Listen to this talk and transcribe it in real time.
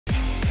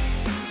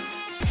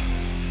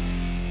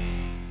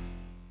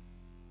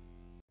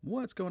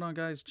What's going on,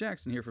 guys?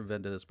 Jackson here from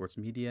Vendetta Sports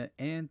Media,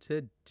 and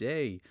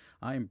today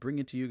I'm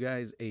bringing to you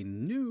guys a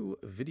new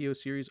video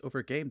series over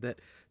a game that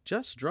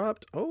just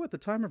dropped, at the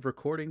time of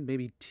recording,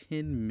 maybe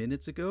 10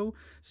 minutes ago.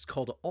 It's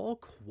called All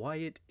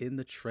Quiet in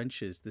the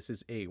Trenches. This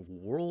is a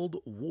World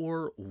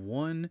War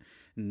I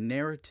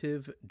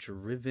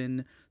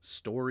narrative-driven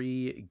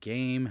story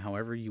game,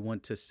 however you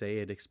want to say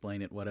it,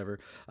 explain it, whatever.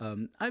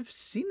 I've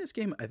seen this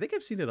game, I think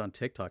I've seen it on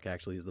TikTok,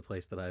 actually, is the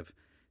place that I've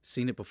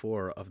seen it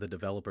before, of the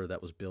developer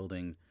that was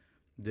building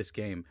this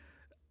game.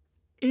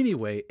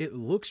 Anyway, it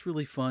looks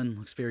really fun,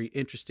 looks very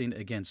interesting.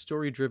 Again,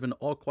 story-driven,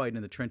 All Quiet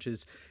in the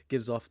Trenches,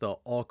 gives off the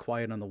All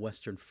Quiet on the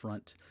Western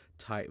Front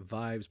type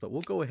vibes. But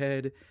we'll go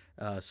ahead,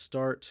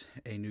 start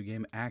a new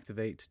game,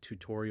 activate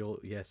tutorial.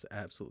 Yes,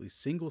 absolutely.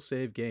 Single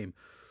save game.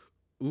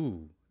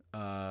 No,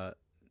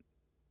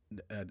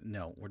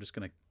 we're just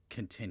going to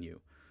continue.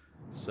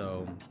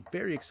 So,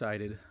 very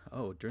excited.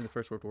 Oh, during the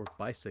First World War,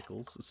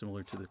 bicycles,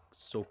 similar to the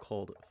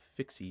so-called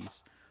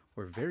fixies,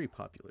 were very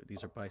popular.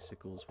 These are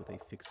bicycles with a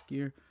fixed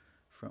gear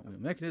front wheel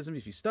mechanism.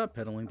 If you stop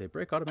pedaling, they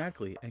brake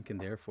automatically and can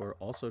therefore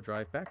also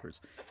drive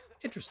backwards.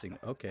 Interesting.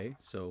 Okay,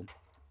 so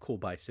cool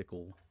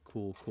bicycle,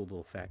 cool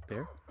little fact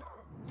there.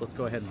 So let's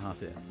go ahead and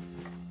hop in.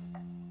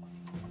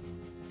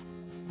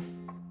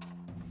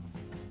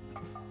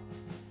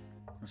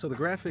 So the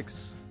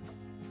graphics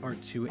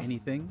aren't too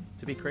anything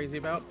to be crazy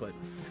about, but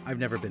I've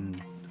never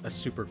been a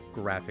super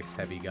graphics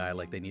heavy guy.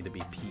 Like, they need to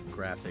be peak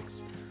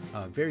graphics.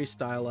 Very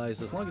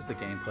stylized. As long as the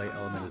gameplay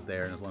element is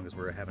there and as long as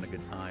we're having a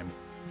good time,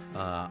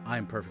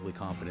 I'm perfectly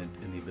confident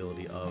in the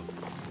ability of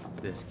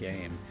this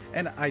game.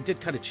 And I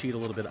did kind of cheat a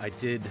little bit. I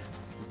did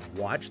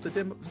watch the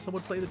demo,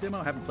 someone play the demo.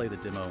 I haven't played the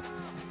demo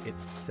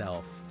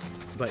itself,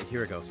 but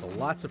here we go. So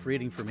lots of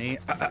reading for me.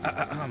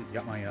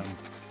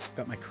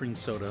 Got my cream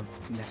soda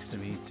next to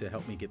me to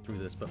help me get through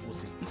this, but we'll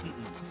see.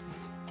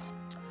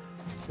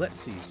 Let's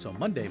see. So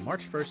Monday,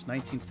 March 1st,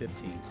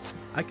 1915.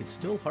 I could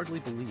still hardly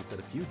believe that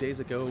a few days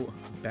ago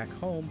back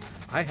home,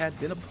 I had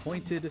been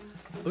appointed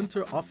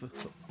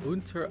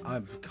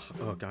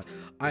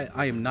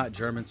I am not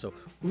German, so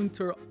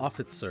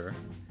Unteroffizier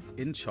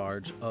in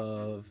charge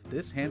of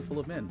this handful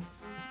of men.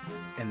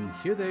 And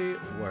here they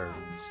were,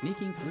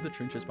 sneaking through the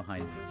trenches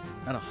behind me,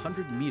 not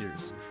 100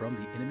 meters from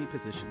the enemy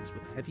positions,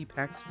 with heavy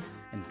packs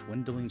and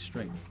dwindling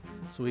strength.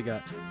 So we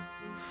got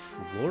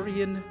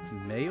Florian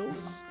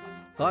Males.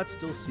 Thought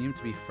still seemed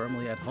to be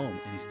firmly at home,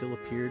 and he still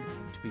appeared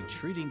to be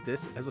treating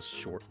this as a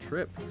short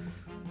trip.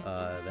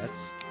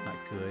 That's not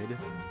good.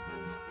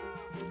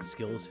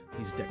 Skills,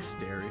 he's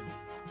dexterous.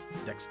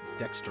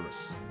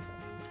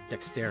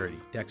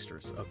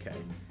 Dexterous, okay.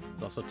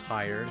 He's also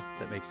tired,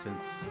 that makes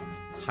sense.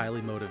 He's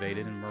highly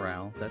motivated and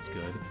morale, that's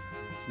good.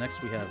 So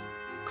next we have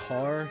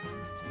Kar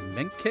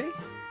Menke.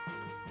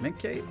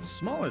 Menke,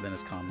 smaller than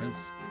his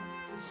comrades,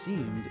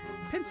 seemed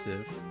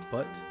pensive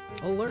but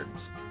alert,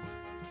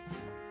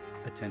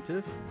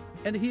 attentive,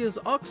 and he is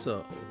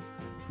also,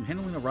 from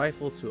handling a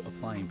rifle to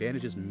applying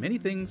bandages, many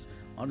things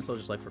on a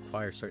soldier's life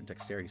require certain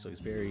dexterity. So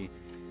he's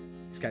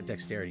got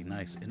dexterity,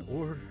 nice. In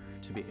order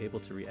to be able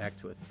to react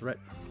to a threat,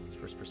 let's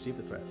first perceive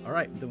the threat. All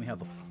right, then we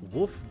have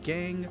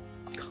Wolfgang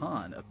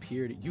Kahn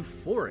appeared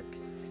euphoric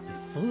and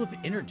full of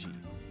energy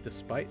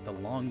despite the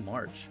long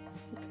march.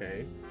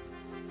 Okay.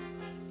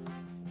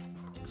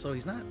 So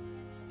he's not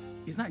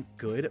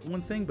good at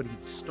one thing, but he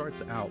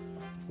starts out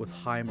with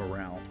high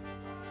morale.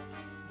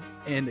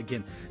 And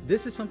again,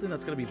 this is something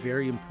that's going to be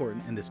very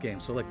important in this game.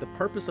 So like the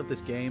purpose of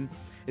this game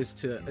is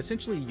to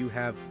essentially, you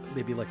have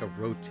maybe like a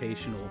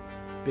rotational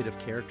bit of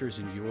characters,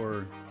 and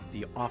you're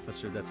the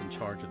officer that's in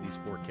charge of these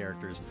 4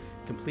 characters,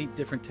 complete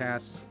different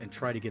tasks and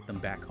try to get them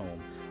back home.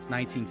 It's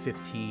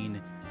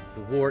 1915.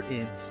 The war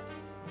ends,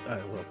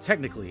 well,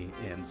 technically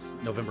ends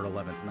November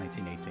 11th,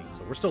 1918.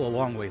 So we're still a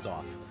long ways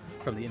off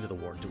from the end of the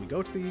war. Do we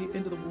go to the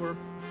end of the war?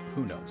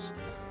 Who knows?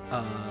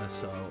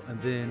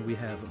 And then we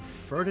have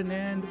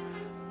Ferdinand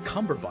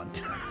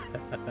Cumberbund.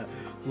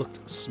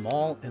 Looked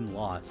small and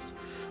lost.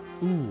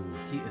 Ooh,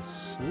 he is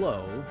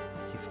slow.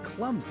 He's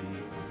clumsy.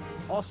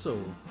 Also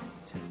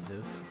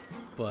tentative,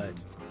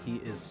 but he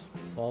is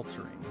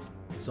faltering.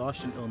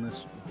 Exhaustion,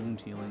 illness,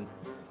 wound healing.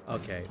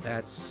 Okay,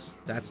 that's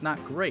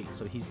not great.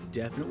 So he's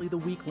definitely the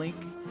weak link.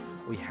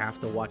 We have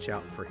to watch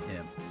out for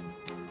him.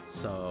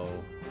 So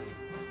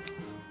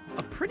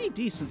a pretty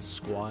decent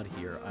squad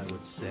here, I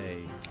would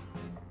say.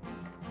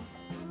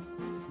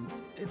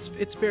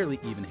 It's fairly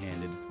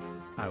even-handed,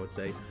 I would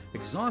say.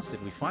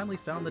 Exhausted, we finally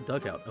found the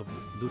dugout of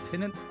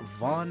Lieutenant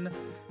von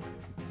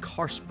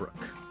Karsbruck,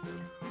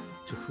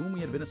 to whom we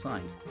had been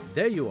assigned.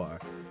 There you are,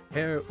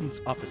 Herr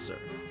Officer,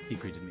 he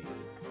greeted me.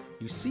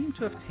 You seem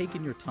to have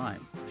taken your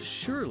time.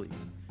 Surely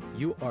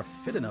you are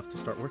fit enough to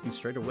start working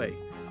straight away.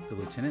 The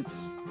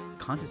lieutenant's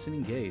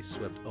condescending gaze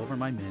swept over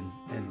my men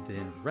and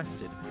then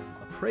rested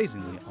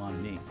appraisingly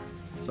on me.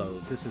 So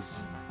this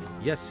is,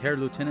 yes, Herr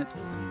Lieutenant,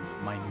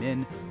 my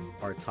men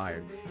are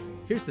tired.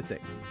 Here's the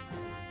thing.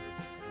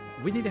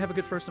 We need to have a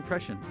good first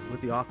impression with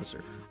the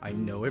officer. I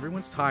know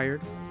everyone's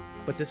tired,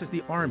 but this is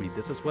the army.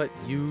 This is what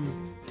you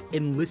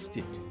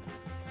enlisted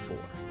for.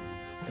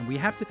 And you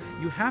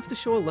have to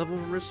show a level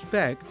of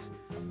respect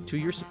to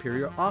your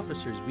superior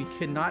officers. We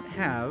cannot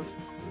have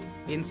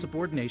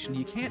insubordination.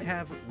 You can't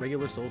have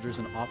regular soldiers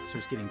and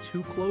officers getting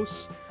too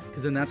close,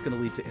 because then that's going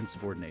to lead to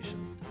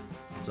insubordination.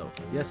 So,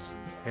 yes,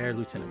 Herr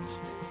Lieutenant.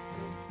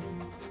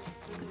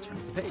 It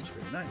turns the page.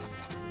 Very nice.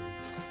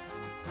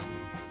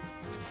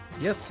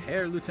 Yes,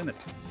 Herr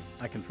Lieutenant.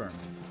 I confirm.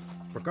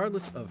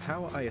 Regardless of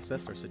how I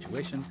assessed our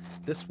situation,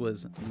 this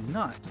was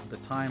not the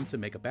time to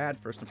make a bad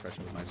first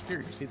impression with my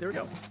superior. See, there we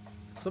go.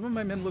 Some of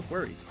my men looked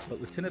worried, but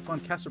Lieutenant von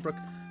Kasselbruck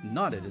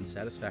nodded in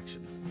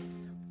satisfaction.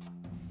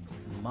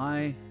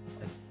 My...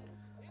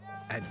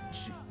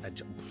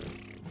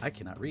 I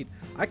cannot read.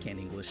 I can't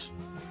English.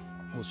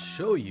 Will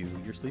show you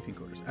your sleeping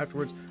quarters.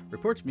 Afterwards,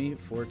 report to me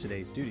for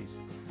today's duties.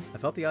 I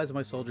felt the eyes of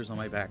my soldiers on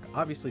my back.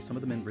 Obviously, some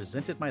of the men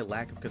resented my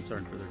lack of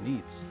concern for their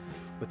needs.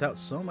 Without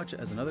so much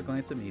as another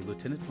glance at me,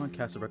 Lieutenant von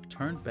Kasselbruck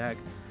turned back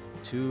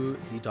to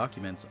the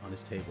documents on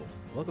his table.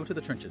 Welcome to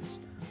the trenches,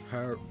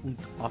 Herr und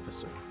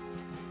Officer.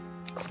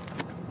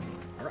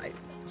 Alright,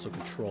 so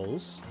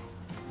controls.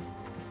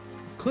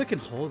 Click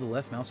and hold the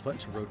left mouse button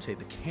to rotate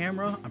the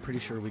camera. I'm pretty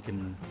sure we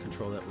can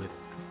control that with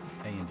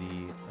A and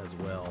D as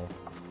well.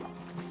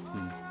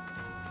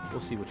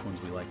 We'll see which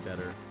ones we like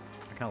better.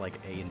 I kind of like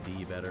A and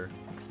D better.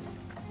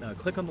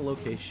 Click on the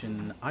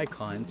location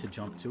icon to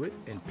jump to it,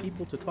 and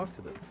people to talk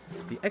to them.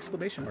 The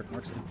exclamation mark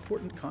marks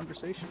important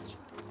conversations.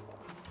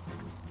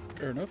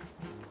 Fair enough.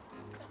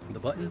 The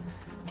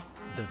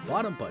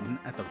bottom button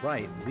at the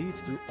right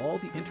leads through all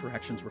the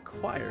interactions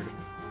required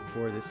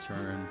for this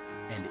turn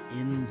and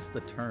ends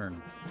the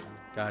turn.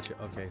 Gotcha.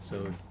 Okay,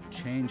 so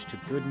change to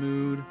good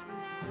mood.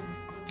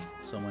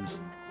 Someone's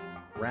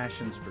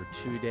rations for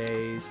 2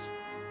 days.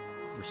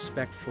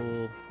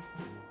 Respectful.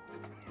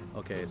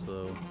 Okay,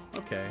 so,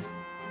 okay.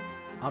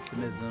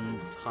 Optimism,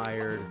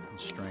 tired, and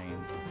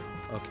strained.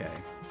 Okay.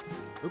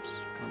 Oops,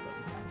 wrong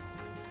button.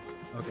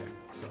 Okay,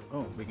 so,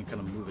 oh, we can kind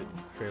of move it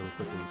fairly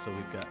quickly. So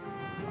we've got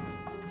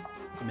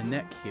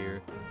Minek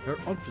here. Herr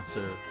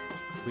Officer,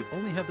 we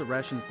only have the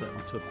rations that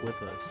we took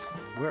with us.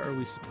 Where are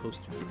we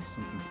supposed to get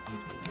something to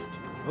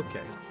eat?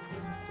 Okay.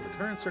 So the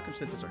current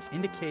circumstances are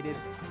indicated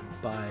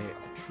by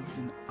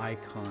attributing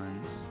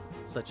icons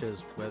such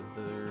as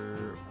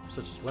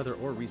weather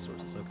or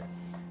resources. Okay.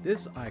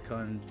 This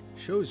icon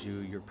shows you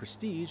your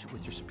prestige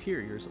with your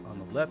superiors on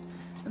the left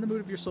and the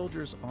mood of your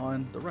soldiers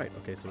on the right.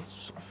 Okay, so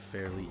it's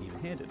fairly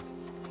even-handed.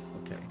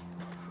 Okay.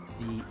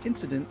 The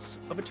incidents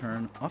of a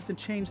turn often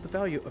change the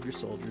value of your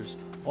soldiers.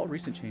 All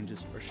recent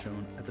changes are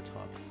shown at the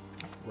top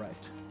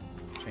right.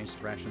 Change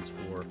the rations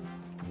for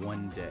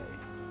 1 day.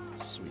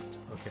 Sweet.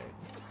 Okay.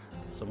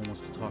 Someone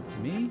wants to talk to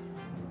me.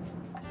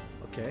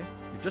 Okay.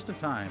 You're just in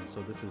time.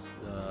 So this is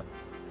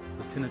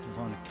Lieutenant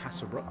von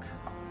Kasselbruck.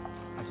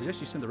 I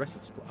suggest you send the rest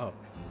of the supply. Oh.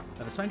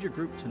 I've assigned your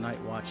group to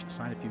Night Watch.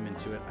 Assign a few men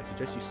to it. I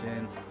suggest you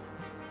send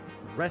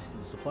the rest to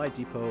the supply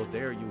depot.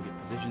 There you will get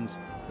provisions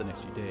for the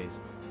next few days.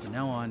 From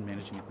now on,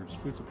 managing your group's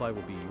food supply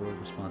will be your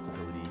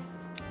responsibility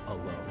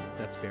alone.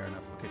 That's fair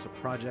enough. Okay, so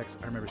projects.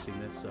 I remember seeing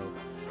this. So,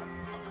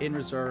 in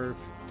reserve,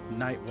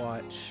 Night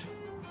Watch,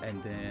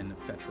 and then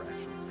fetch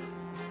rations.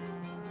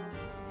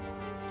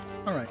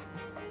 All right.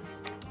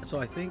 So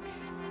I think.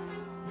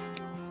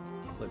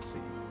 Let's see.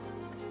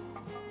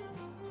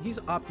 So he's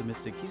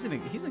optimistic. He's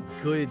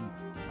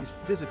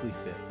physically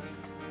fit.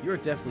 You're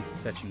definitely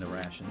fetching the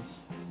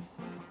rations.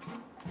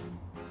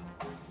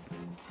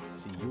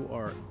 See, you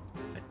are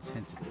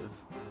attentive.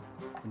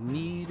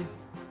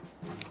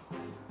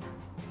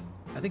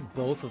 I think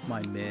both of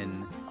my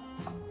men,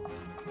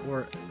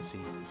 or see,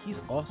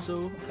 he's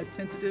also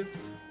attentive,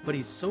 but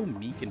he's so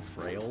meek and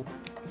frail.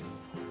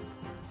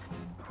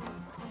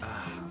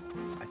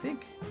 I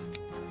think,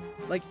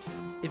 like,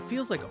 it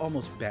feels like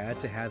almost bad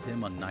to have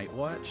him on Night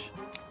Watch,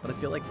 but I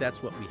feel like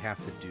that's what we have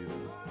to do.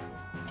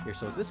 Here,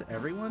 so is this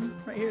everyone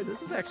right here?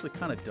 This is actually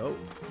kind of dope.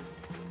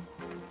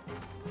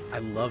 I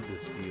love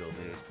this field,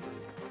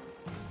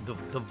 dude.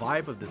 The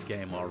vibe of this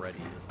game already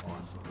is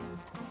awesome.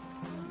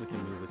 We can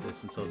move with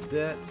this, and so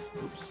that,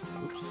 oops,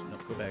 no,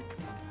 go back,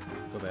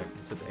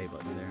 just hit the A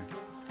button there.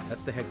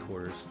 That's the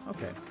headquarters.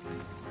 Okay.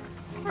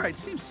 All right,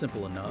 seems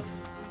simple enough.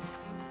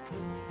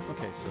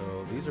 Okay,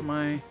 so these are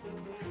my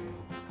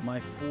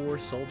 4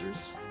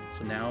 soldiers.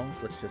 So now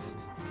let's just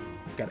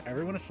got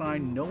everyone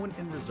assigned. No one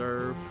in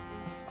reserve.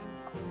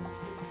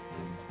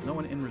 No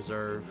one in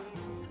reserve.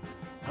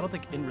 I don't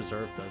think in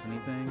reserve does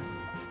anything.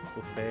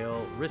 Will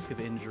fail. Risk of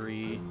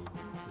injury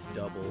is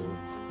double.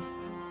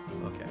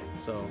 Okay,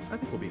 so I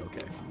think we'll be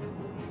okay.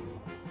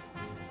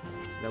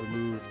 So now we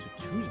move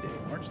to Tuesday,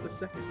 March the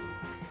 2nd.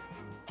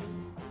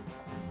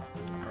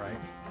 Alright.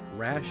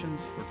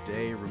 Rations for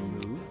day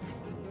removed.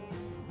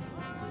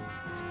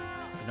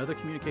 Another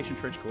communication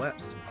trench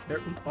collapsed. Herr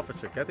und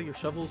Officer, gather your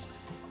shovels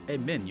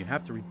and men. You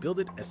have to rebuild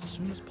it as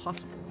soon as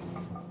possible.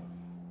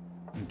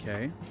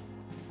 Okay.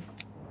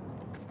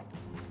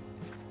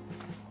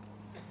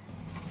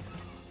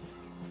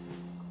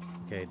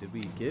 Okay, did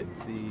we get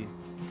the...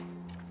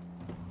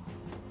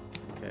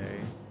 Okay.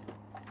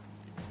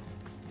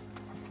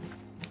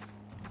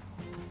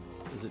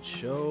 Does it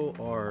show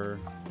our...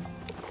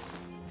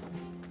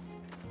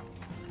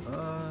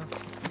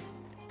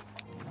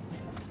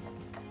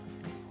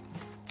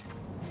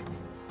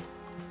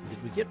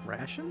 Did we get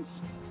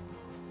rations?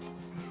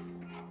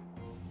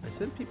 I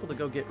sent people to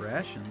go get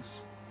rations,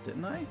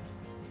 didn't I?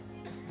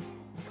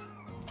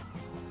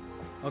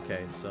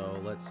 Okay, so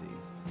let's see.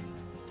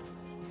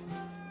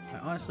 I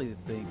honestly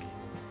think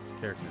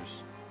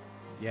characters.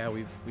 Yeah,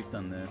 we've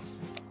done this.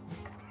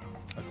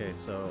 Okay,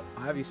 so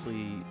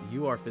obviously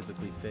you are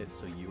physically fit,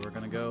 so you are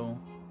gonna go.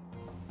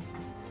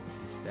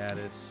 See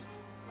status.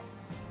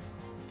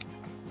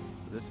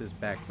 So this is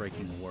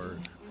backbreaking work.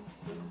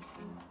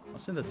 I'll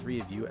send the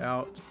 3 of you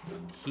out.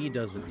 He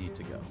doesn't need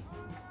to go.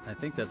 I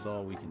think that's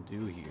all we can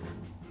do here.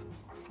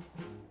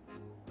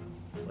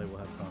 Play will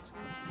have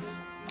consequences.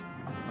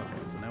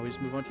 Okay, so now we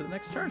just move on to the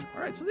next turn.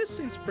 Alright, so this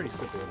seems pretty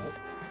simple enough.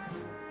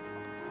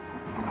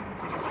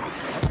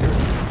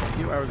 A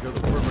few hours ago,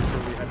 the roar of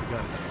artillery had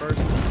begun. At first,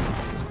 it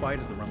was as quiet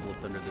as the rumble of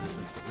thunder in the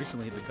distance, but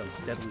recently it had become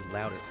steadily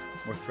louder,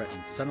 more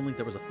threatening. Suddenly,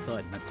 there was a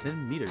thud, not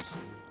 10 meters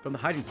from the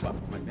hiding spot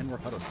where my men were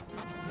huddled.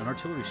 An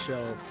artillery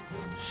shell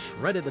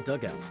shredded the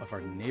dugout of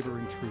our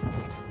neighboring troop.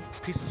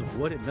 Pieces of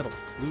wood and metal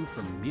flew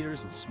for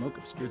meters, and smoke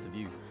obscured the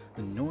view.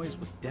 The noise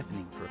was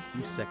deafening for a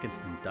few seconds,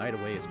 then died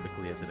away as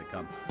quickly as it had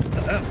come.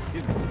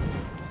 Excuse me.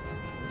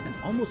 An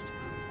almost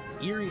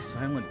eerie,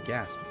 silent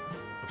gasp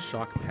of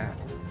shock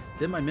passed.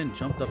 Then my men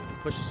jumped up and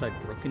pushed aside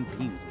broken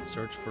beams in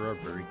search for our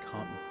buried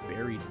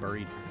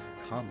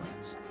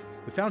comrades.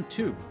 We found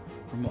 2,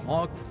 from whom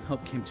all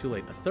help came too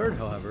late. A third,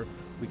 however,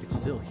 we could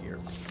still hear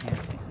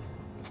panting.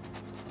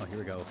 Oh, here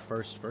we go.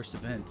 First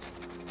event.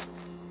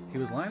 He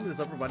was lying with his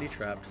upper body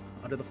trapped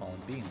under the fallen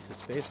beams.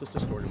 His face was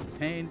distorted with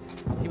pain.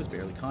 He was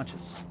barely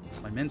conscious.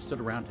 My men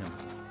stood around him,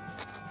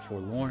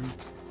 forlorn,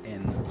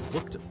 and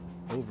looked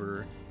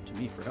over to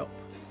me for help.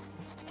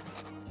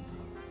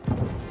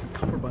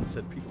 Cumberbund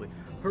said briefly,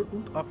 "Herr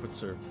und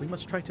Officer, we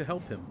must try to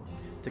help him."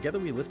 Together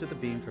we lifted the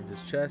beam from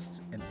his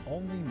chest and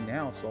only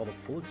now saw the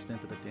full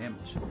extent of the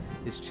damage.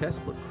 His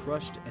chest looked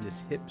crushed and his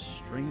hips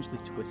strangely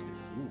twisted.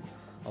 Ooh.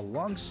 A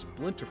long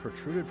splinter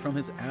protruded from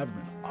his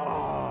abdomen.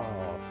 Oh!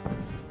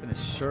 And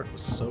his shirt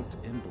was soaked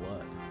in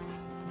blood.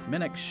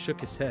 Menek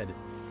shook his head.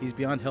 He's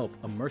beyond help.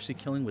 A mercy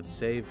killing would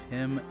save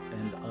him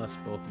and us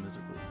both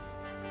miserably.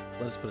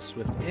 Let us put a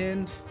swift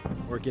end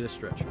or get a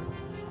stretcher.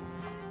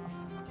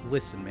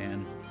 Listen,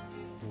 man.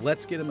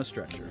 Let's get him a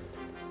stretcher.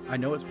 I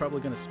know it's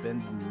probably going to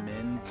spend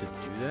men to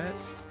do that,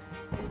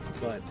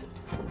 but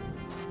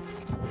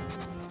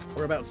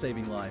we're about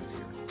saving lives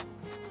here.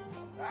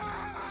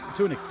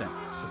 To an extent,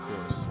 of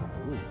course.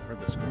 Ooh,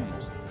 heard the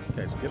screams.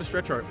 Okay, so get a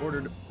stretcher. I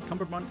ordered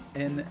Cumberbund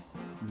and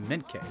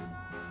Menke.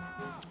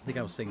 I think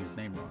I was saying his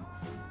name wrong,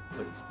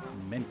 but it's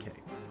Menke.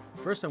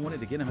 First, I wanted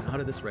to get him out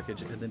of this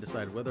wreckage and then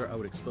decide whether I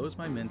would expose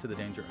my men to the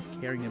danger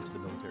of carrying him to the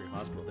military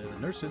hospital. There, the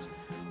nurses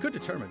could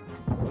determine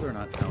whether or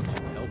not how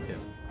to help him.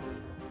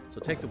 So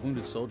take the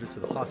wounded soldier to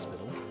the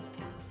hospital.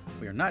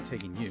 We are not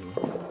taking you.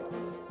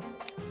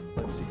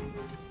 Let's see.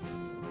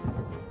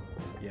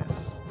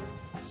 Yes.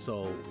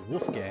 So,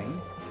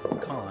 Wolfgang,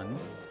 Khan,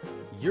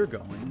 you're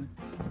going.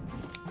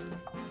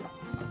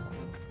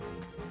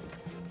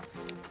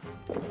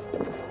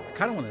 I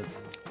kind of want to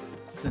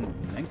send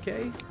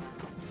Menke,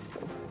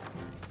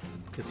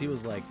 because he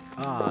was like,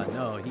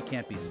 no, he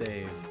can't be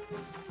saved.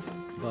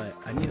 But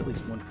I need at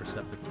least one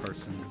perceptive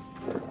person.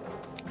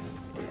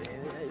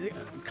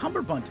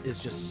 Cumberbund is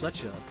just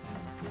such a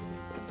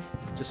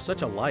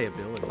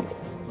liability.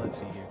 Let's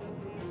see here.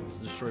 Let's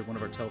destroy one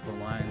of our telephone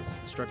lines.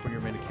 Instruct one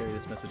of your men to carry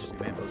this message to the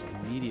command post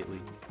immediately.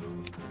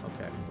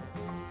 Okay.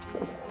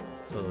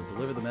 So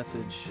deliver the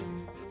message.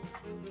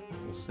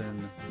 We'll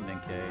send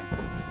Menke.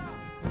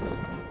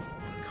 Listen,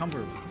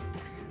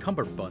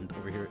 Cumberbund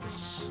over here is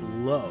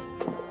slow.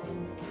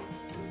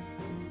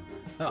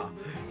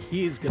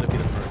 He's gonna be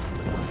the first one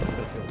to die. I'm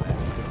gonna feel bad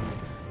because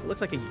he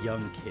looks like a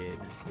young kid.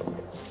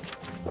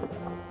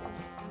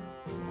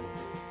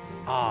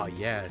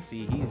 Yeah,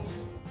 see,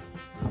 he's...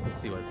 Let's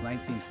see what, it's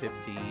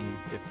 1915,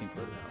 15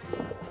 put it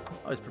out.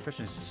 Oh, his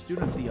profession is a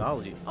student of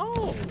theology.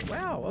 Oh,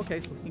 wow, okay,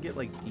 so we can get,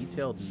 like,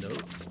 detailed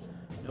notes.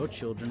 No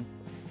children.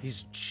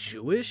 He's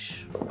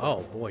Jewish?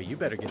 Oh, boy, you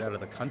better get out of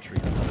the country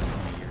in another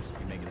 20 years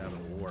if you make it out of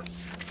the war.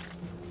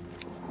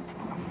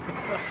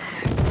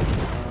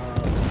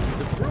 He's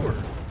a brewer.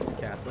 He's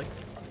Catholic.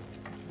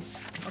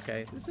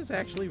 Okay, this is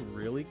actually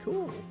really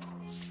cool.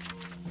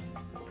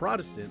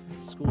 Protestant,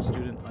 school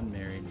student,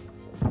 unmarried.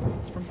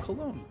 It's from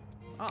Cologne.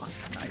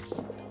 Nice.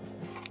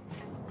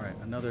 Alright,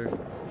 another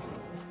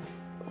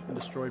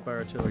destroyed by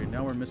artillery.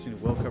 Now we're missing a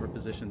well-covered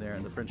position there,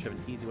 and the French have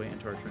an easy way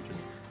into our trenches.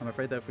 I'm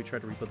afraid that if we try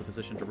to rebuild the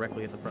position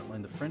directly at the front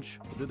line, the French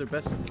will do their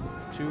best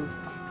to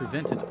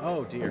prevent it.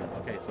 Oh, dear.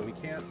 Okay, so we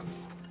can't...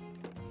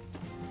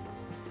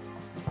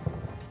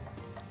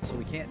 So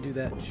we can't do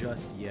that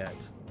just yet.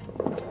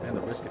 And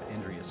the risk of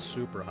injury is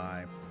super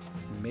high.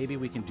 Maybe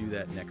we can do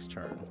that next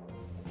turn.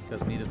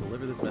 Because we need to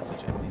deliver this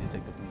message and we need to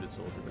take the wounded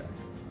soldier back.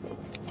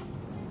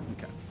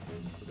 Okay.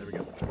 So there we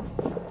go.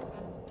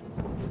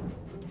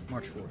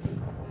 March 4th.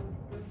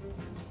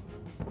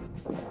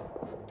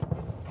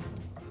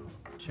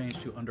 Change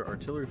to under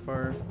artillery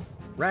fire.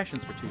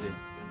 Rations for 2 days.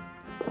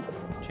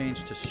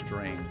 Change to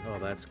strain. Oh,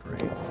 that's great.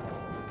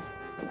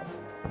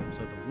 So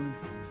the wound,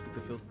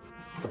 the field.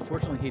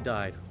 Unfortunately, he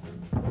died.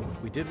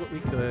 We did what we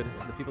could.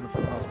 The people in the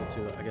field hospital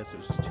too. I guess it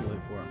was just too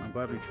late for him. I'm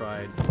glad we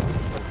tried,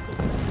 but it's still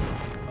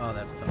sad. Oh,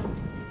 that's tough.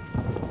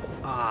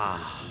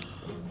 Ah.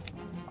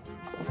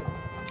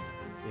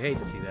 You hate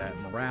to see that.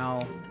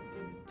 Morale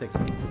takes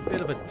a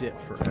bit of a dip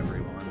for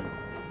everyone.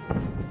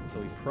 So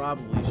we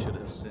probably should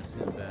have sent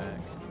him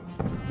back.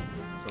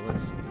 So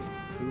let's see.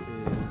 Who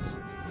is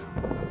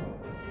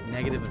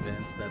negative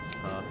events? That's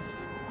tough.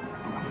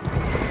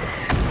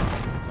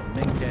 So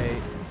Minke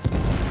is...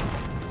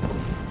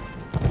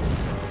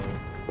 So...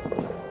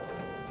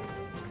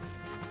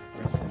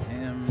 We're send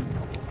him.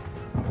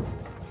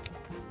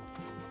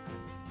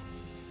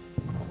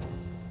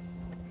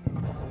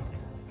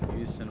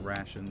 You send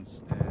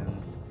rations,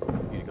 and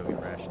you need to go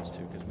get rations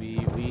too, because we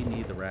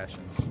need the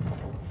rations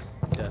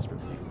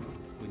desperately.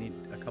 We need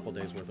a couple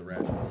days worth of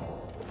rations.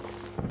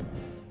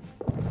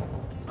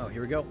 Oh,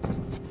 here we go.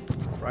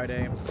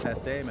 Friday,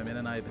 past day, my men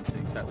and I have been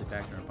sitting tightly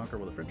packed in our bunker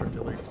while the French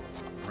artillery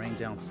rained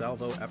down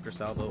salvo after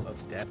salvo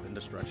of death and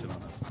destruction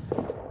on us.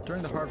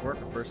 During the hard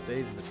work of first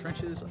days in the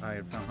trenches, I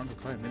had found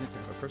 105 minutes to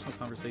have a personal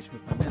conversation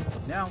with my men. So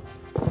now,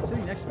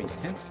 sitting next to me,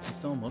 tense and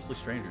still mostly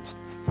strangers,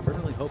 I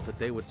fervently hoped that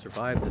they would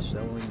survive the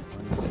shelling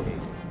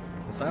unscathed.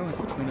 The silence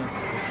between us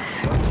was in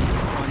sharp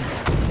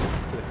contrast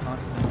to the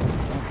constant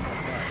thumping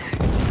outside.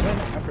 When,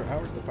 after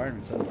hours, the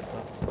firing suddenly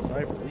stopped, a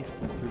sigh of relief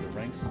went through the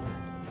ranks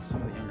of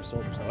some of the younger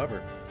soldiers.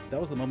 However, that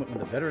was the moment when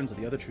the veterans of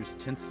the other troops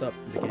tensed up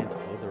and began to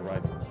load their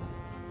rifles.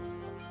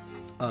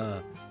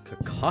 A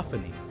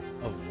cacophony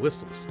of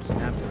whistles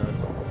snapped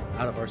us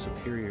out of our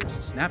stupor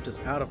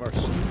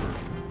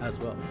as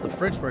well. The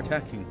French were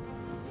attacking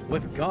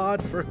with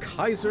God for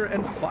Kaiser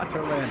and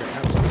Vaterland.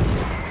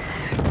 Absolutely.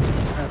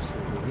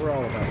 Absolutely. We're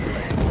all about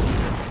Spain.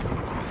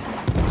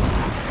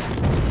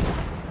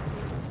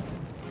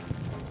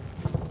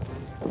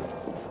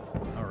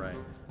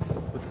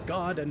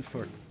 God and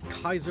for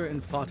Kaiser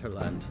and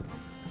Vaterland,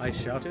 I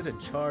shouted and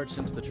charged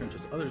into the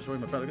trenches. Others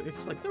joined my brother.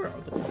 It's like there are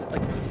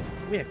like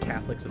we had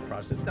Catholics and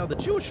Protestants. Now the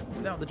Jewish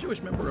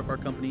member of our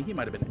company, he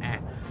might have been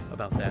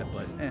about that,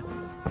 but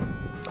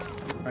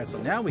All right, so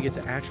now we get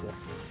to actual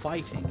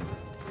fighting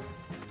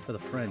for the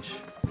French.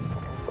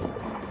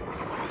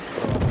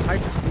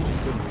 Hyperspeed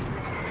and good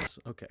movements.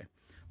 Okay,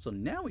 so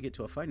now we get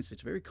to a fighting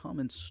stage. Very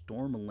common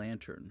storm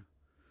lantern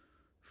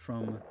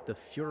from the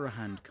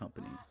Führerhand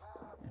company.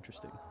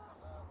 Interesting.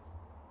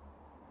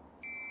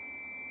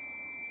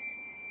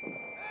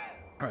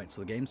 Alright,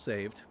 so the game's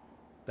saved.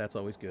 That's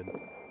always good.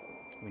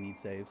 We need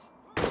saves.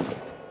 The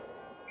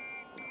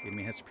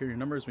enemy has superior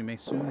numbers. We may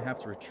soon have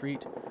to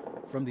retreat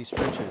from these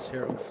trenches.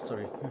 Here,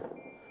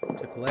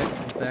 to collect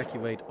and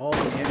evacuate all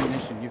the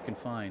ammunition you can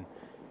find.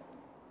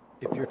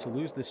 If you're to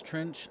lose this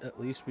trench, at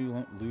least we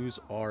won't lose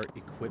our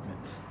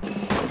equipment.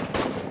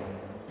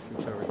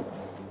 Troops are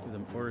give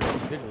them orders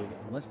individually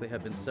unless they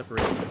have been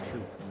separated from the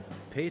troop.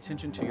 Pay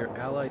attention to your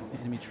allied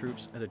enemy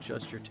troops and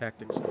adjust your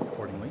tactics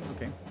accordingly.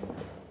 Okay.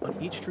 On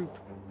each troop,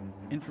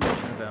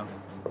 information about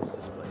is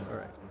displayed.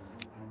 Alright.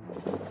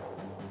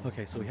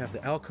 Okay, so we have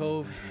the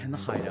alcove and the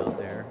hideout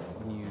there.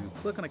 When you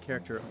click on a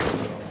character,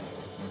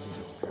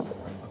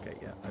 okay,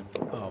 yeah.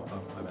 Oh,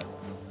 my bad.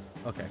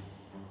 Okay.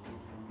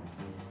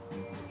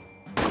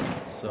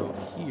 So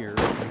here,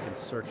 we can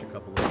search a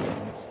couple of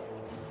things.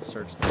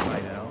 Search the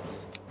hideout.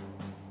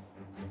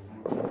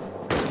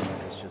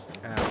 It's just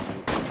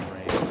absolutely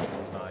drained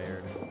and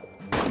tired.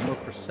 More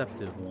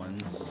perceptive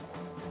ones.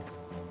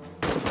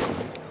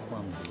 It's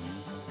clumsy.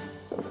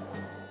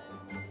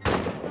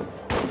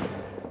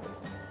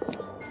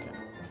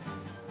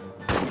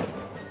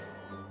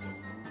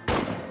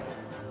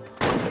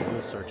 Okay.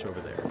 We'll search over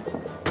there.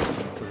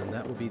 So then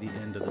that will be the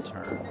end of the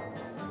turn,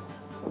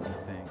 I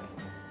think.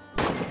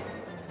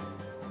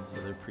 So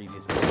their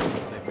previous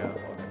actions, they've got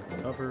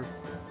cover.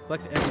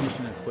 Collect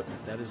ammunition and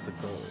equipment. That is the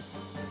goal.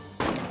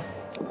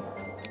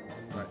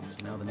 Alright, so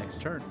now the next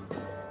turn.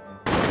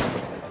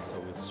 So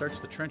we search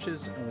the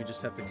trenches, and we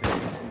just have to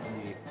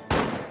consistently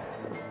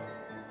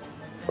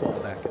fall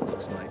back, it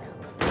looks like.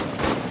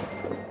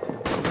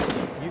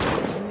 You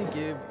can only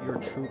give your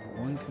troop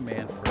one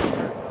command per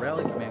turn. The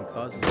rally command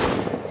causes you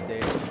to stay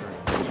in the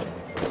current position.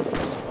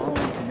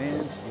 Following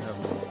commands, you have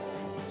no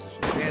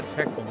position. Advanced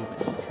tactical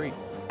movement and retreat.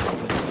 The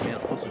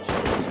command also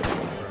changes the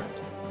current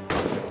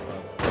of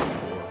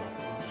your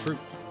troop.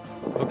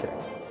 Okay.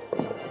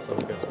 So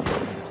we got some to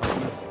talk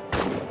about.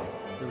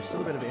 There was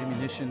still a bit of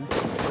ammunition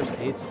and first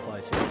aid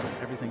supplies here. I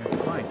took everything I could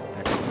find.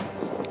 Excellent.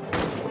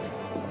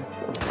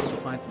 Let's also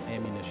find some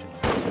ammunition.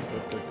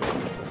 Good.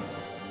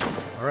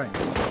 Alright.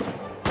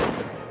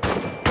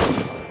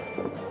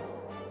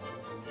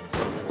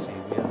 So let's see.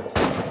 We have a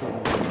tactical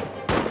movement.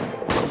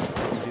 What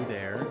to do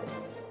there?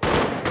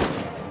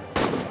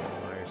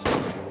 Fire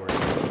some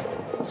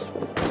rewards.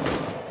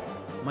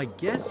 My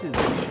guess is we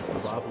should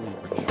probably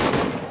retreat.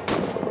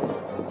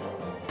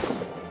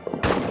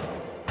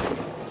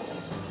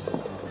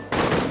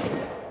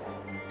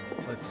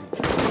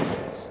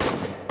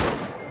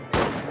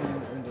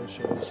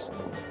 shoes.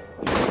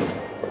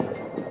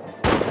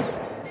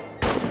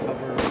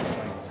 Cover,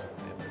 flanked.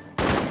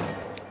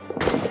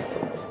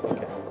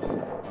 Okay.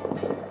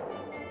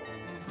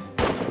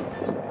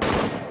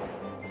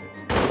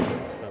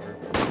 Let's cover.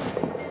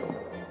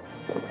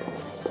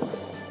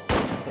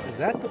 So is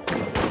that the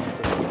place that went to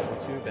the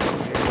tube back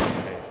here?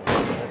 Okay, so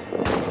that's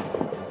not.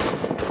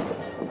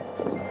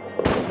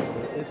 So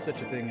there is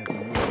such a thing as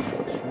moving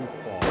too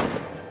far.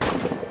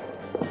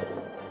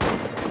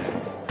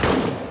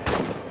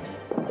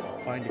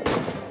 Find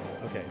equipment.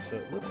 Okay, so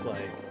it looks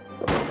like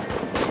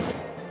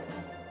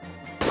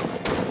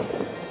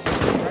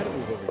try to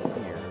move over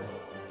here,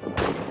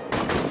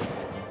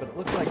 but it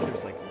looks like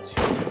there's like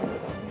two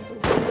of these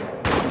over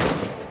here.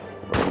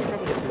 We'll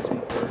probably hit this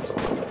one first,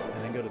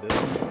 and then go to this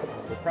one.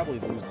 We'll probably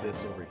lose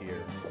this over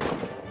here.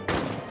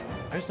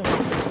 I just don't think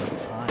we have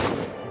enough time.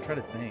 I'm trying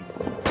to think.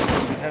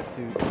 We'd have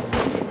to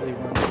immediately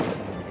run to this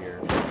one over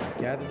here,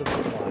 gather the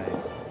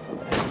supplies,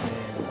 and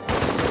then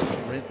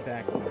sprint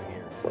back over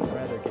here.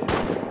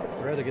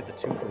 I'd rather get the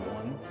 2 for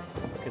 1,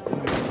 because then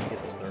we can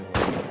get this third one.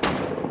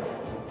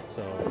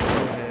 So go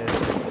ahead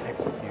and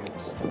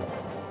execute.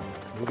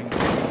 Moving to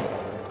this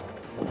cover.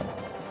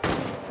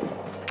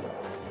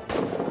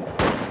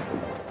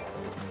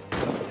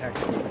 Set up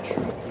tactical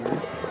retreat here.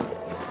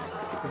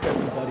 We've got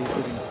some buddies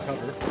giving us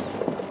cover.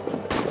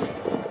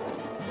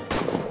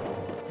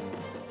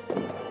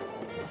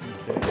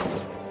 Okay.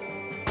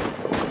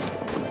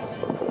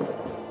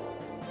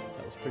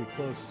 That was pretty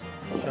close.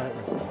 Shot it.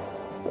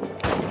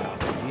 Wow,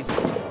 so he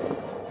just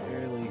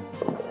barely.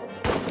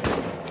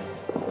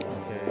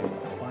 Okay,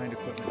 find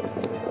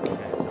equipment.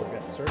 Okay, so we've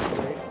got search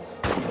crates.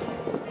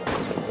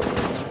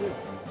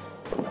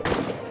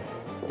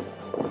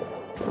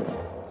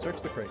 Search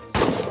the crates.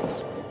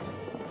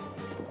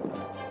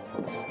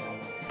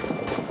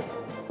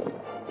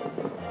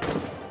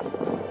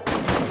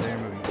 They're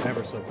moving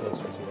ever so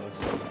closer to us.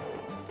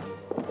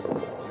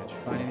 Did you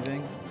find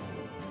anything?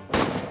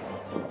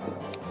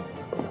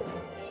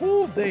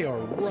 Oh, they are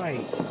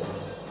right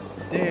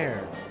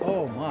there.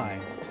 Oh my.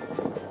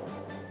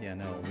 Yeah,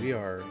 no, we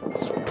are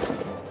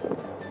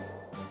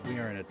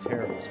in a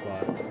terrible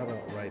spot. How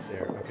about right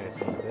there? Okay,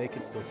 so they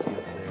can still see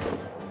us there.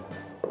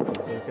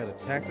 So we've got a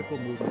tactical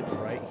movement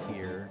right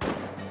here.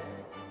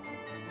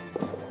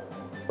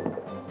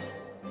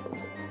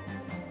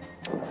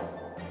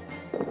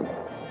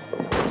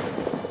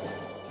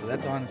 So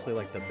that's honestly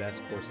like the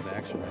best course of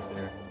action right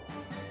there.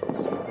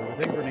 So we're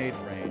within grenade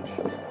range,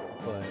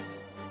 but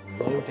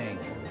low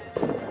danger, it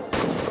says.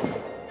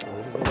 So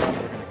this is the route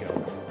we're going to go.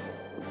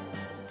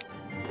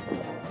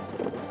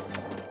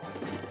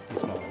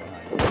 He's falling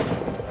behind.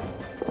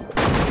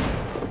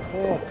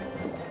 Oh!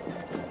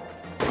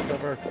 Take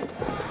cover.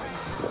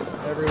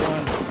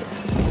 Everyone.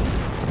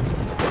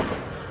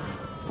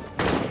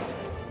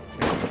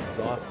 Just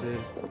exhausted.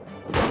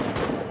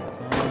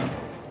 Come on.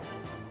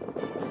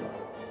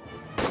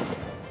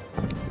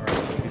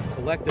 Alright, so we've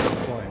collected a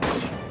bunch.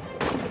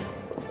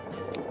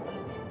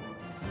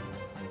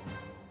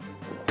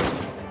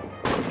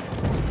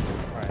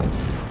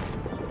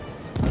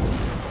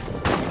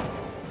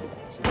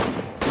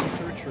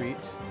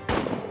 Retreat.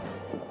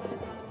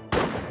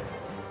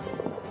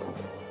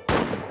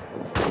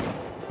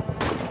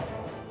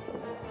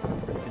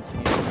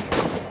 Continue to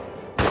retreat.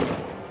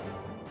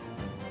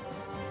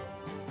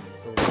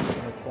 So we're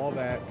going to fall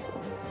back.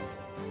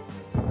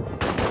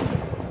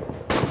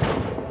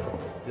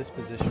 This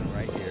position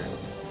right here,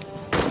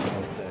 I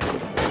would say.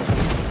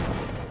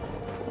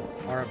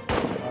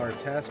 Our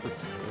task was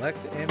to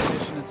collect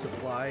ammunition and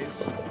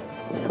supplies.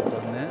 We have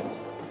done that.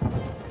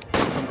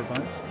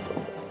 Cumberbund.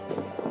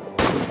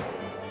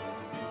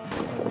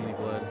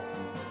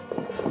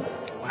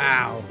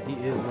 Wow, he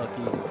is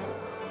lucky.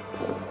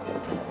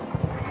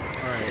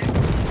 Alright,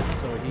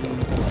 so he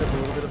took a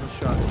little bit of a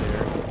shot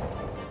there.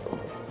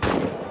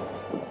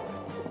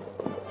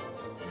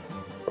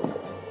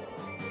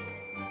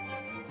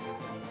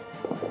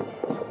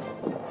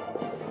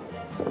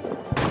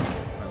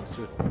 Alright,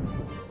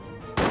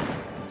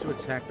 let's do a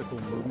tactical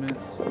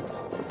movement.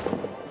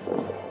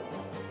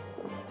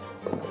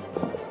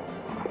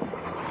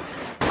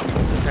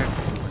 The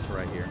tactical movement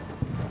right here.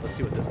 Let's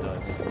see what this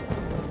does.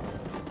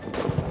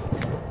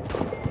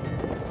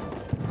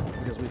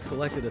 Because we've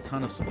collected a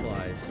ton of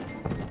supplies.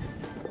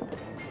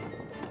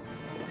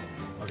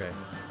 Okay.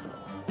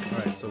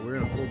 Alright, so we're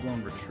in a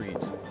full-blown retreat.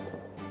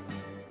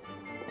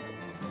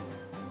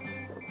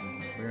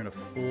 We're in a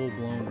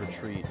full-blown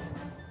retreat.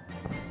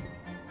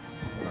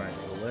 Alright,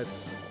 so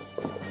let's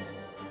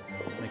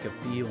make a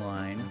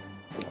beeline.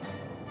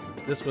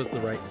 This was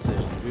the right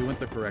decision. We went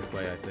the correct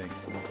way, I think.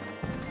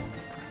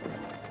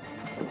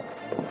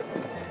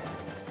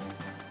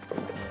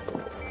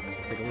 So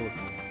take a little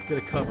bit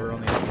of cover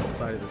on the opposite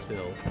side of this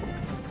hill.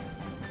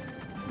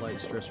 Light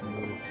stress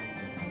remove.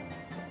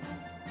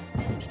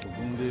 Change to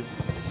wounded.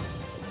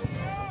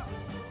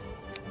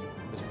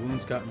 His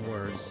wound's gotten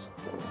worse.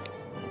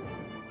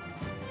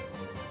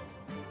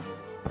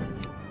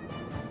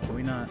 Can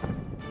we not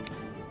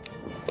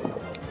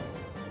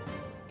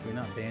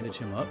bandage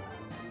him up?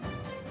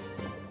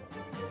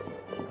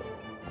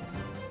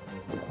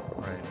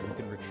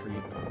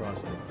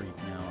 across the creek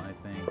now, I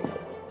think.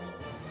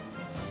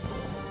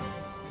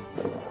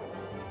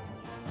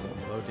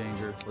 Low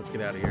danger. Let's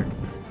get out of here.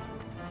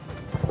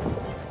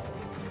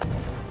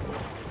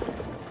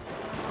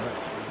 Alright.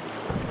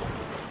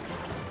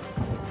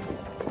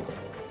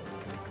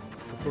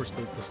 Of course,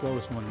 the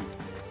slowest one...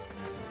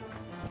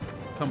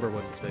 Cumber,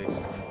 what's his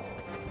face?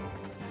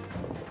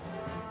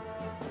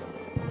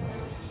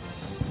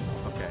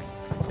 Okay.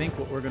 I think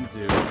what we're going to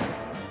do...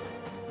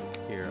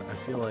 Here, I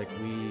feel like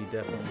we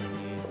definitely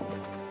need...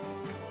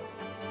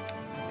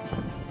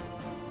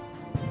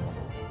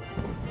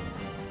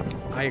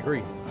 I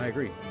agree.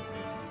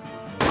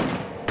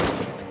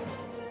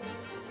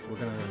 We're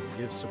gonna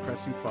give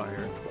suppressing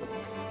fire.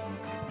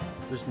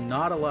 There's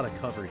not a lot of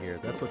cover here.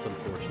 That's what's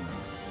unfortunate.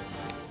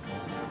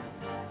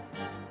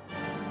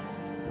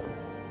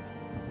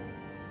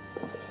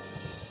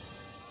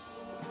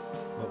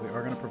 But we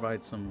are gonna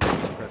provide some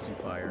suppressing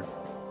fire.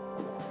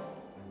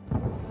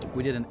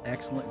 We did an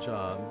excellent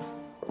job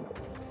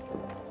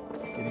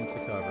getting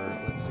to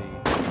cover. Let's see.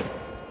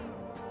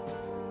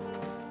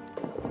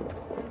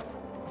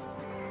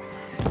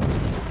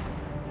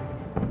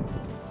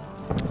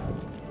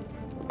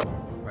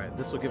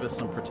 This will give us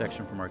some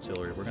protection from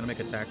artillery. We're going to make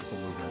a tactical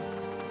movement.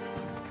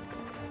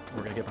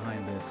 We're going to get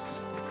behind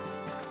this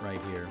right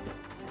here.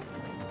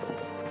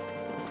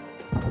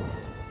 There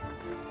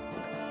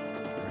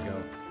we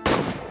go.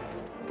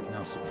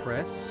 Now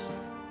suppress.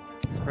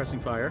 Suppressing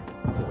fire.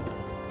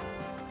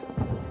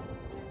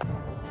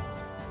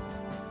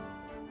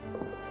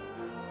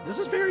 This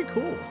is very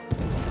cool.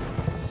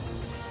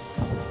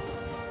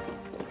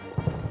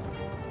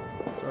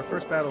 So our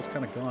first battle's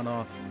kind of gone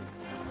off,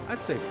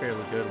 I'd say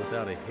fairly good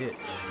without a hitch.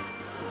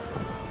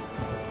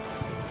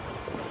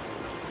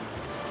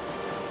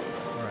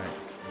 Alright.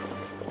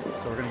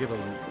 So we're gonna give a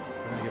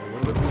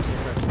little bit more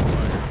suppressing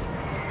fire.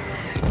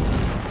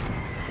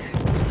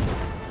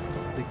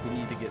 I think we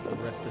need to get the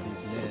rest of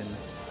these men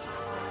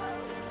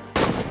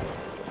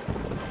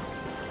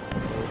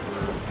over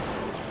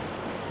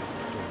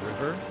the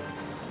river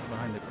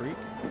behind the creek.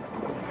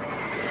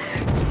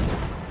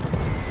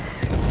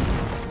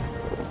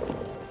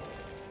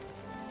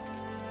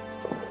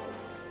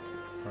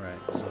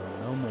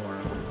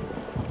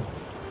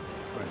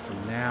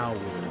 Now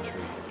we'll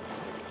retreat.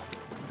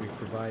 We've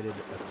provided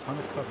a ton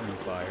of covering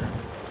fire,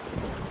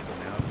 so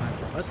now it's time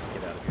for us to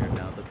get out of here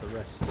now that the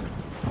rest,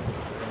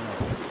 everyone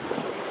else is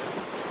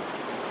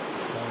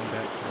falling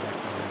back to the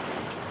next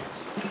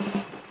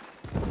line.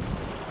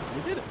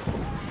 We did it!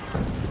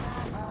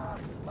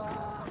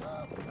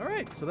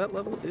 Alright, so that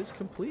level is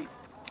complete.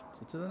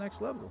 So to the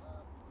next level.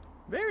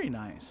 Very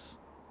nice.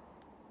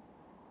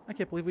 I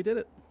can't believe we did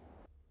it.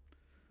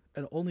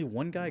 And only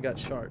one guy got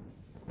shot.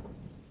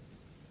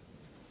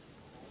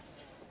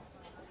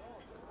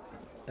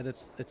 And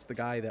it's the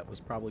guy that was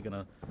probably going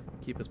to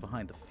keep us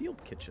behind the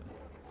field kitchen.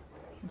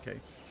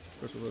 Okay.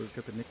 First of all, he's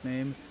got the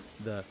nickname,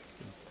 the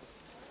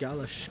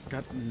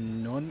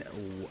Galashkatnon.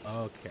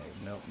 Okay,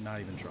 no, not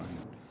even trying.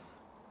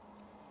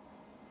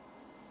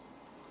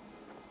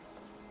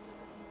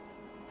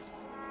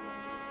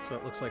 So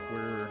it looks like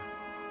we're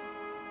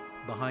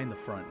behind the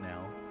front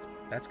now.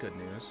 That's good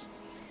news.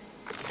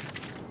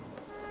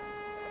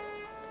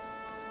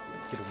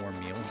 Get a warm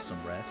meal and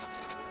some rest.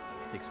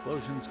 The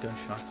explosions,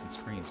 gunshots, and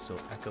screams still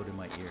echoed in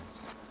my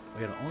ears.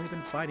 We had only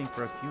been fighting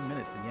for a few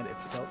minutes, and yet it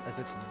felt as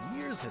if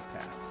years had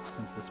passed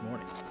since this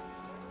morning.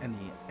 And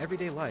the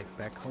everyday life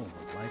back home,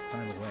 a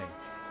lifetime away.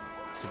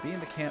 To be in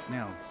the camp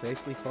now,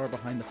 safely far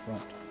behind the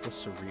front, was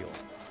surreal.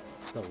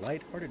 The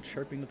light-hearted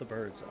chirping of the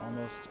birds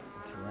almost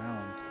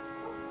drowned.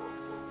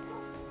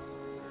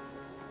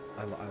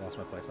 I lost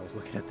my place. I was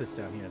looking at this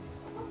down here.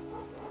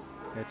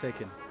 Yeah,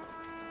 taken.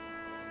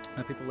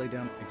 My people lay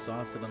down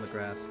exhausted on the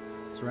grass,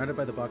 surrounded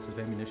by the boxes of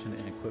ammunition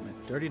and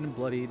equipment, dirtied and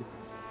bloodied,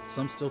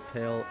 some still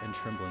pale and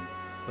trembling.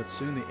 But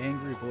soon the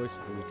angry voice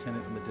of the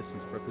lieutenant in the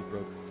distance abruptly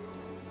broke.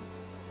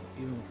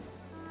 You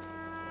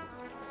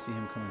see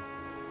him coming.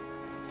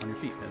 On your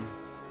feet, man.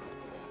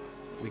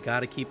 We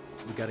gotta keep.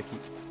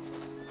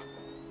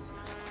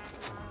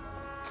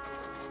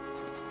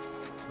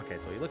 Okay,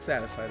 so he looks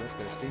satisfied. Let's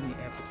go. Seeing the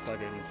amp was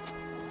plugging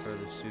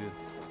further soothed.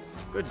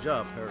 Good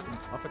job, Harrigan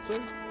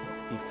officer.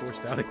 He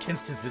forced out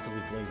against his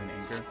visibly blazing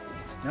anger.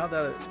 Now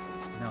that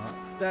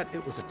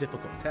it was a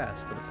difficult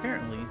task, but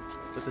apparently,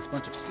 with this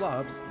bunch of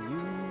slobs, you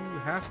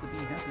have to be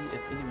happy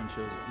if anyone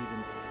shows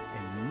even a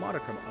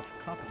modicum of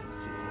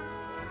competency.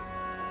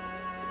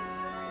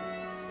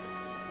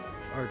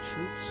 Our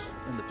troops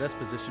in the best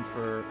position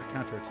for a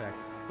counterattack,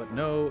 but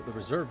no, the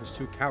reserve was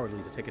too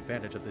cowardly to take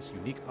advantage of this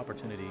unique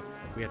opportunity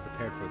we had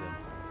prepared for them,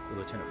 the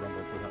lieutenant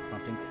rumbled without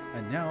prompting.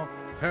 And now,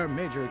 Herr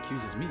Major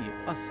accuses me,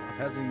 us, of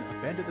having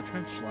abandoned the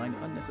trench line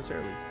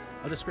unnecessarily.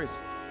 A disgrace.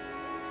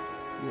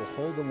 We will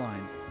hold the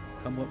line,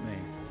 come what may.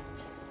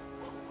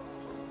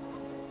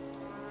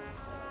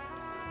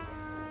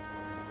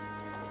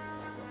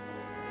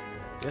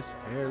 Yes,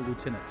 Herr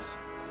Lieutenant.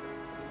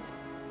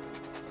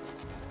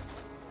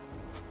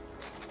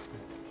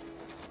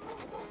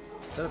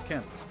 Set up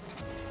camp.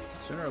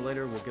 Sooner or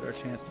later, we'll get our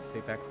chance to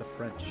pay back the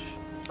French.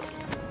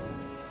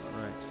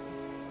 Alright.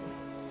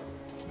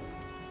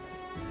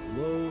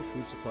 Low,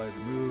 food supplies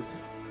removed.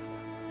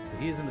 So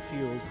he is in the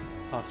field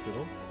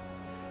hospital,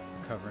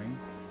 recovering.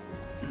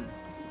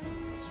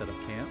 Set up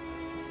camp.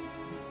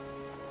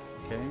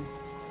 Okay.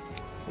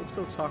 So let's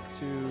go talk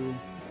to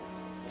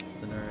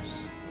the nurse.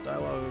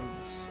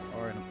 Dialogues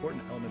are an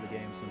important element of the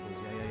game. Symbols.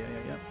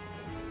 Yeah.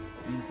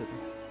 Means that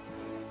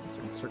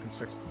certain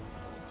circumstances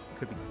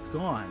could be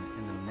gone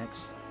in the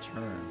next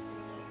turn.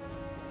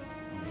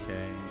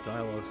 Okay.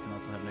 Dialogues can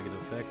also have negative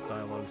effects.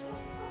 Dialogues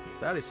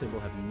without a symbol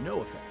have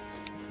no effects.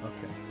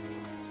 Okay.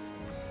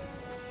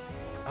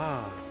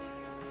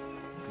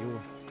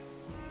 You're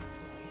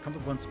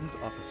Cumberbund's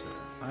officer.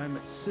 I'm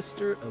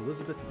Sister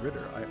Elizabeth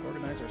Ritter. I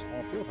organize our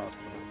small field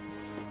hospital.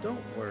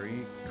 Don't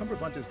worry,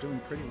 Cumberbund is doing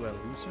pretty well.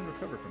 He will soon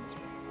recover from this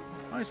one.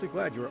 Honestly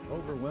glad you were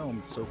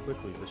overwhelmed so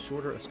quickly. The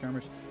shorter a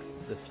skirmish,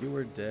 the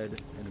fewer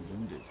dead and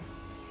wounded.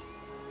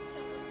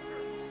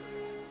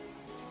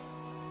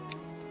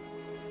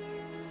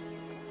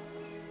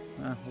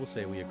 We'll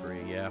say we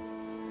agree, yeah.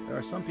 There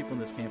are some people in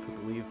this camp who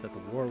believe that the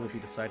war will be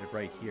decided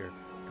right here.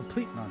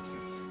 Complete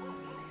nonsense.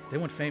 They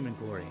want fame and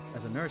glory.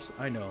 As a nurse,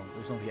 I know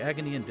there's only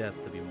agony and death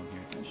to be won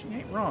here. And she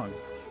ain't wrong.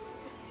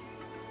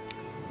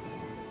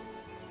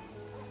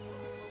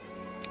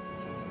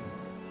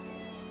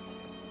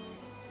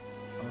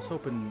 I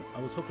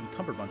was hoping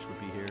Cumberbunch would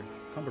be here.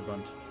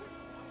 Cumberbund.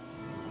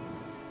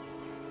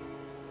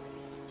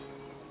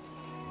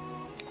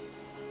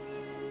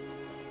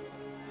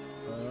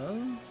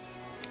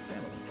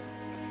 Family.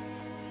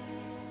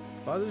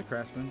 Father's a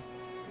craftsman.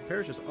 The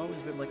parish has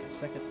always been like a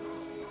second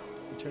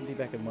eternity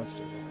back in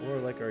Munster, or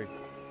like our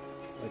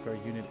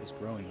unit is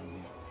growing on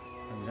me.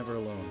 I'm never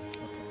alone.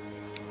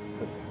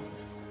 Okay.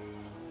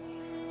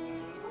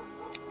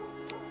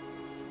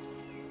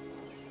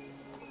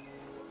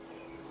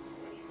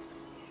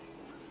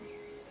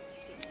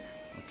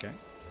 Okay.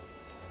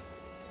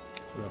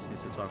 Who else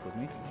needs to talk with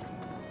me?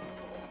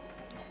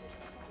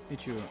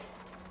 Meet you,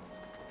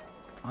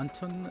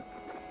 Anton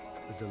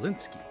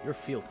Zelinsky, your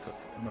field cook.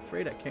 I'm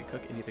afraid I can't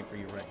cook anything for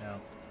you right now,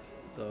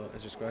 though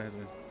as your squad has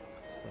been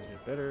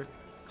better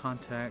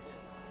contact.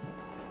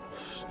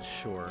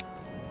 Sure.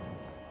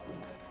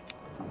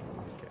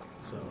 Okay,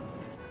 so.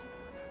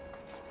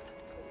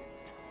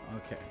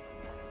 Okay.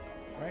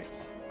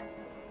 Right.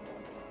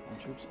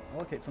 Troops,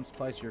 allocate some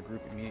supplies to your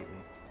group immediately.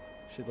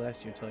 Should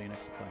last you until your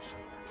next supply ship.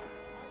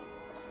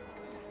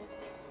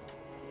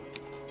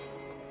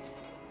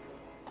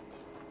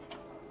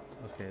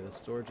 Okay, the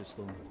storage is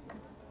still.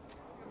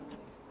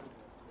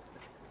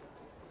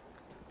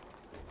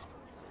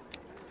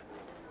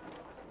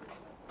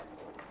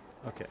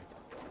 Okay.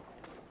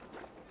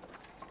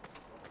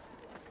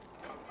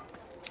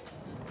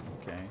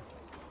 Okay.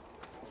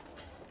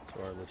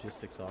 So our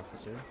logistics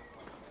officer.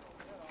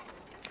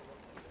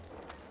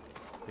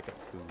 Pick up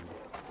food.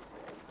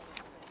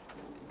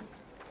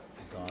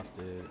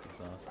 Exhausted.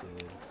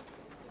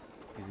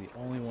 He's the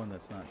only one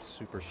that's not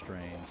super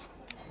strained.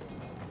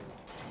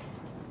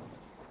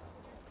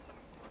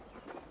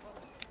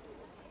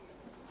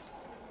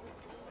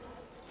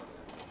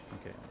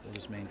 Okay, we'll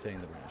just maintain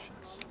the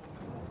rations.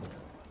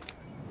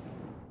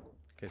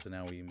 Okay, so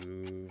now we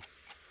move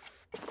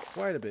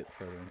quite a bit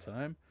further in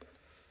time.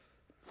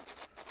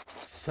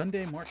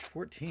 Sunday, March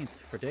 14th.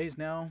 For days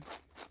now,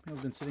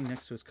 he's been sitting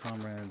next to his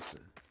comrades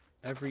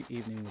every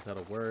evening without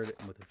a word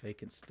and with a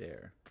vacant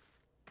stare.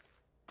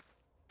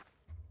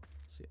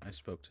 See, I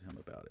spoke to him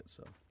about it,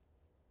 so.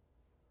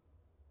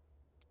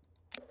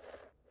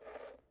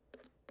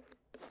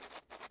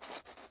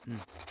 And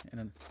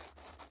then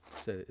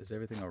said, "Is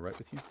everything all right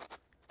with you?"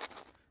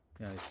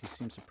 Yeah, he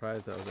seemed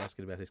surprised that I was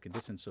asking about his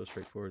condition so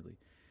straightforwardly.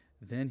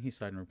 Then he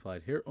sighed and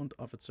replied, "Herr und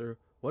Officer,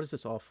 what is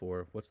this all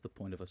for? What's the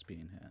point of us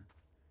being here?"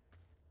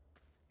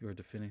 You are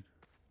defending.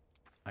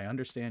 I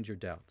understand your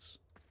doubts.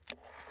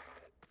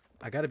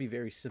 I gotta be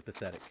very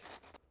sympathetic.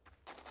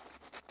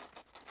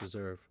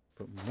 Reserve.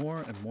 But more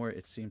and more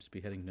it seems to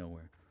be heading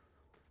nowhere.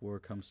 War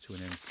comes to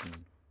an end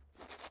soon.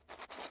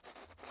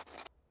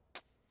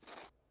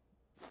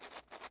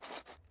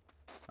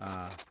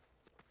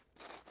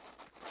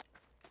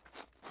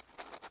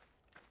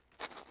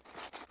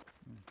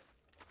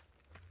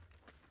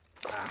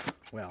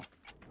 Well.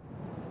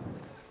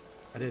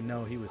 I didn't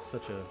know he was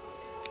such a...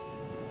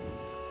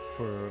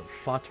 for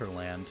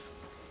Vaterland.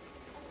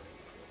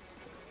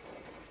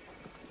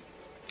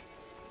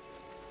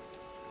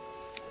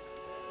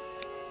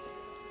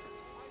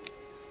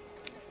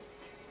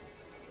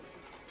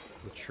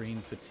 Latrine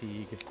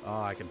fatigue.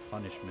 Ah, I can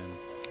punish men.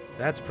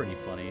 That's pretty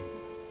funny.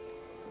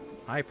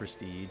 High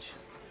prestige.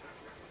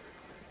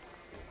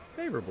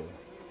 Favorable.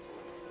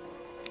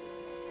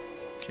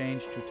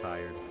 Change to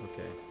tired.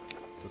 Okay.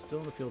 So still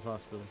in the field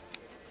hospital.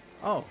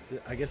 Oh,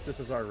 I guess this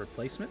is our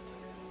replacement.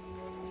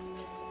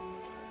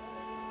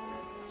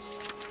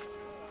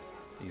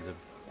 He's an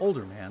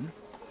older man.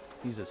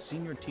 He's a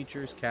senior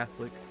teacher's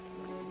Catholic.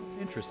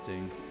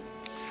 Interesting.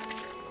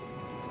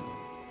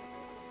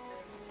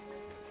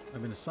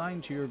 I've been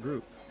assigned to your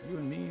group. You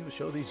and me will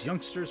show these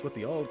youngsters what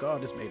the old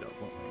god is made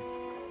of, won't we?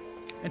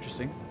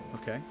 Interesting.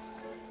 Okay.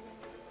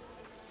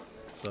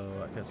 So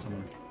I got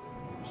someone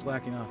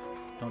slacking off.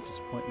 Don't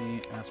disappoint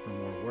me. Ask for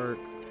more work.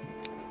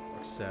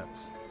 Accept.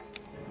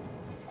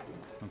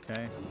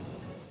 Okay.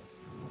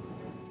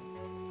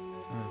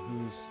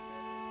 Who's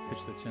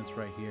pitched the tents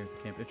right here at the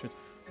camp entrance?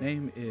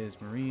 Name is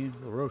Marie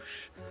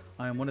LaRoche.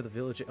 I am one of the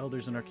village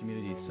elders in our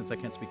community. Since I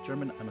can't speak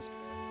German, I must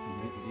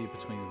mediate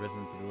between the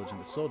residents of the village and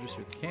the soldiers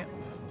here at the camp.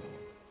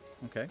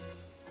 Okay.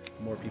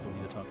 More people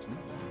need to talk to me.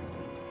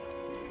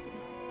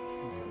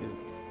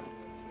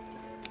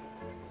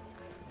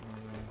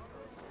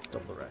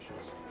 Double the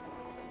rations.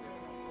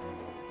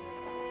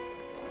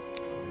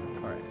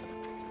 Alright.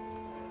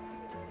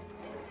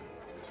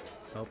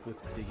 Help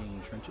with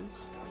digging trenches.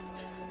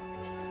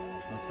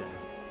 Okay.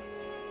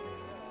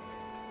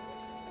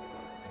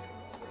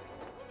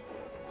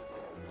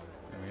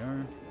 There we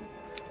are.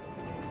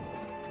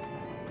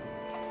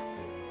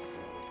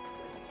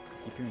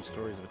 Keep hearing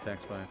stories of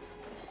attacks by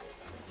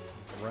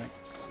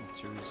Franks and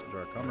series of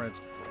our comrades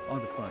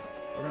along the front.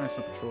 Organize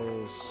some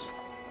patrols.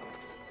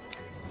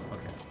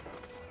 Okay.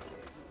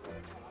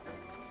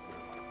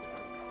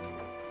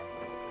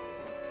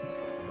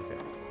 Okay,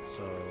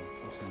 so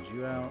I'll send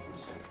you out.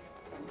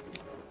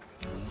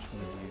 Which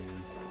one of you?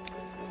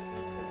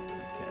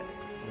 Okay,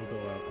 we'll go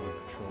out on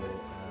patrol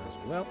as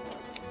well.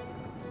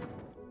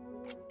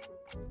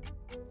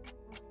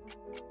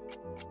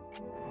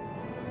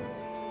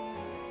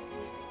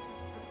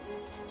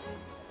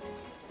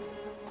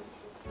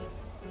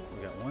 We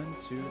got 1,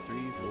 2,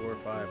 3, 4,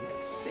 5. We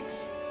got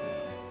 6.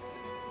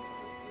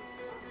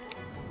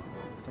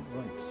 Don't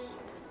runt.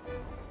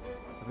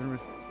 I've been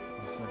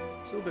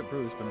still a bit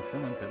bruised, but I'm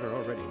feeling better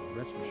already. The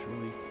rest will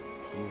surely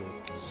heal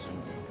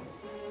soon.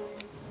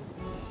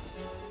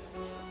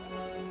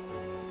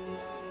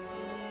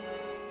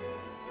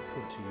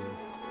 Good to you.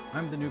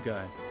 I'm the new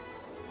guy.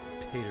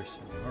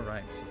 Peterson.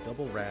 Alright, so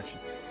double ration.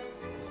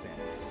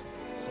 Stance.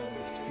 So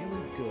he's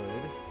feeling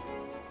good.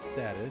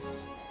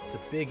 Status. He's a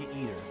big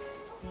eater.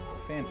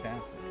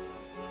 Fantastic.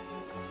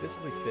 He's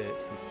physically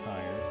fit. He's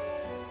tired.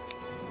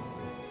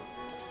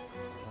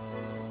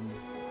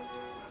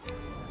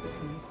 Does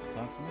he needs to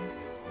talk to me?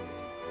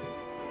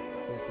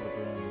 Go to the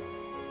broom.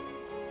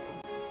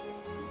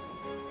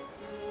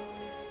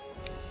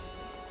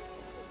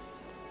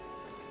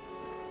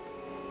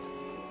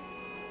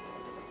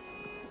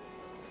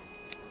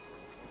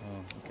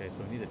 Oh, okay, so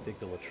we need to dig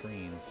the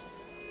latrines.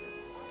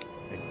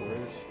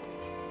 Headquarters.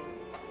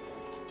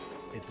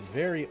 It's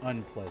very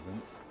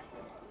unpleasant.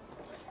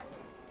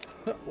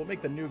 We'll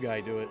make the new guy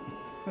do it.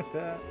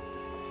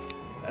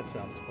 That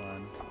sounds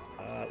fun.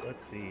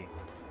 Let's see.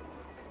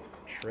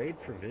 Trade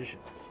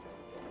provisions.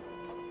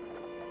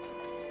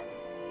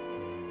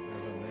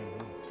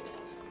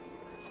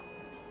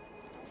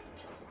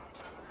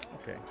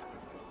 Okay.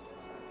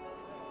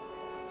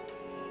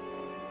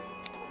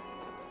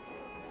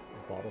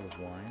 A bottle of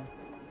wine.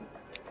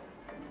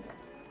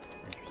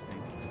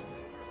 Interesting.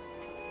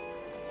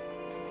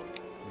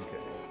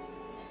 Okay.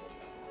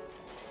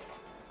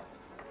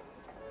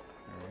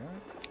 There we are.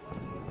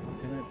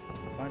 Lieutenant,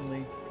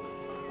 finally.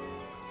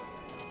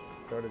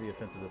 Started the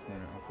offensive this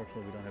morning.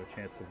 Unfortunately, we don't have a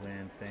chance to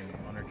win fame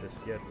and honor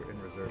just yet. We're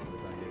in reserve for the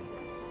time being.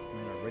 We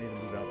are ready to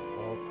move out at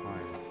all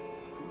times.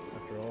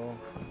 After all,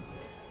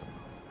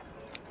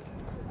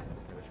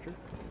 that's true.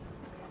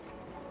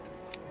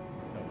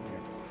 No,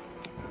 here.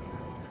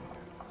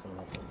 Someone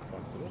else wants to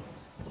talk to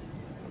us.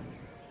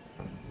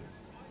 Wait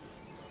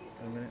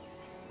a minute.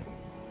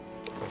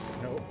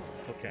 No.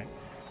 Okay.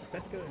 Is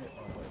that good?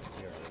 Oh,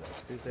 here.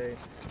 Tuesday.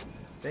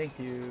 Thank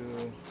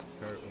you,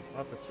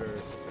 officer,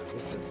 Sister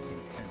Elizabeth's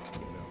intense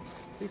email.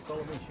 Please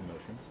follow me, she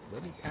motioned.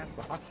 Let me pass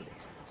the hospital.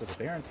 There's a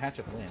barren patch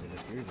of land and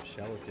a series of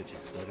shallow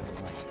ditches dotted in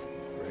light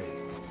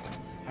graves.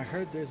 I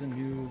heard there's a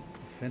new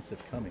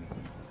offensive coming.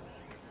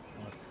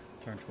 Alice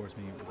turned towards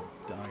me with a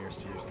dire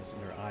seriousness in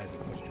her eyes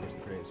and pointed towards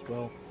the graves.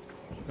 Well,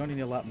 we're going to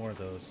need a lot more of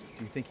those.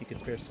 Do you think you could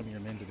spare some of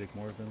your men to dig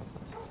more of them?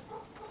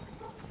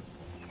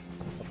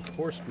 Of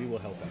course we will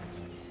help out.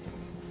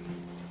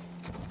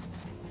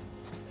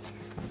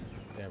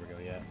 There we go,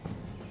 yeah.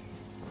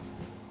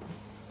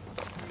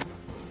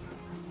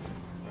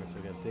 Alright, so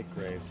we got dig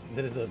graves.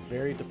 That is a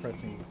very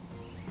depressing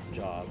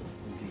job,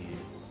 indeed.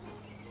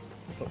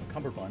 Put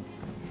Cumberbunt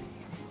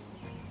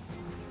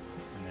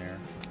in there.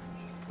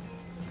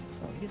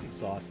 Oh, he's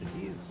exhausted.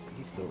 He's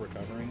still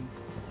recovering.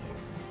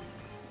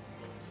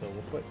 So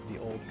we'll put the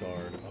old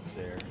guard up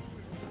there.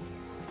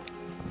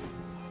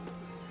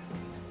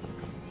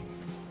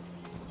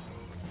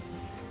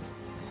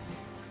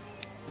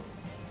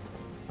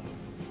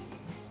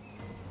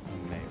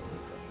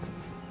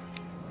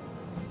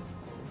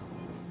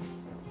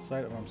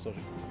 Sidearm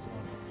social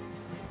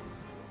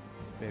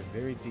behave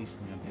very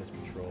decently on his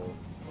patrol.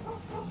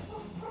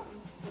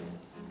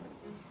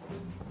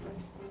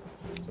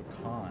 So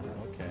Khan,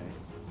 okay.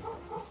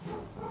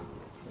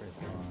 Where's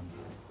Khan?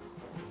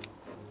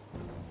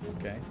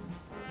 Okay.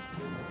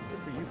 Good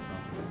for you,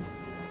 Khan.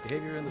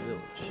 Behavior in the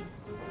village.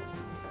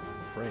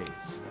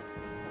 Praise.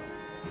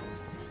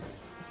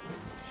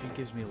 She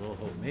gives me a little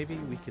hope. Maybe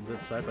we can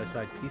live side by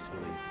side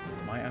peacefully.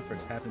 My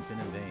efforts haven't been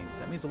in vain.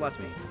 That means a lot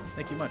to me.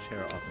 Thank you much,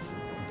 Herr Officer.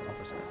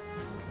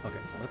 Okay,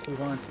 so let's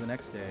move on to the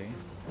next day.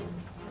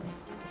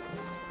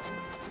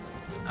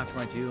 After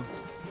my due,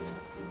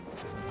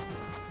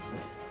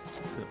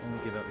 could only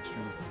give out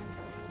extreme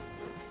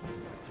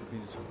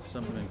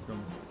summoning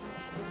from.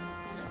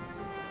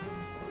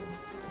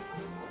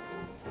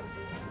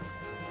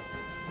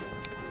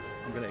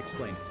 I'm gonna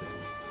explain it to you.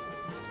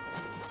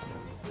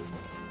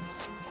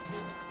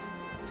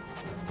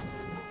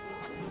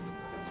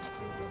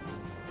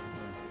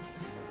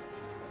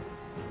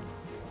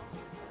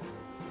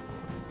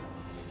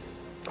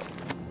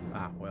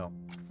 Well,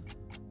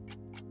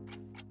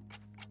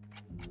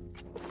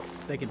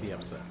 they can be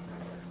upset.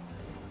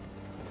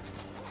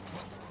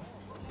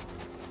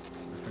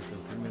 My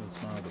friend with a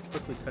smile, but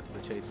quickly cut to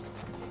the chase.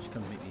 She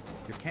comes to meet me.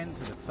 Your cannons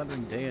have been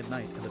thundering day and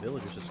night, and the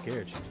villagers are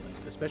scared, she explained.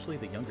 Especially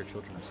the younger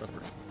children are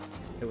suffering.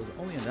 It was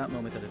only in that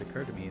moment that it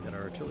occurred to me that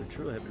our artillery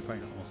truly had been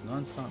firing almost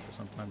non-stop for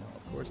some time now.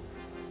 Of course,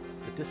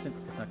 the distant,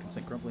 if not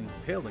constant grumbling,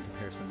 paled in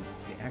comparison to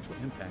the actual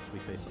impacts we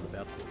face on the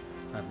battlefield.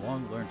 I've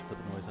long learned to put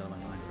the noise out of my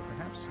mind, but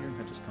perhaps hearing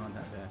had just gone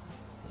that bad.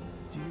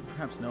 Do you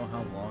perhaps know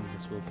how long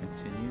this will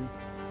continue?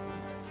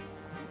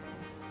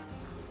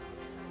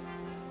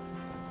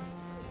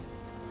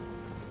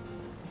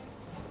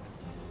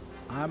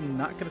 I'm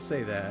not going to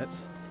say that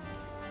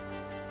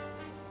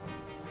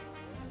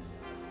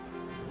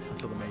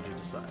until the Major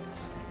decides,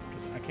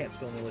 because I can't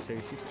spell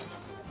military secrets.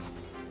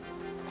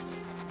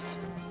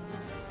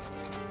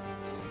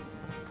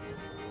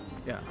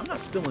 Yeah, I'm not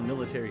spilling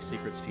military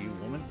secrets to you,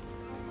 woman.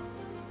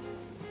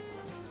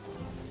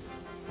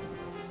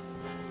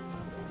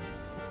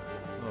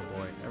 Oh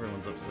boy,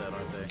 everyone's upset,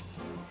 aren't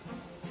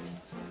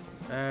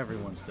they?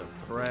 Everyone's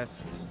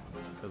depressed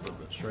because of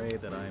the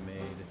trade that I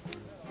made.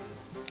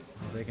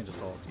 They can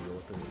just all deal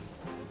with it.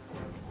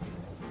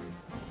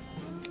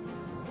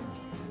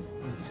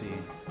 Let's see.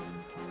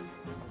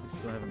 We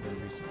still haven't been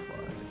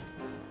resupplied.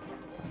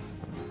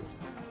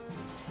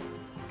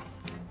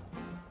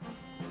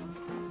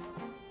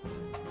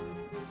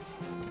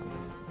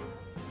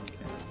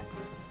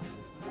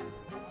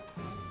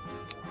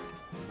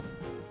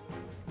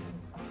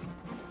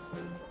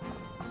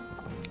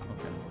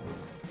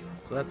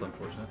 So that's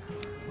unfortunate.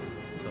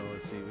 So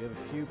let's see, we have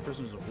a few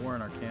prisoners of war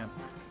in our camp,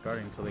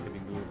 guarding until they can be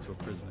moved to a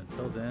prison.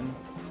 Until then...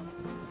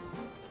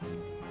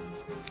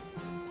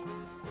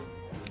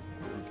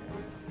 Okay.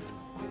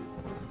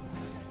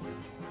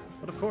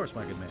 But of course,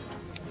 my good man.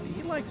 See,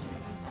 he likes me.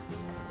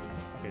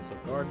 Okay, so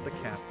guard the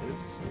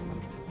captives.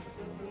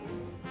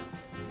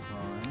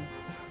 On.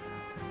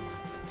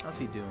 How's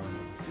he doing?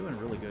 He's doing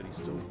really good. He's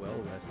still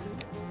well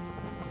rested.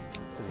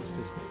 Because he's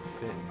physically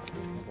fit.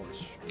 Or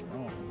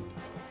strong.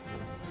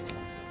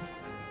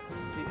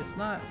 See, it's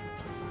not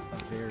a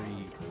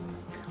very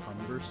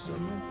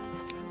cumbersome.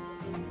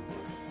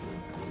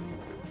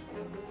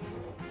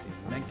 See,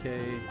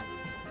 Menke.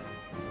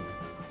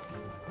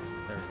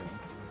 There we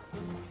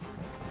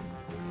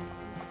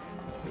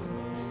go.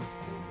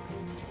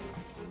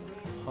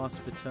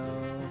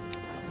 Hospital.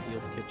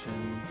 Field kitchen.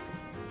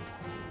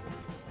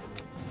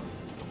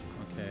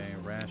 Okay,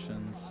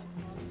 rations.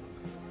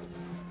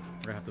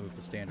 We're gonna have to move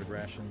to standard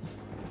rations.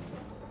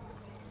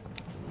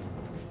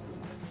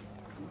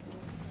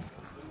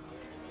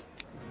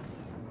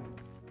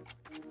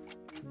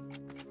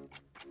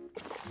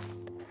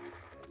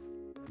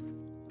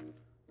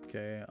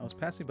 Okay, I was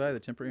passing by the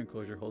temporary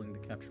enclosure holding the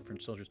captured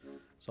French soldiers.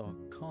 Saw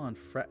Khan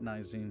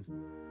fraternizing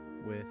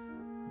with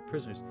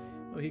prisoners.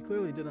 Though he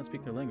clearly did not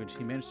speak their language,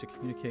 he managed to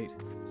communicate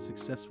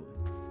successfully.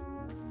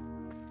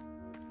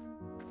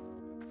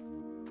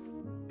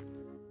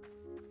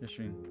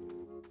 Nishreen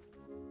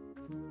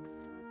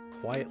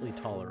quietly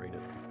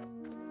tolerated.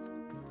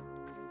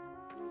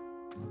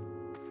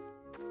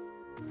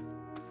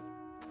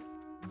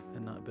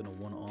 And not been a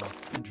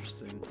one-off.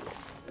 Interesting.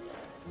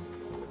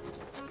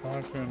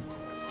 Conklin.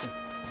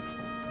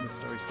 In the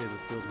starry state of the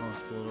field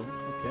hospital.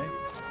 Okay.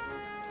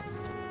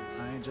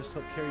 I just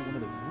helped carry one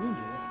of the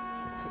wounded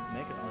who couldn't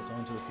make it on his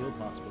own to the field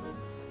hospital.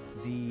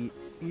 The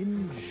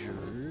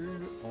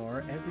injured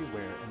are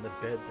everywhere, and the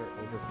beds are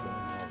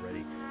overflowing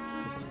already.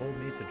 She's told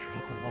me to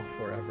drop them off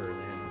wherever they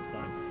end the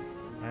sun.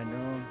 I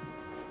know.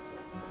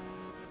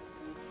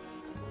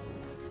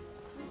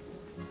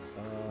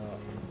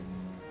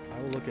 I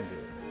will look into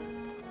it.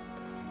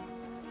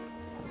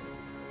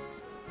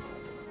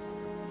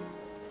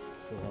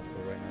 Field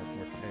hospital right now is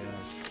more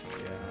chaos.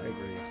 Yeah, I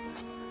agree.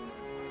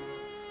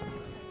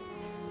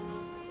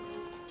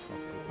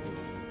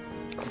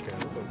 Okay,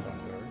 we'll go talk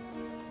to her.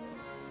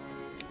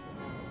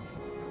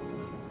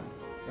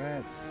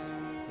 Rats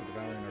are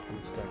devouring our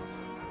food stocks.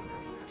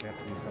 We have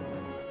to do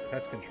something.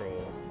 Pest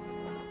control.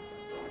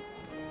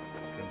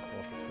 Against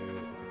loss of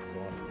food. It's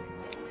exhausting.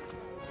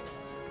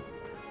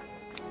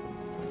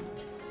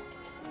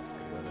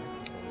 Good weather.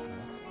 That's always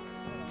nice.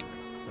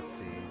 Let's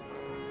see.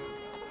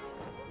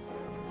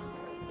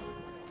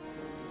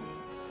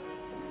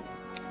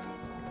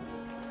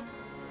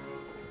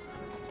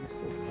 He's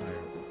still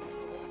tired.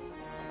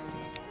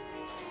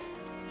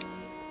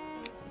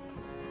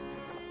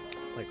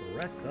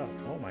 dressed up.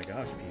 Oh my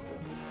gosh, people.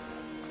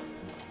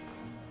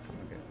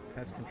 Okay,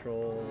 pest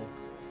control.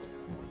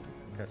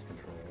 Pest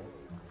control.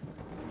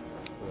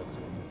 Who else do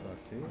we need to talk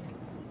to?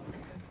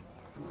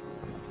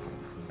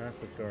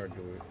 Traffic guard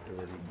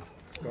Doherty.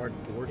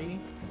 Guard Doherty?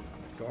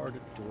 Guard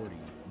Doherty.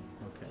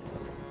 Okay.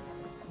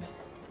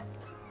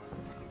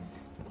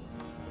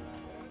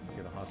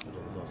 Okay, the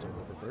hospital is also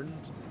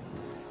overburdened.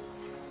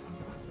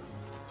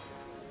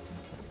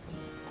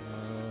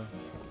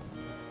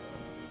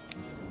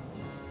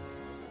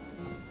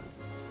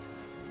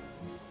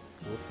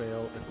 Will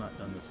fail if not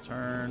done this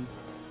turn.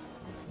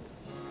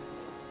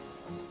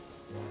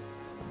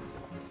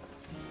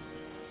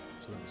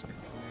 So let's go.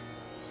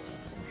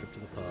 Trip to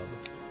the pub.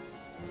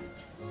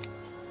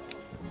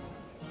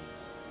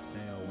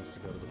 Nail wants to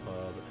go to the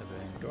pub and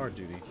then guard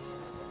duty.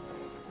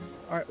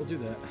 Alright, we'll do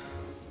that.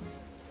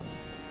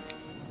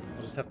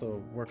 I'll just have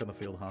to work on the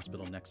field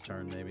hospital next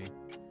turn, maybe.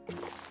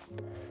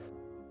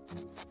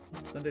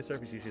 Sunday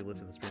service usually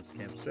lives in the spirits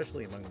camp,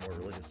 especially among the more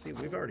religious. See,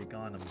 we've already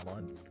gone a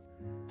month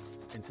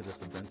into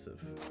this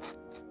offensive.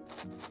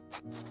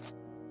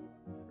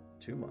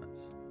 2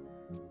 months.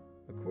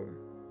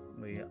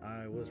 Accordingly,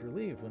 I was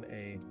relieved when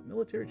a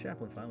military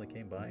chaplain finally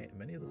came by, and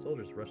many of the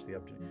soldiers rushed the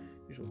opportunity.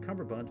 Usually,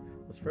 Cumberbund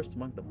was first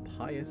among the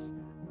pious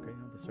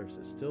carrying out the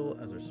services. Still,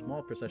 as our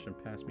small procession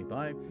passed me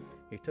by,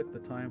 he took the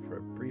time for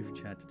a brief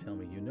chat to tell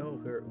me, "You know,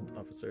 Herr und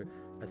Officer,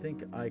 I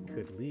think I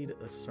could lead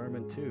a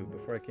sermon too.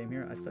 Before I came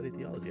here, I studied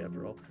theology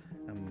after all,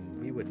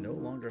 and we would no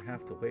longer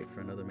have to wait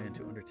for another man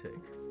to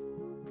undertake."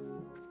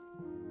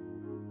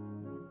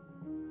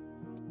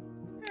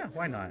 Yeah,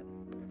 why not?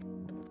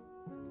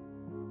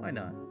 Why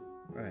not?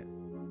 Right.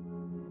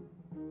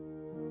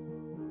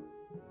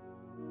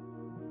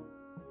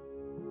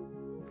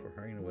 Before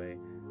hurrying away,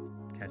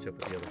 catch up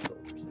with the other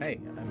soldiers. Hey,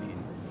 I mean,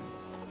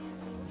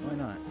 why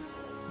not?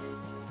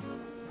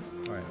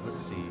 Alright, let's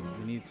see.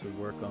 We need to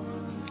work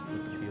on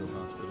with the field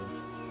hospital.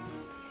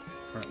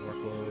 Current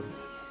workload.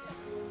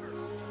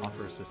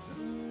 Offer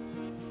assistance.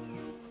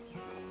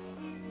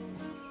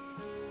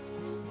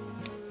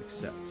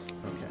 Accept.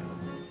 Okay.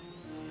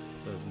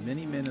 So as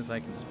many men as I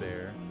can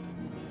spare.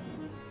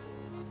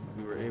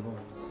 We were able.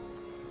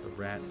 The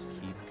rats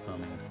keep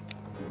coming.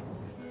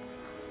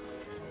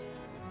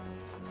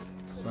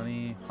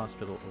 Sunny,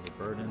 hospital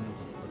overburdened.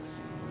 Let's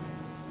see.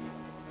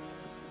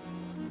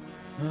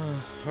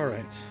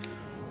 Alright.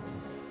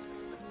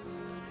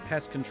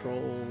 Pest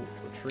control,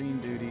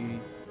 latrine duty.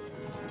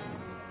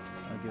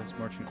 I guess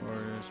marching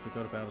orders. We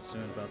go to battle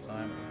soon, about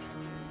time.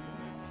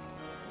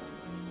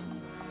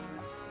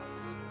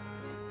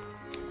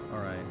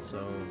 Alright, so.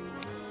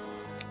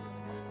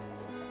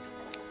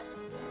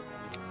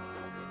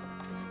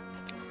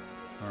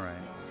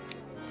 Alright.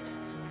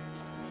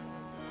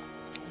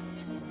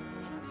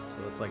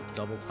 So it's like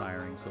double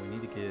tiring, so we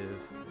need to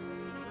give.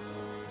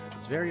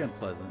 It's very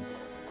unpleasant.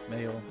 Male,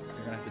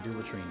 you're gonna have to do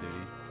latrine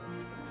duty.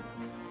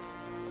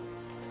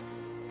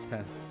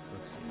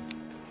 Let's see.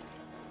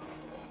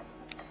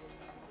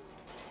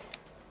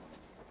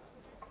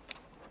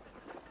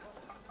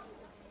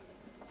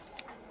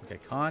 Okay,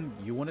 Khan,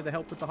 you wanted to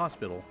help with the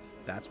hospital.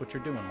 That's what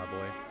you're doing, my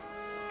boy.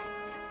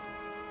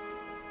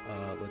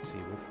 Let's see,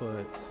 we'll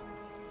put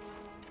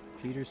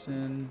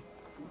Peterson.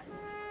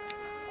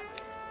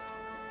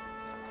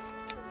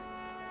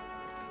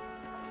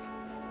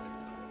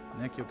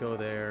 Nick, you'll go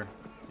there.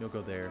 You'll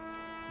go there.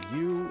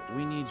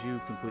 We need you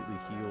completely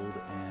healed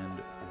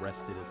and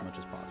rested as much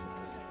as possible.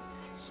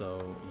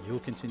 So you'll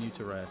continue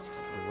to rest.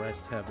 The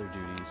rest have their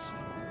duties.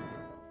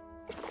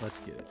 Let's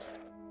get it.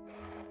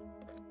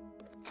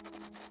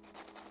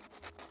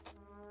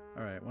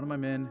 Alright, one of my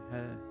men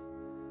had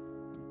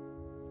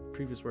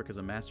previous work as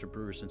a master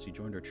brewer since he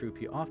joined our troop.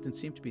 He often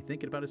seemed to be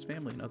thinking about his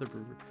family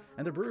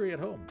and the brewery at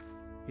home.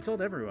 He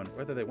told everyone,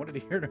 whether they wanted to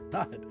hear it or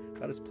not,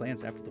 about his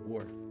plans after the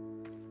war.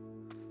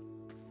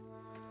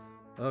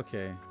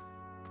 Okay.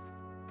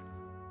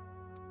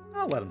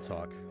 I'll let him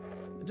talk.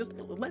 Just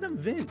let him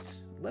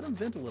vent. Let him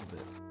vent a little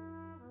bit.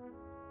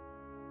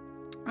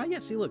 Ah, yeah,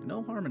 see, look,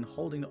 no harm in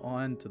holding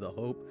on to the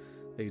hope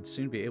that he'd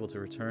soon be able to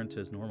return to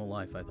his normal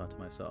life, I thought to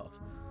myself.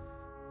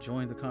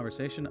 Joined the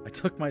conversation, I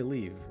took my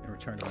leave and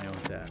returned to my own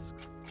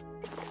tasks.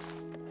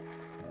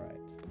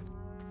 Alright.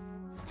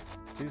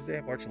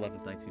 Tuesday, March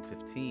 11th,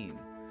 1915.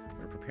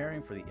 We were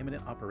preparing for the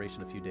imminent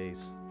operation a few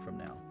days from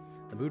now.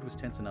 The mood was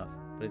tense enough,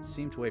 but it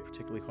seemed to weigh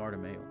particularly hard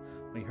on Mayo.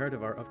 When he heard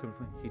of our upcoming,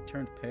 he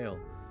turned pale,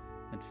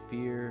 and the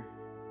fear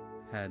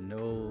had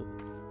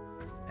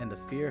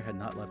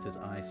not left his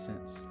eyes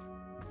since.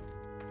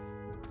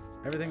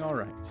 Everything all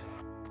right?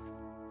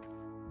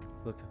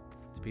 Look,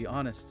 to be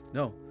honest,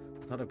 no.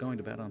 The thought of going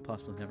to battle and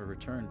possibly never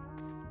return.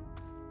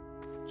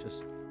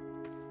 Just...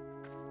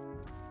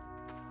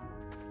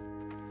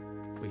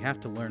 we have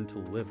to learn to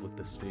live with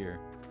this fear.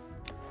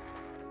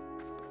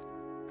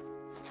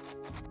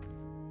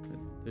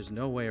 There's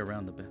no way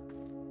around the battle.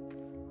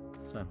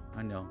 So,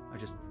 I know.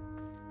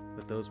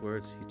 With those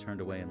words, he turned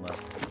away and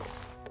left.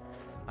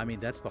 I mean,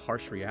 that's the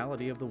harsh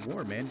reality of the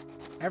war, man.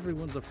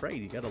 Everyone's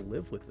afraid. You gotta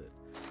live with it.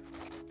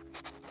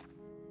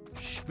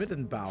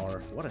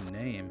 Schmittenbauer, what a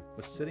name,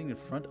 was sitting in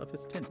front of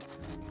his tent,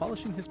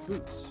 polishing his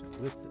boots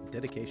with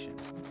dedication.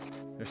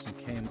 Peterson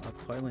came up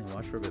quietly and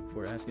watched for a bit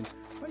before asking,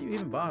 why you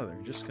even bother?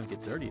 You're just gonna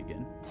get dirty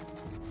again.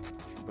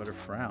 Schmittenbauer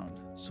frowned.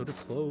 So do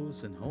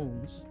clothes and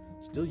homes.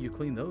 Still, you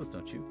clean those,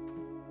 don't you?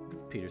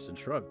 Peterson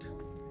shrugged.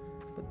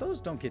 But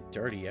those don't get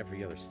dirty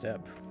every other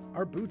step.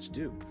 Our boots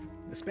do,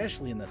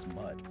 especially in this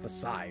mud.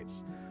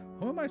 Besides,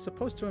 who am I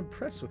supposed to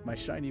impress with my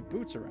shiny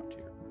boots around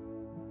here?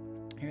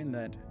 Hearing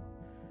that,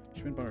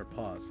 Schmidbauer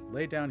paused,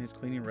 laid down his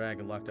cleaning rag,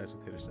 and locked eyes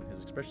with Peterson,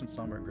 his expression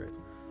somber and grave.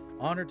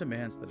 Honor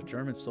demands that a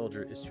German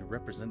soldier is to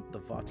represent the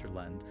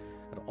Vaterland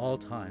at all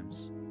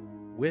times.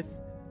 With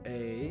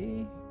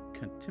a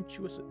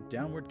contemptuous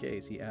downward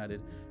gaze, he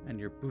added, and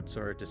your boots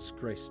are a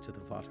disgrace to the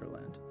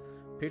Vaterland.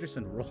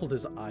 Peterson rolled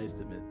his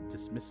eyes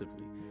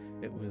dismissively.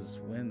 It was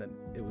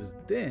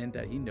then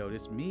that he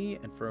noticed me,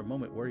 and for a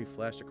moment worry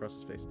flashed across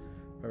his face.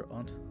 Herr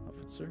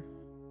Officer?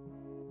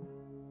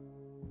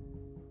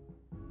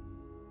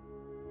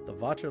 The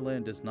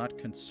Vaterland does not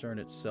concern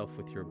itself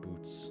with your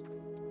boots.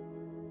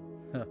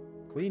 Huh.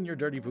 Clean your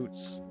dirty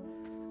boots.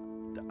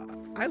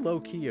 I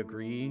low-key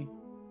agree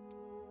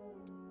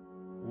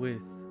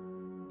with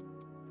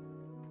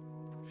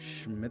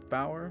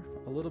Schmidbauer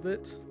a little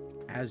bit,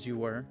 as you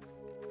were.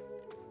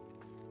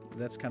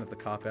 That's kind of the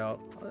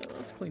cop-out.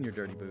 Let's clean your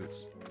dirty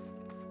boots.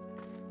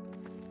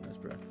 Nice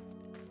breath.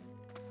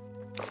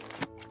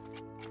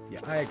 Yeah,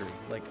 I agree.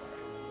 Like,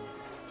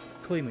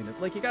 cleanliness.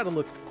 Like, you gotta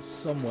look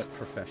somewhat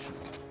professional.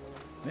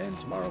 Men,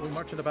 tomorrow we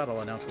march into battle,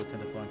 announced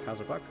Lieutenant von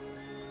Kaiser.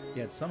 He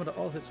had summoned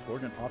all his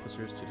subordinate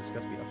officers to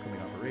discuss the upcoming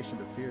operation,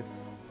 but feared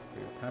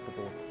they were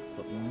palpable.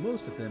 But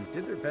most of them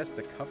did their best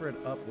to cover it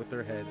up with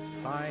their heads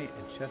high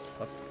and chest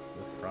puffed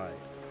with pride.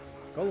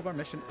 The goal of our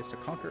mission is to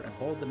conquer and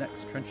hold the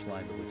next trench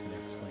line, the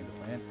lieutenant explained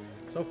the plan.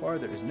 So far,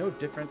 there is no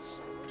difference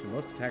to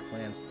most attack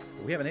plans,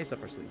 but we have an ace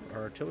up our sleeve.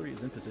 Our artillery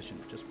is in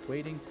position, just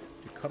waiting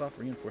to cut off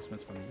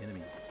reinforcements from the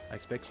enemy. I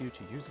expect you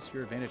to use this to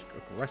your advantage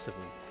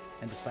aggressively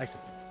and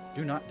decisively.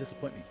 Do not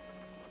disappoint me.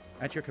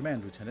 At your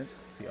command, Lieutenant,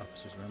 the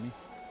officers around me.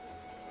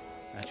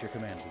 At your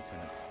command,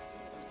 Lieutenant.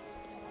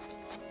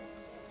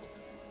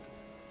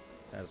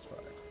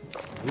 Satisfied.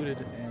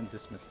 Looted and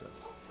dismissed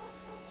us.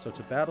 So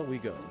to battle we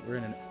go. We're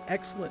in an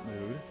excellent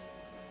mood.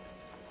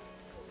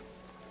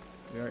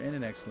 We are in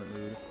an excellent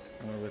mood.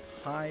 And we're with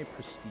high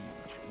prestige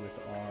with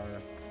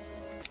our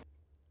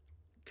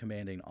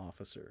commanding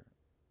officer,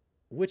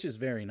 which is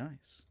very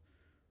nice.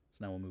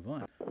 So now we'll move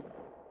on.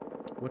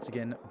 Once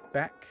again,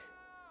 back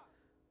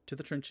to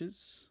the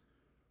trenches.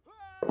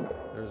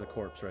 There's a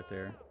corpse right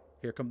there.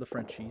 Here come the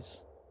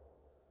Frenchies.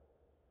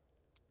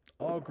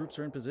 All groups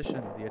are in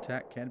position. The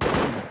attack can be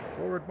seen.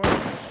 Forward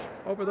march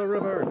over the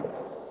river.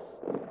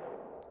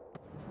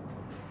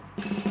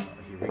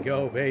 Here we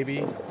go, baby.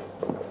 Here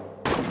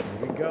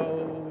we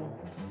go.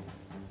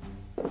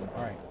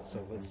 Alright, so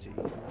let's see.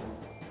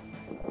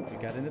 We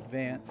got an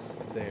advance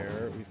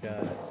there. We've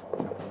got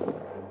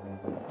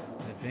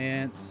an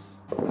advance.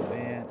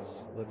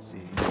 Advance. Let's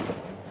see.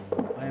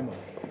 I am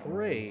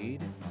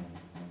afraid.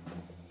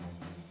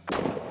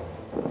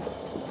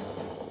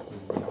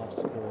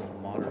 Obstacle,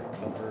 moderate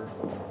cover.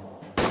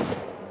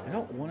 I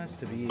don't want us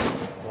to be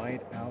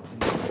quite out in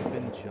the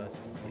open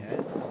just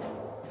yet.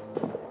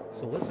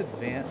 So let's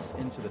advance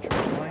into the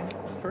trench line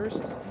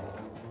first.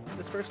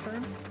 This first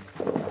turn.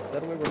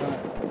 That way we're not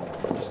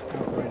just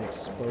outright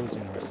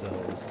exposing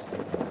ourselves.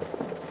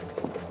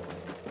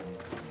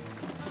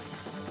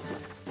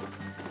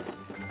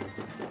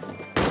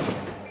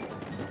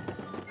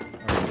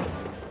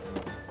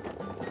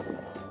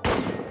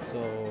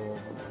 So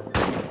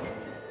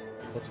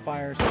let's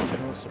fire some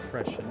general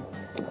suppression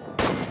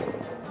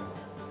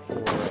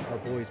for our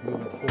boys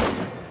moving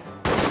forward.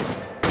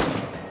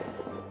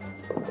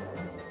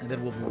 And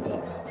then we'll move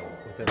up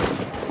with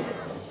everything else.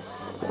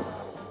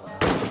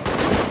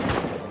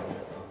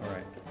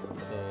 Alright,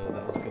 so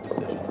that was a good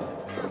decision, I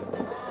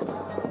think.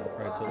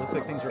 Alright, so it looks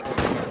like things are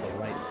opening up on the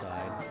right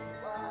side.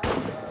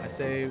 I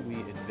say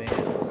we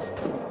advance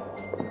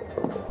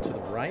to the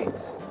right,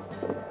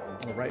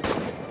 on the right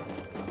flank.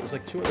 There's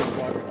like 2 other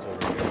squadrons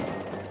over here.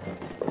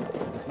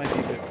 So this might be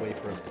a good way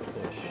for us to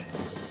push.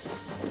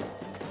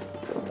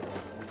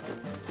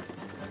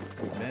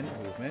 Movement,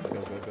 movement, go,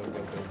 go, go, go,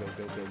 go, go,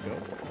 go, go, go.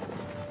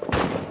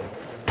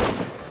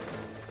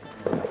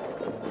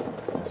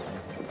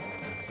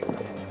 So we're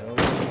in no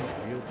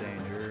real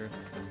danger.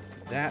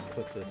 That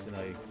puts us in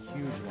a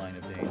huge line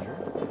of danger.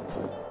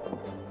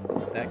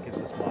 That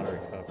gives us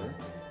moderate cover.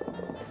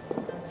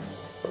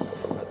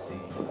 Let's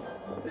see.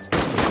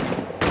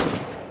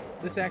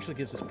 This actually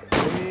gives us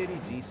pretty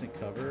decent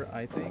cover,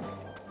 I think.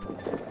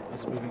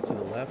 Us moving to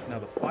the left. Now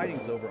the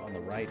fighting's over on the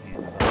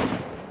right-hand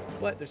side,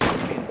 but there's going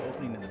to be an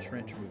opening in the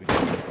trench moving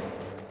forward.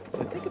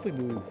 So I think if we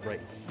move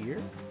right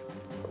here,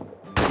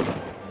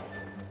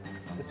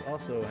 this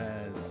also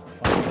has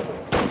fire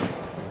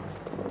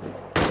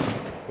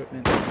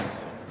equipment,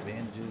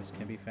 bandages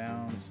can be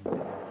found.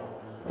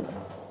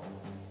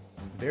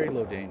 Very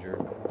low danger.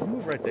 We'll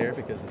move right there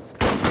because it's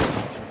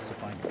options to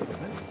find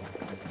equipment.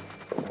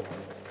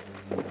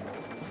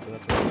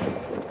 that's where we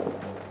move to.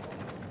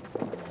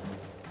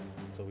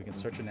 So we can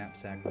search a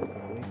knapsack real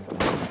quickly.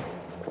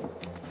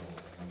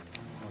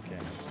 Okay,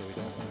 so we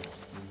don't want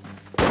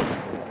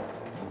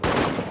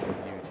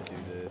you to do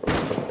this.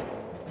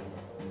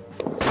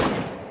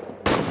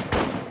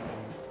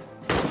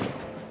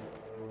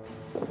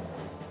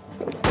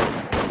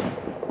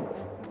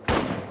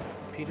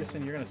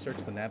 Peterson, you're going to search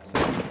the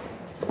knapsack,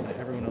 and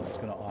everyone else is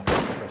going to offer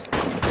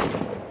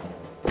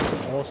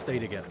suppressive. All stay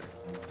together.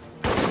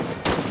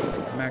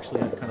 I'm actually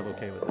kind of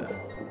okay with that.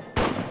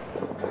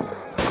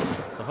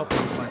 So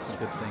hopefully we find some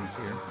good things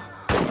here.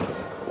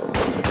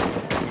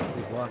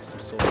 We've lost some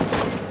soldiers on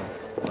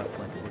the left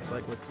flank, it looks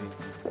like. Let's see.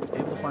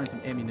 Able to find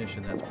some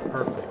ammunition. That's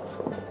perfect.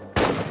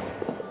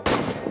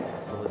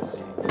 So let's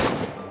see.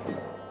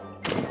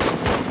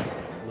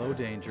 Low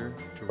danger,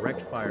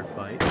 direct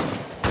firefight,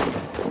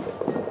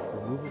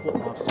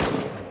 removable obstacle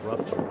and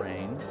rough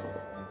terrain.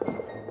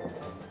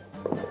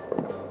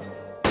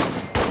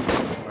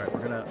 Alright, we're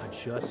going to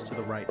adjust to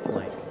the right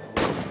flank.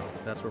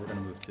 That's where we're going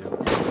to move to. We're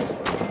going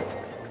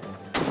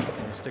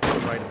to stick to the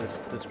right of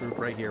this group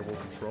right here. We'll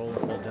control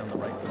and hold down the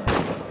right flank.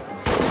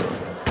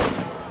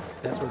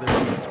 That's where they're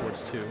moving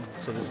towards too.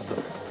 So this is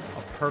a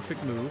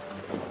perfect move.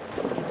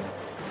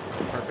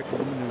 Perfect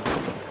little maneuver.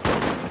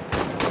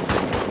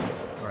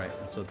 Alright,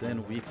 and so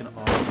then we can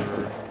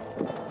offer...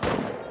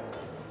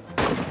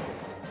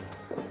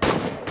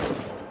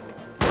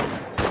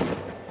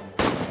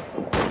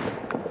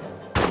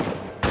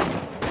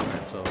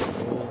 Alright, so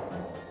we'll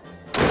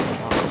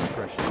offer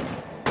suppression.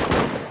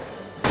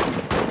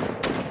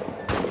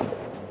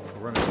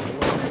 We're running a little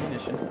low on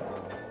ammunition, I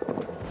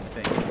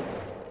think.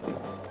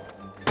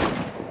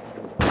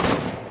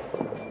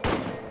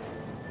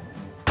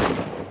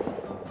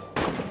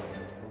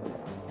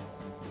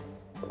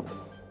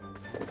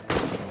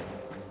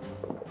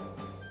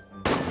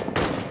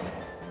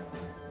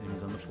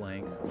 Enemies on the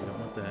flank. We don't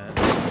want that.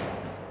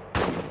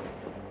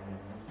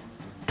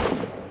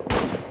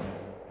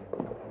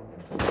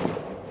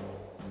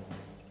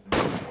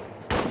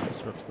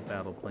 Disrupts the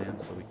battle plan,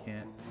 so we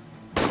can't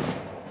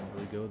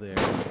really go there.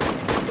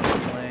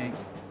 Flank.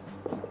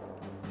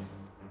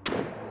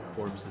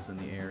 Corpses in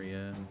the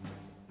area.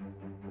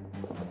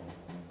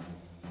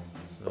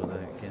 So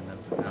that, again, that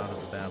is out of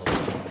the battle.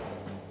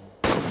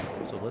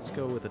 So let's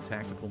go with a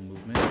tactical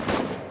movement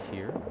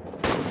here.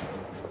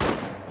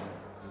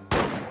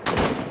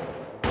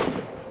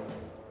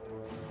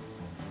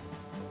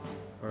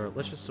 Or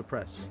let's just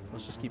suppress.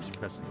 Let's just keep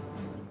suppressing.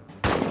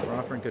 We're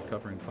offering good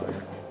covering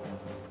fire.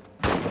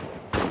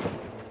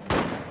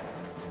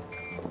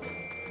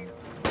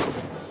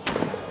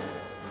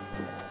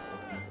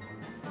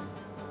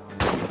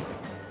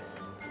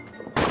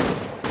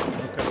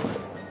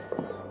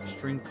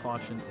 Extreme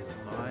caution is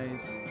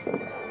advised.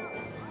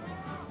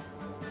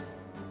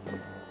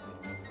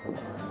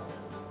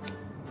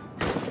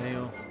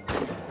 Nail.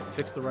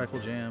 Fix the rifle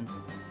jam.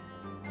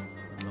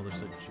 Another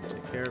should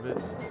take care of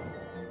it.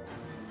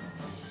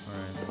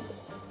 Alright.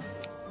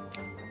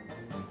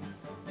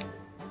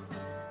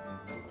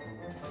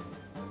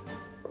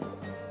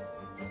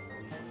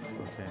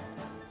 Okay.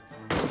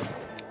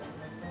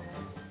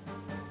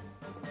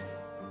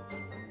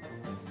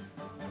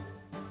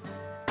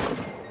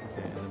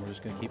 We're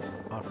just going to keep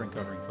offering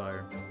covering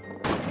fire.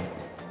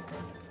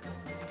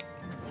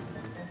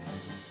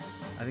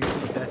 I think it's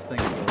the best thing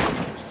for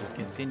us is just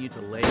continue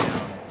to lay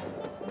down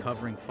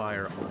covering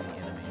fire on the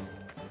enemy.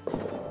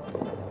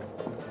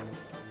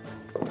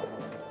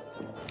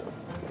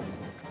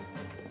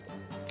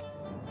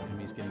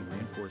 Enemy's getting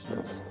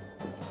reinforcements.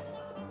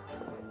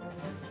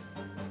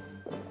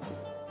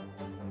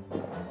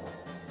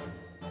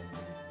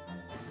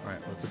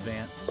 Alright, let's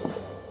advance.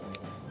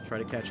 Try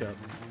to catch up.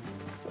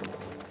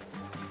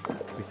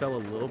 We fell a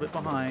little bit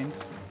behind,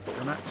 but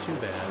we're not too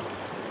bad.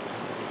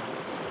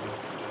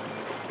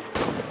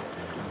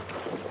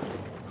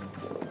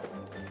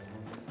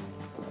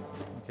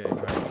 Okay,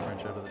 drive the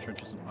French out of the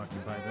trenches and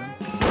occupy them.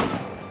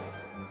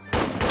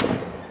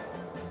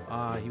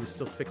 Ah, he was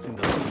still fixing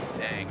the...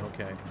 Dang,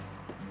 okay.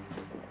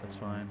 That's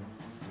fine.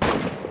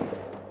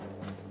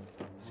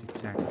 See,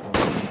 tactical.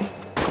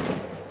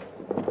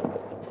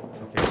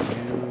 Okay,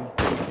 you...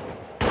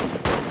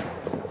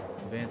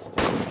 Advance into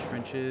the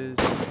trenches.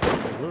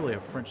 There's literally a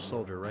French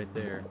soldier right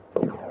there.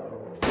 So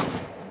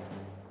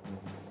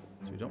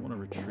we don't want to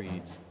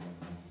retreat.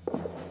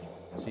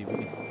 See,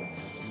 we can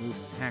move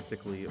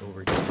tactically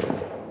over here.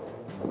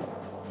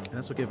 And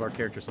this will give our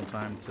character some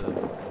time to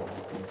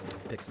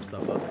pick some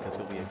stuff up because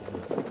he'll be able to...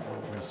 We're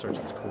going to search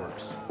this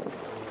corpse.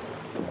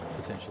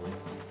 Potentially.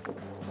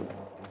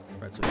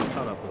 Alright, so he's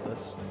caught up with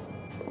us.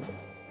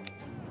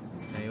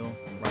 Nail.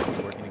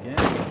 Rifle's working again.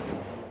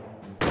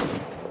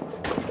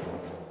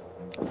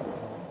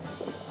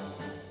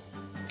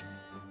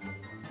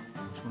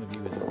 One of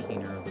you is the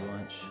keener of the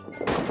bunch.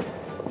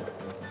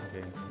 Okay,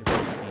 here's the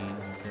keen.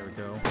 There we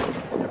go.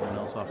 Everyone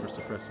else offers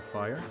suppressive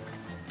fire.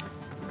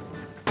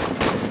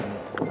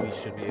 And we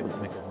should be able to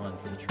make a run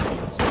for the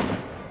trenches.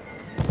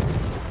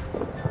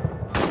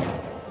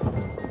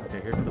 Okay,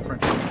 here come the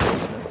French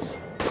reinforcements.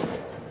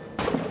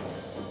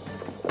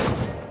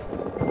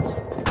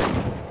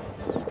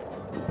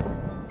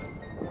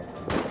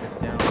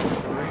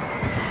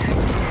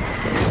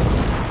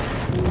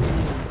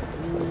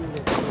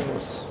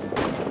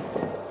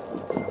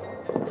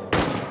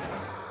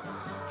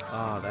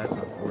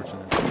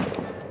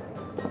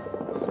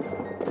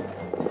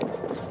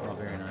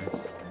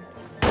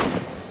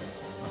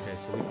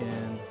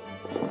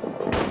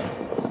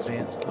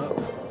 What's up?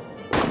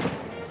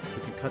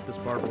 We can cut this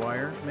barbed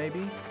wire, maybe?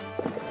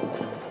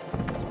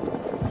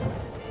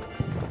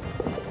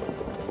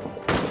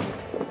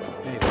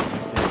 Maybe,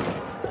 we'll see.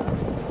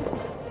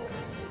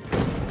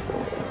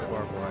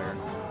 Barbed wire.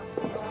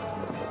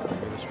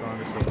 You're the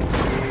strongest of the two.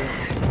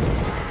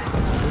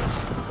 Oops.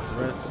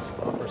 Rest.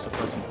 Offer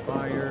suppressing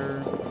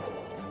fire.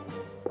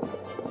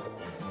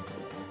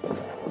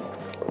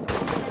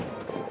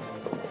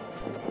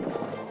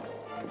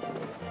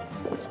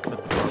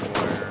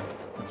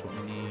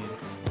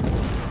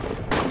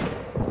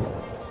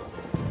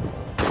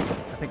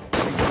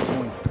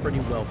 Pretty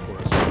well for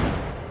us right now,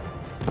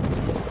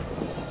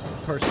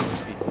 personally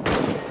speaking.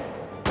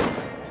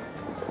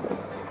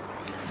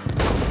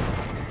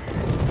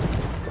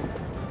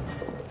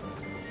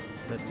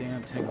 That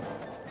damn tangle.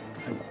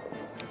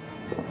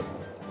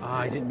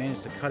 I didn't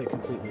manage to cut it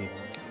completely.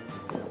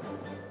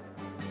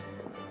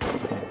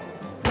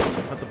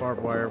 Cut the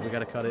barbed wire. We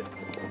gotta cut it.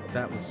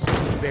 That was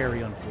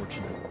very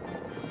unfortunate.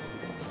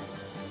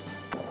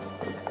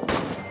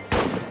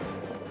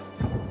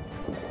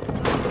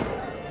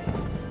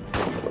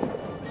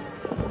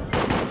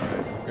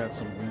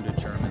 Some wounded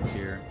Germans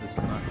here. This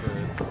is not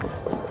good.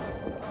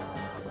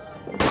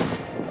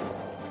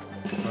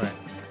 Alright.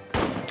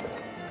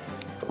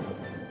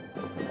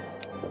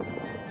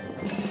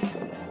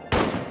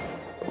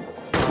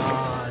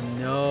 Ah,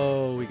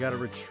 no. We gotta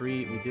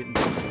retreat. We didn't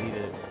complete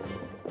it.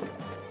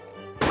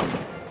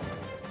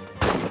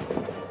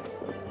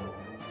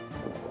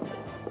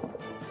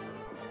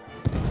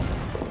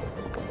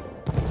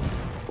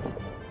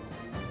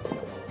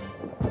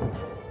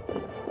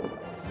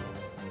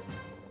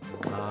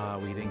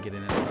 We didn't get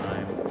in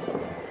time.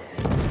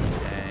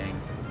 Dang.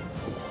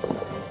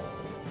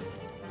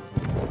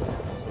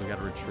 So we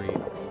gotta retreat.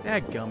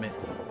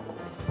 Dadgummit.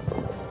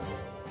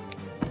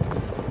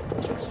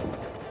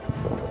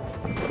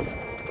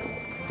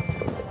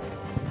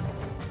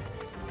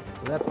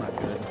 So that's not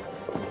good.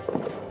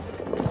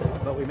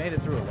 But we made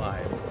it through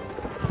alive.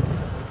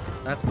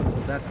 That's the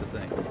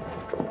thing.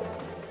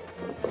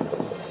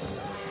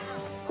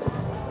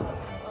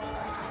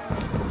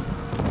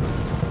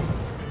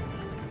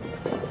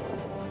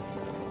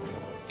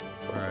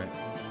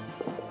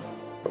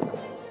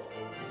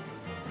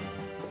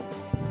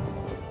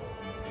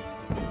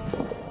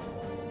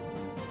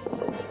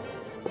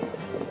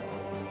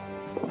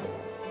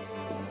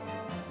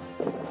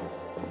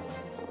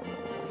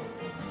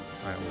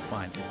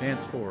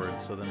 Advance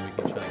forward so then we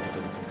can try to get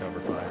in some cover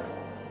fire.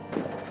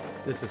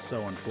 This is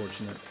so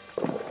unfortunate.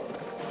 I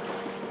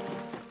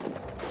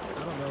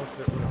don't know if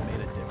it would have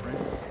made a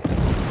difference.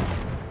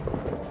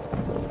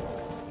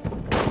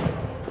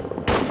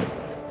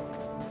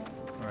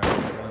 Alright,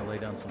 we're going to lay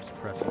down some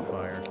suppressing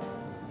fire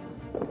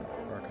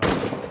for our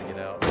comrades to get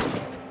out.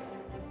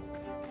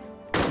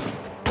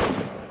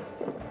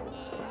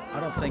 I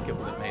don't think it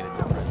would have made a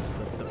difference.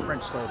 The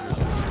French soldiers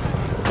were too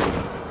many.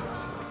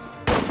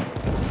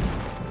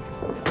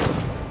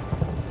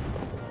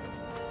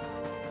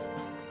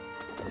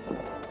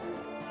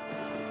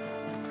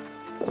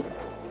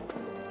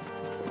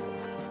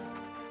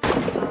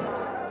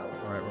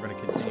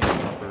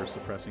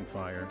 Suppressing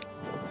fire.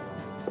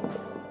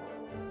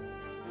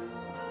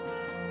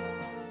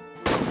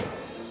 We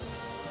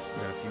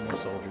got a few more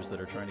soldiers that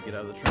are trying to get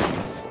out of the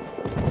trenches.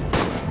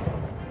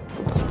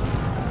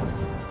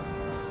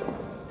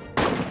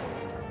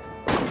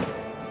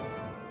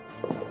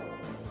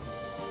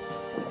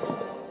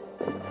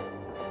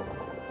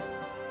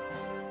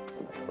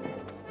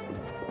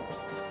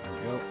 There we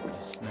go.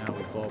 Just now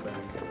we fall back.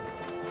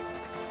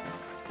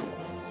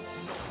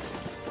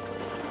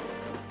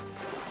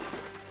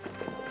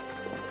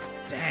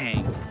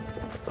 Dang.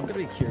 I'm gonna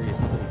be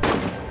curious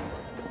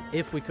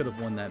if we could have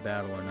won that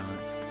battle or not.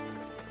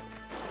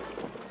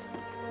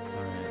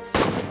 Alright,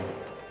 so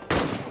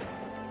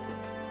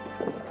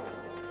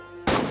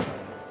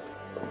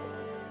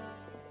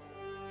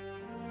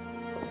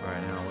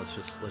alright, now let's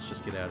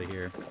just get out of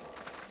here.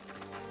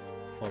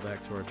 Fall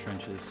back to our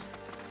trenches.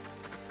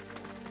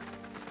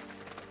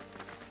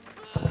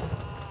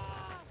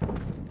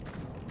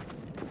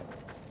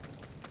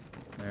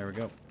 There we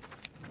go.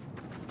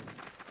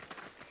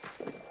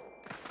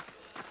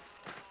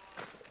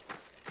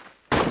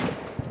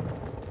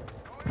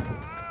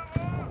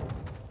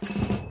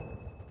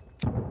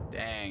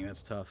 Dang,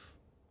 that's tough.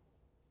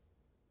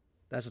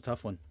 That's a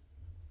tough one.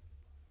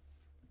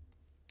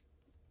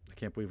 I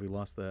can't believe we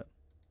lost that.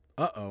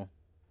 Uh-oh.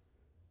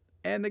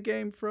 And the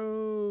game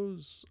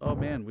froze. Oh,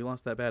 man, we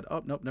lost that bad.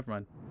 Oh, nope, never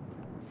mind.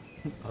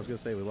 I was going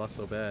to say we lost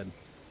so bad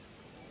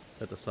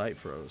that the site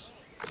froze.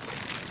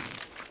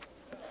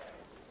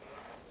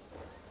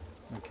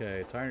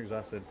 Okay, tired and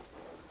exhausted.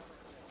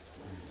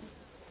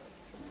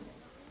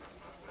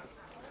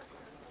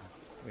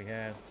 We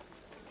had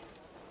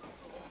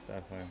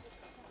that time.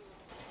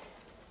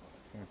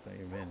 That's not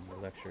you've been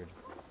lectured.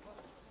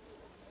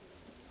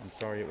 I'm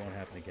sorry it won't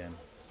happen again.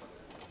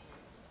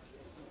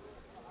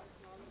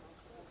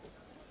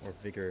 Or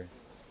vigor.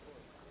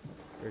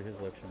 Heard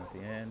his lecture at the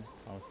end.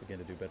 Promise again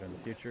to do better in the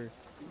future.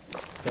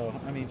 So,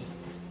 I mean, just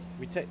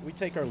we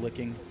take our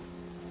licking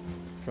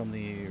from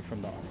the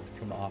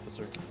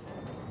officer.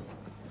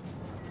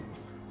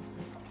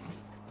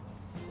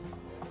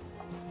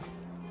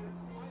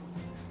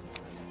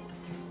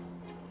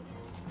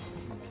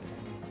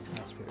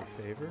 Okay, ask for a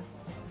favor.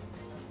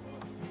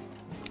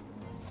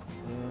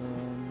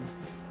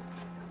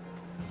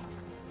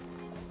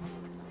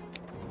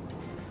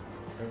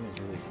 Everyone's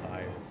really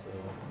tired, so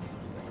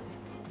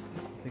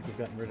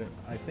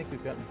I think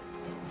we've gotten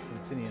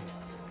Insignian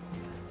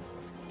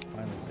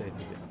finally safe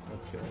again.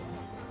 Let's go.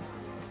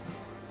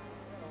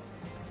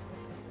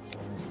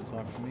 Someone wants to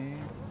talk to me.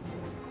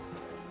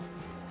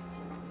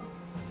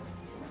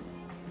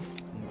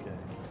 Okay.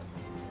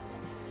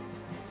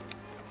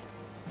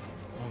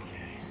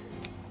 Okay.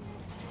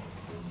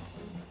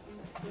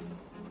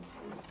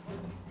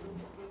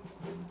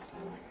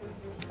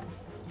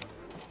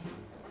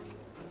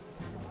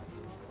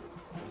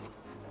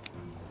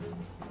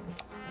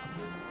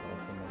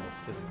 Someone is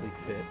physically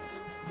fit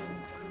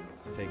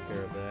to take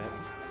care of that.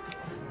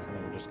 And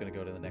then we're just going to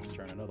go to the next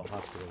turn. I know the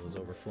hospital is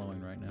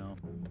overflowing right now.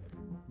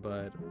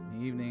 But in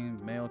the evening,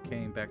 mail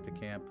came back to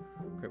camp.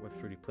 Crate with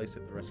fruit, he placed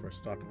it. The rest of our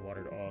stock and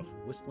watered off.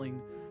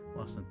 Whistling,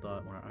 lost in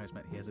thought. When our eyes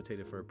met, he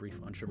hesitated for a brief,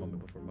 unsure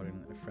moment before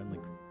muttering a friendly...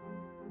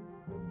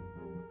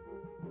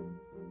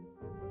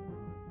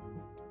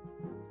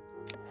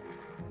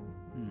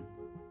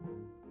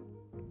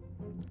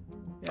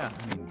 Yeah,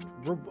 I mean,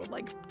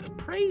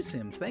 praise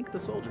him. Thank the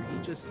soldier. He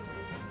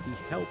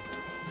helped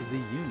the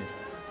unit.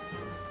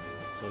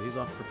 So he's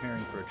off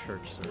preparing for a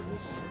church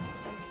service.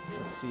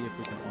 Let's see if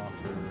we can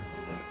offer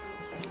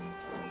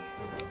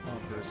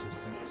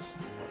assistance.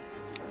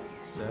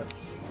 Accept.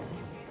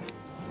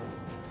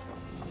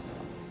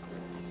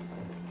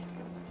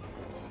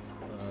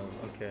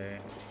 Okay.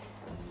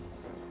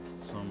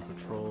 Some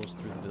patrols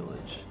through the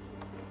village.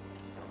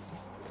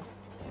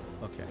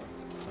 Okay,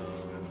 so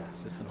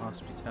assistant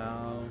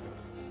hospital.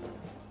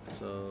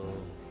 So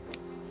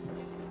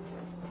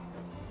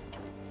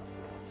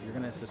you're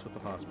gonna assist with the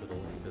hospital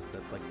because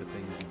that's like the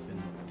thing you've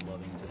been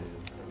loving to do.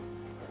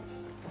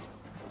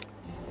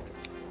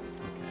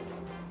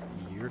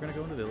 Okay, you're gonna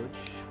go in the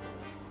village.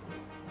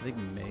 I think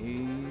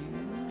May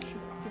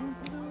should go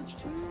into the village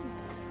too,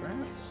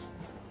 perhaps.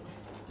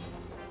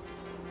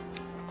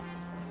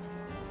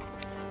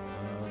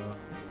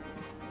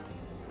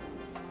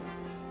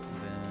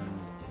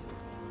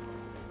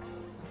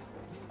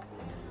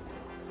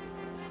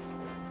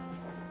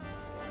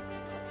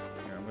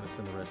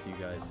 Send the rest of you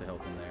guys to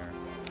help him there.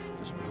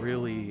 Just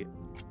really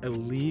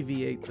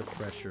alleviate the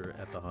pressure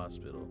at the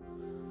hospital.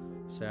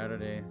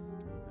 Saturday,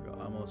 I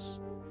almost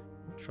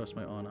trust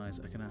my own eyes.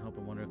 I cannot help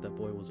but wonder if that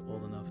boy was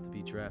old enough to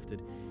be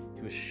drafted.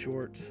 He was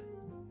short,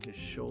 his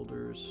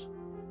shoulders.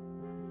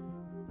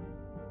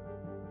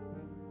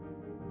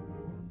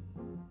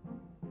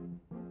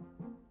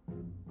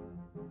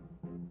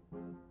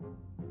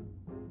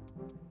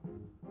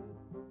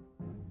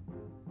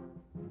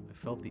 I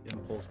felt the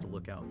impulse to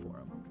look out for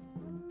him.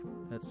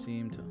 That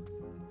seemed,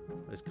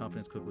 but his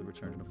confidence quickly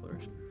returned in a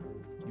flourish.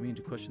 You mean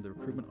to question the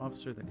recruitment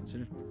officer that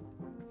considered?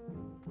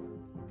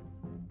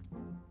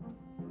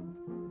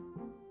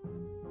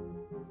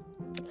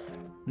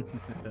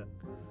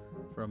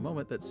 For a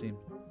moment, that seemed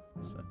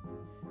so.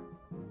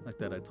 Like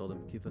that, I told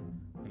him.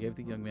 I gave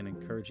the young man an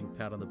encouraging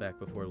pat on the back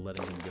before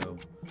letting him go.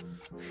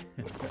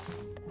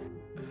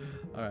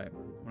 All right.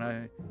 When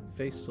I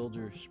faced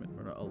Soldier Schmidt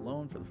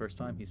alone for the first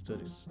time, he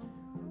stood in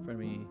front of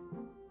me.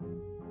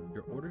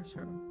 Your orders,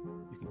 sir?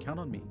 You can count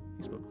on me,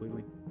 he spoke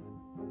clearly.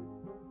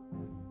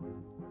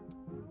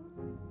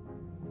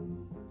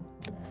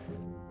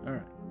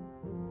 Alright.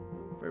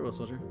 Very well,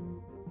 soldier.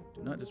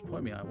 Do not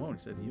disappoint me, I won't.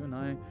 He said, you and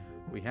I,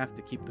 we have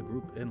to keep the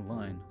group in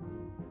line.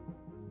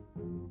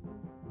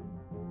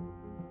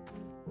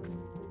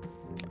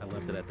 I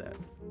left it at that.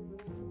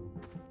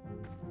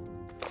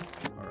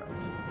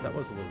 Alright. That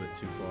was a little bit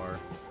too far.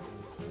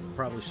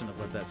 Probably shouldn't have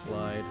let that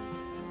slide.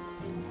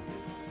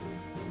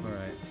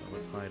 Alright, so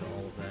let's hide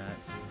all of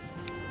that.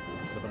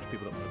 Got a bunch of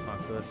people that want to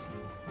talk to us.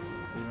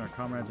 Even our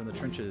comrades in the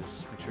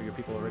trenches. Make sure your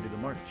people are ready to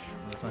march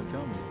when the time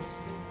comes.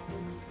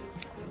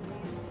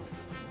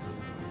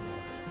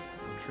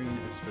 Latrine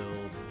is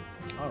filled.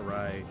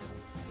 Alright.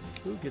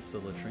 Who gets the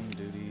latrine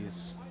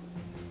duties?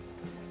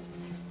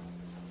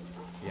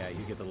 Yeah,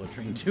 you get the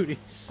latrine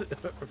duties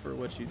for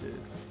what you did.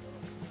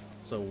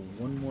 So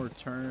one more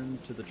turn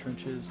to the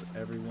trenches,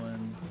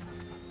 everyone.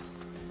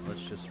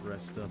 Let's just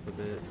rest up a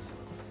bit.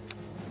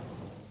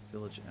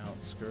 Village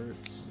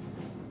outskirts.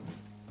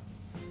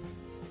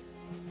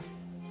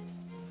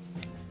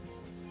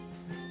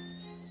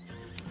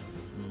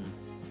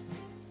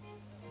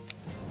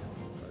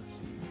 Let's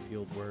see,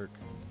 field work.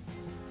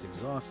 It's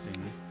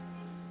exhausting.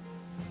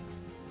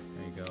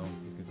 There you go.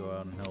 You can go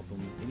out and help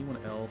them. Anyone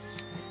else?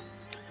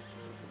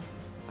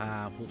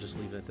 We'll just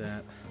leave it at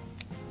that.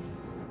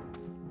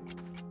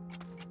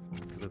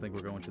 Because I think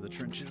we're going to the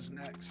trenches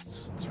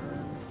next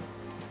turn.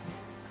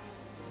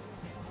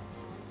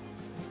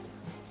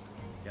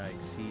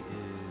 Yikes, he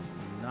is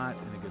not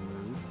in a good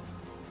mood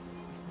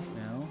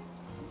now.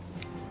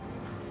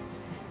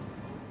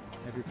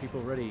 Have your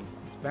people ready.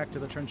 It's back to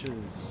the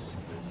trenches.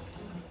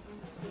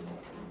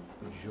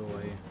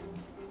 Joy.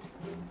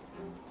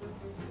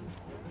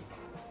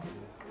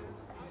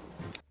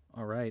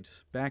 All right,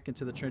 back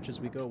into the trenches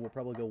we go. We'll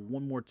probably go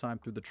one more time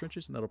through the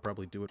trenches, and that'll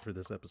probably do it for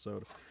this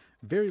episode.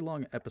 Very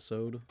long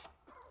episode,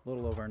 a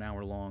little over an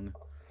hour long,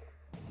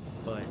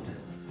 but...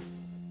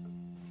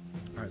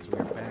 All right, so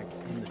we're back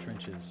in the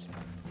trenches.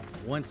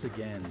 Once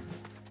again,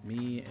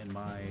 me and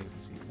my,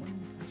 let's see,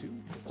 1,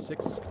 2,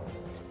 6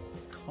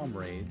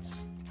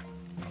 comrades.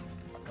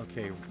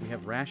 Okay, we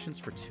have rations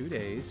for 2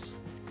 days.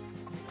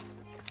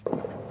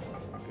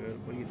 Good.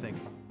 What do you think?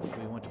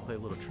 We want to play a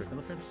little trick on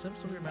the French. So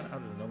we ran out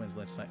of the no man's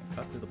land tonight and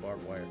cut through the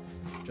barbed wire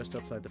just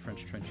outside the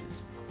French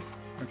trenches. The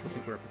French will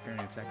think we're preparing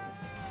an attack.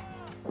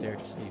 Dare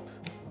to sleep.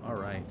 All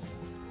right.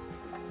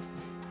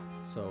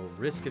 So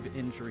risk of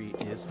injury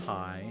is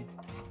high.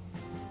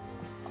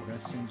 We're gonna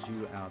send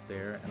you out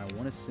there, and I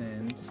want to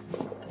send.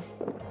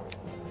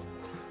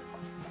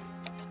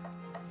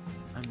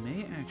 I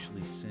may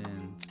actually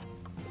send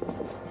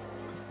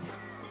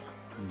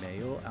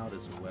Mail out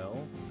as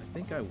well. I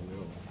think I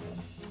will.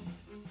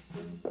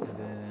 And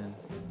then,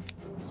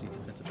 let's see,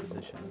 defensive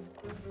position.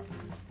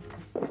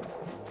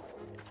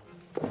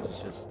 It's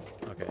just,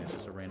 okay, it's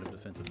just a random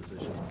defensive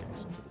position. Okay,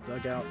 so to the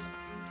dugout.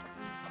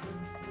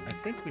 I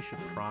think we should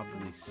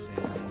probably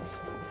send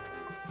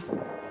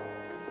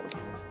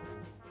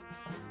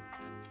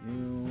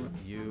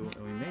you,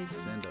 and we may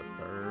send a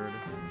third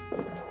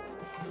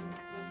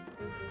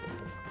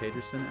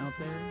Pedersen out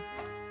there.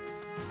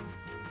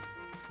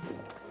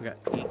 We got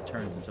 8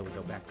 turns until we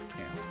go back to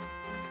camp.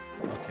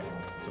 Okay,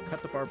 so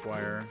cut the barbed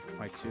wire.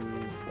 My 2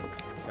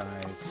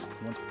 guys,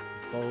 one's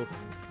both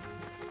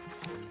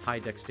high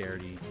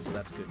dexterity, so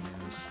that's good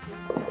news.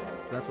 So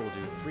that's what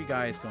we'll do. 3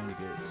 guys going to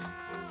get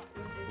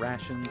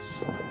rations.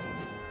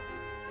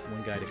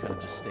 1 guy to kind of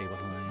just stay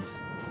behind.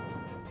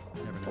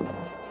 Never know.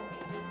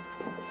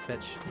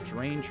 Fetch,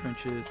 drain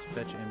trenches,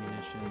 fetch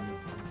ammunition.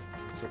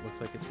 So it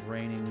looks like it's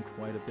raining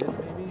quite a bit,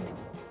 maybe?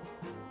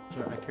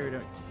 Sorry, I carried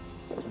out.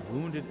 He's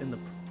wounded in the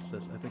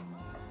process. I think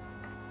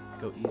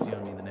go easy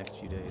on me the next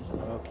few days.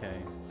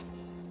 Okay.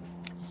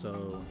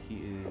 So he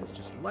is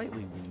just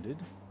lightly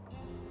wounded.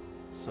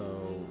 So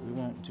we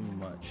won't do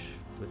much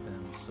with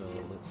him. So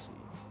let's see.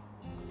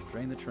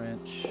 Drain the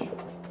trench.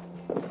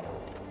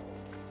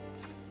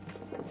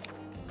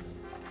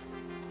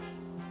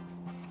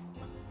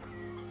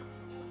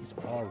 He's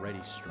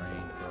already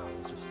strained, bro.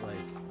 Just like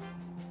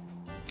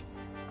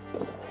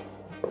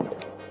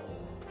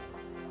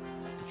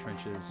the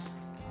trenches.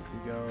 You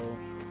go,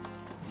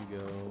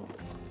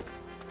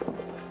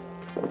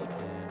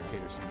 and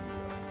Peterson, you go.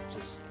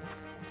 Just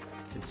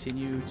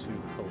continue to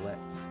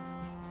collect.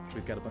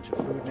 We've got a bunch of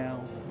food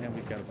now, and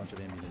we've got a bunch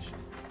of ammunition.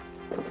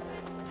 So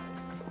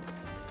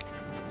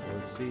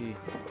let's see.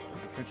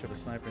 The French have a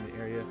sniper in the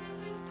area.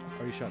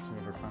 Already shot some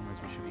of our comrades.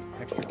 We should be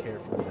extra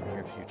careful in the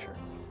near future.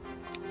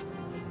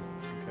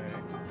 Okay.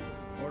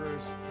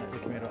 Orders. The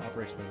commando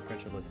operation by the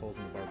French have left holes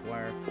in the barbed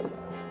wire.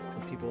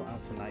 Some people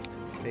out tonight to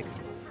fix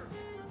it.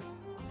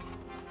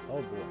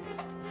 Oh boy.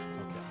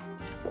 Okay.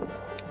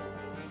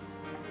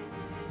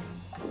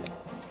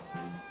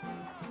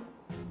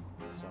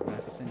 So I'm gonna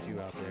have to send you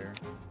out there.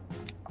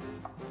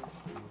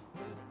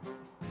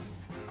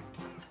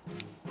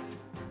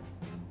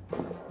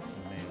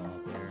 Some mail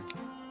out there.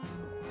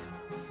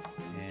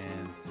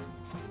 And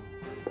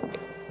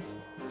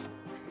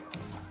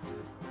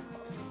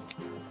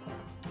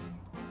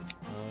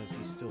is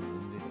he still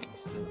wounded? He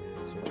still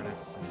is. So we're gonna have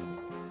to send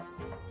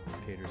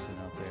Peterson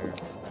out there,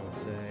 I would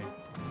say.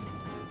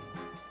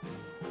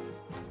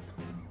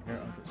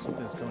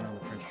 Something's going on in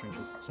the French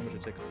trenches. Someone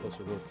should take a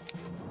closer look.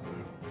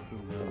 Who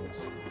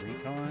knows?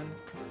 Recon?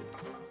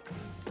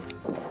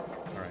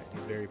 Alright,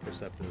 he's very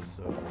perceptive,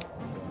 so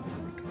I'm going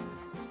for recon.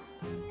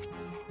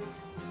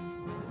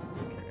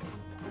 Okay.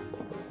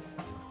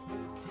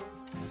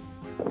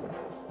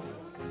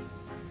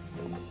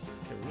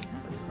 Okay, we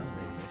have a ton of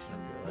ammunition, I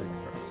feel like.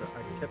 So I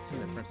kept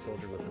seeing a French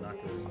soldier with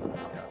binoculars and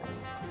scout.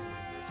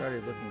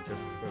 Started looking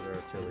just before their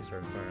artillery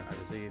started firing. I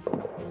deceived.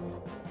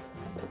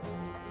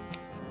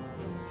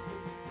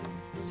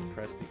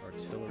 Suppress the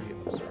artillery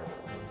observer.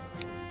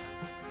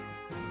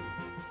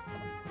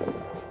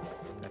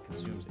 That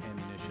consumes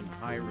ammunition.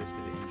 High risk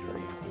of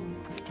injury.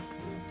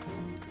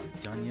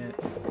 Done yet?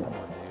 Come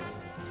on, dude.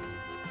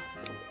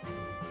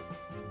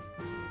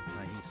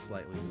 He's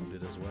slightly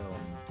wounded as well.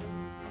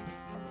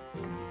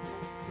 Okay.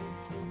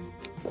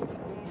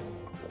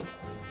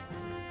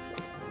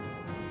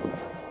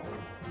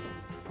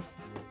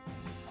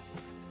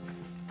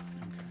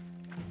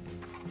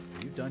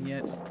 Are you done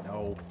yet?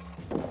 No.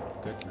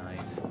 Good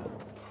night.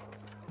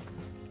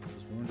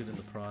 Was wounded in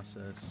the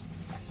process.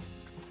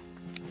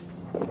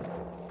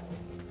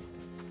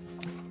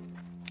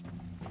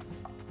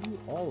 Who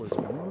all is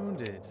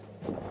wounded?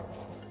 So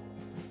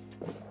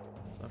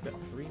I've got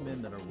 3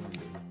 men that are wounded.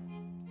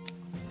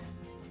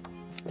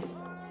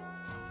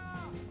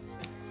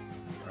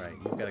 Alright,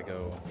 you've got to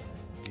go.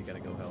 You got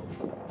to go help.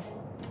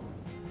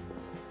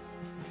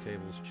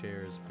 Tables,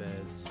 chairs,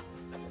 beds.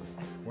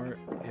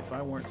 If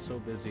I weren't so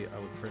busy, I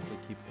would personally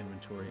keep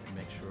inventory and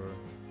make sure.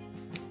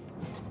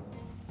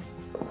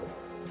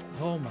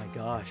 Oh my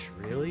gosh,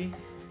 really?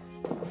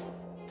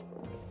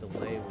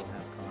 Delay will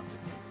have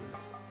consequences.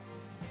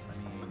 I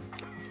mean,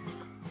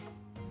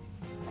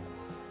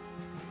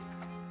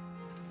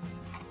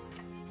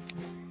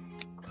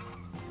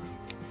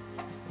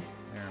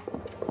 there.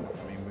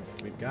 I mean,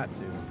 we've got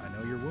to. I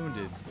know you're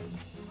wounded,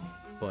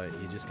 but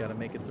you just got to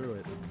make it through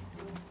it.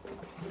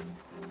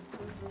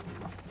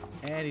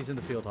 And he's in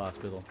the field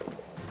hospital.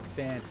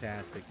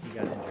 Fantastic. He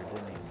got injured,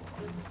 didn't he?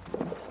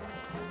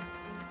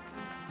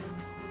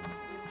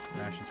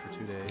 Rations for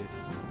 2 days.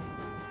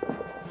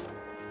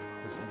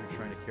 Was injured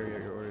trying to carry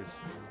out your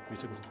orders.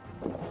 Didn't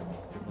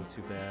look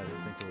too bad. I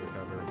think he'll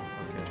recover.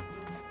 Okay.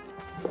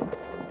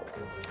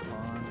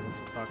 Bond wants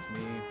to talk to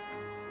me.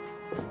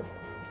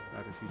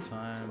 After a few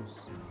times,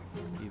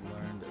 he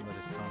learned and let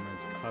his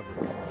comrades cover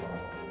him.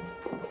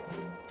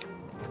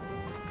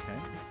 Okay.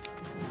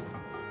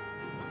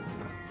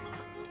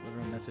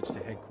 Deliver a message to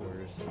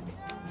headquarters. Send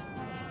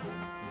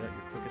out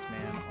your quickest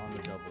man on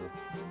the double.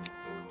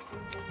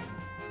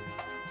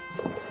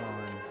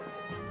 Recon.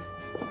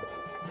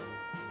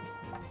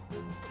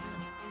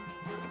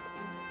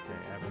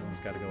 Okay, everyone's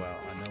got to go out.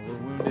 I know we're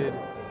wounded.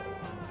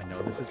 I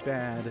know this is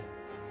bad.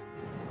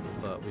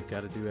 But we've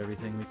got to do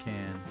everything we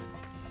can.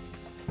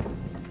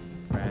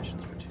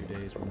 Rations for 2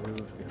 days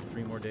removed. We have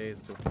 3 more days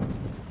until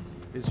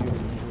busier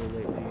than usual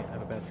lately. I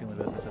have a bad feeling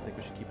about this. I think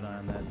we should keep an eye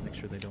on that. Make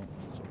sure they don't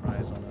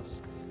surprise on us.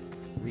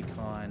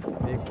 Recon,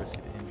 big risk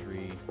of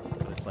injury,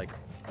 but it's like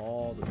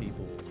all the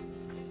people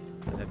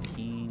that have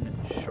keen,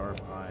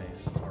 sharp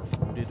eyes are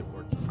wounded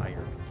or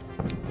tired.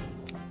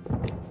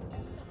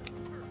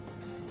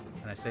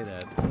 And I say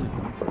that, it's only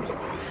one person.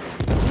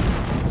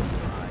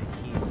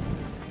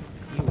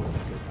 He would be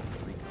good for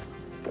the recon.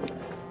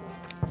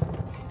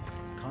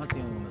 Khan's the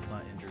only one that's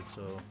not injured,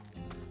 so...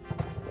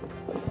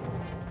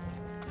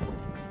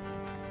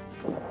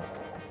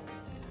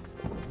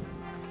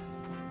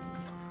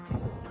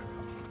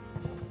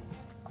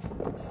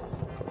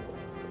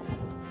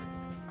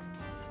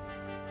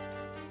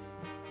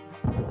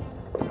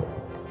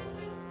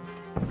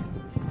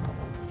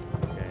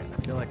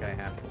 I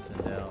have to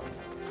send out.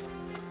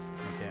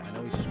 Okay, I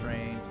know he's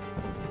strained,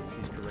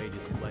 he's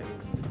courageous, he's lightly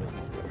wounded, but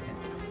he's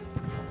attentive.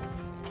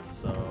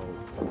 So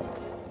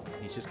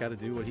he's just got to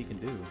do what he can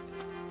do.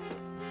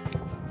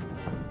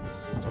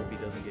 Just hope he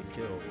doesn't get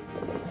killed.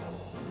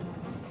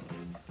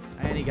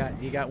 And he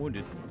got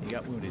wounded. He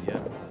got wounded,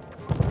 yeah.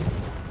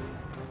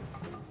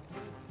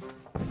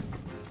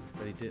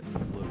 But he didn't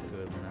look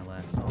good when I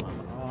last saw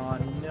him. Oh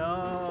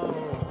no,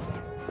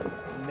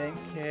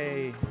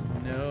 Menke,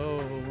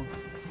 no.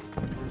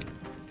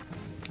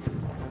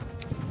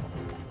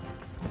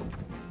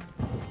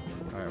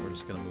 We're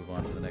just going to move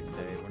on to the next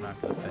day. We're not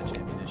going to fetch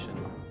ammunition.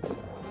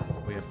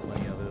 We have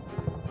plenty of it.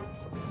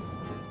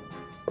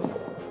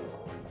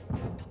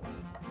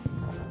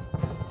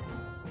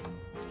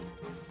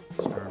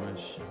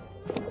 Skirmish.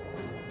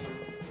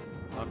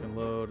 Lock and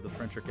load. The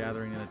French are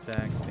gathering in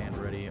attack. Stand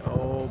ready.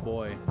 Oh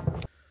boy.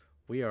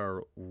 We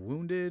are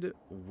wounded.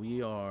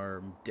 We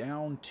are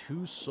down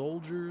 2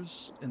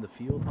 soldiers in the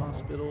field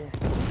hospital.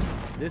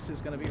 This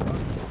is going to be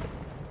rough.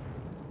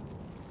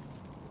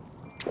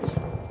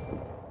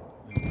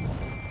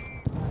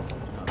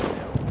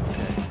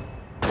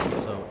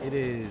 It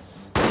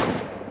is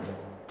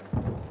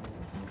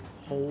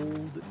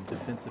hold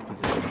defensive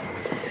position.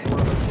 There's 4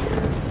 of us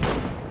here.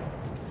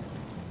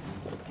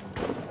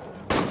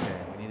 Okay,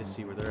 we need to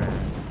see where they're at.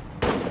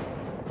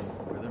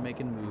 Where they're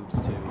making moves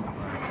to.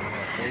 Alright, we're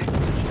gonna hold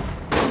position.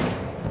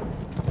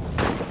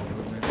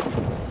 Movements.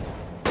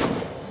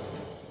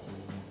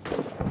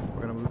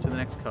 We're gonna move to the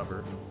next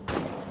cover.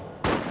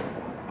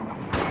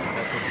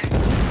 That puts us in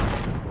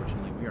position.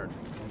 Unfortunately, we are,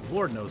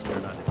 Lord knows we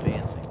are not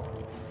advancing.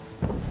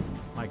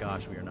 My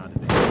gosh, we are not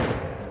advancing.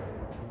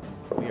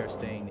 We are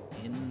staying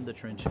in the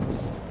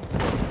trenches.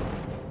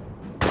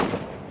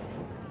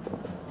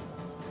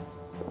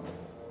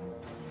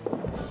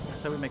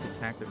 That's how we make a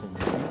tactical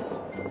movement.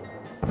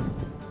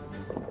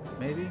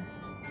 Maybe?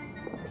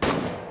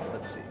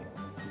 Let's see.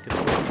 We could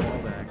always fall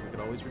back. We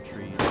could always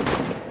retreat.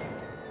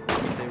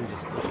 Let's say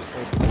let's just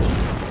hold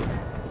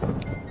positions.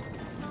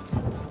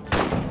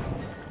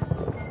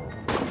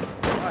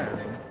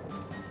 Firing.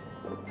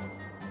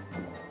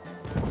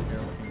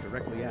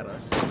 Directly at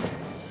us.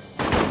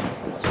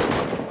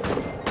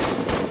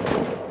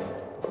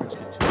 French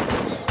get 2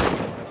 hits.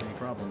 Don't have any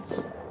problems.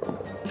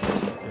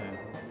 Okay.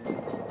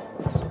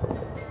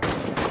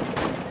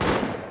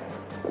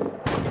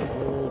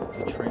 Hold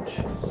the trench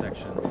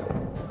section.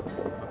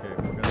 Okay,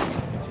 we're going to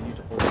continue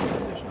to hold the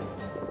position.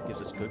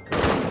 Gives us good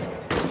cover.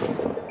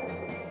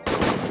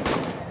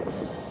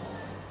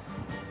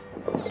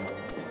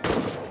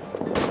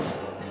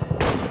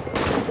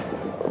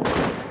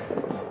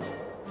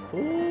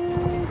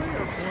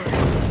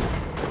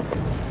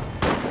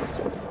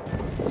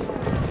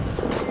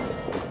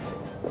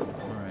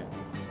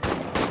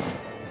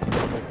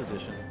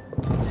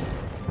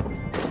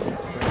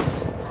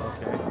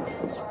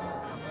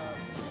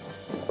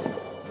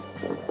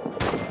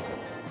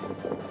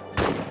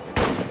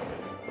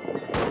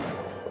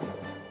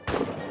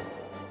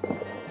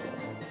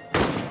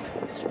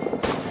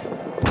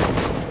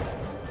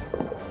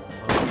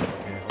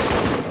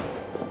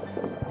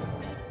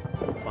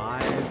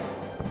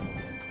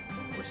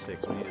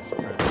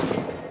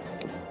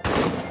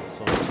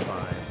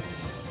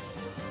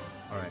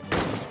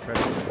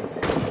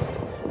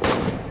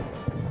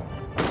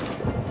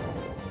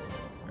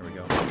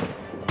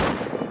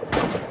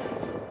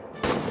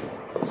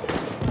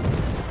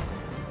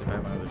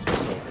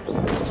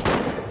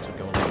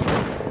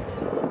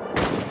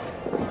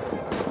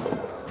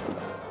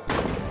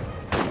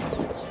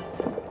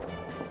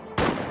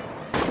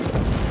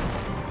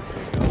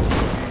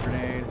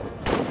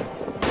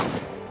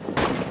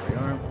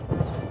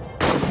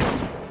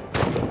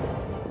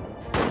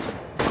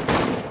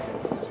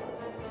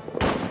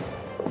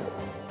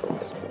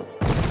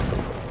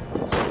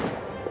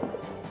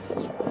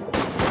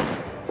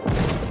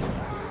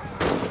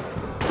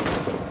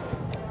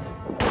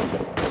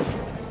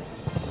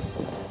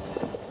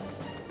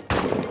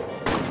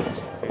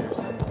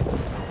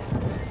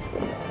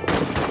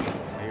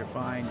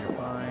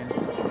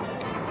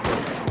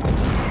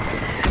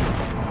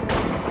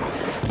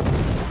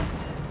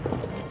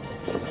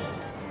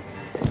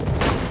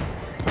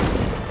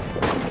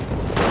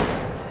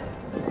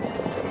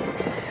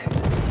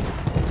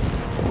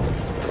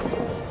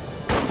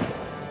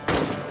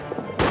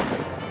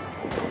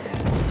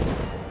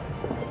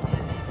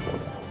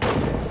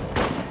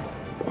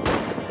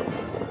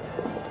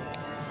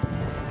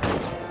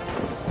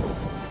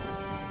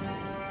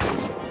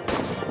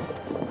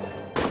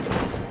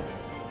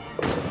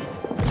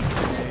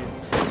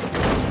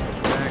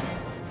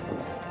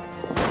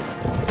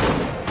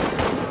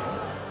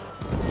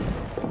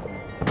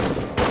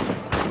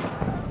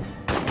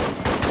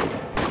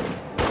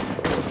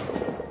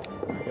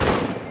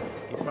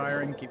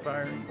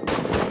 firing.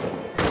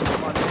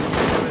 Come on, Danny, you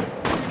do it.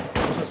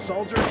 There's a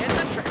soldier in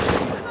the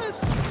trenches with us.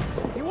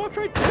 He walked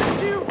right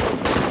past you.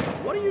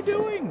 What are you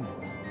doing?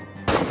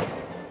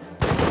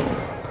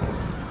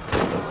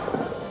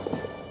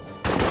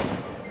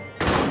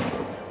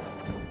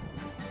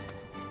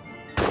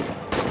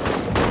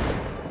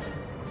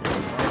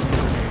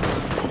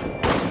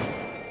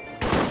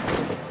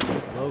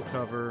 Low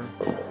cover.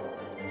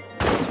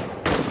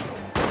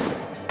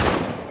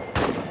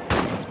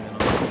 That's minimum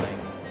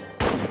length.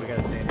 Okay, we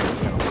gotta stand here.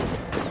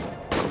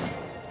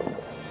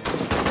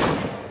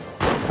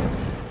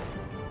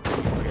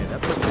 Okay,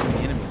 that puts us in the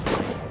enemy's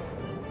flank.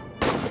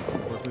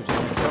 So let's move to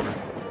the next cover.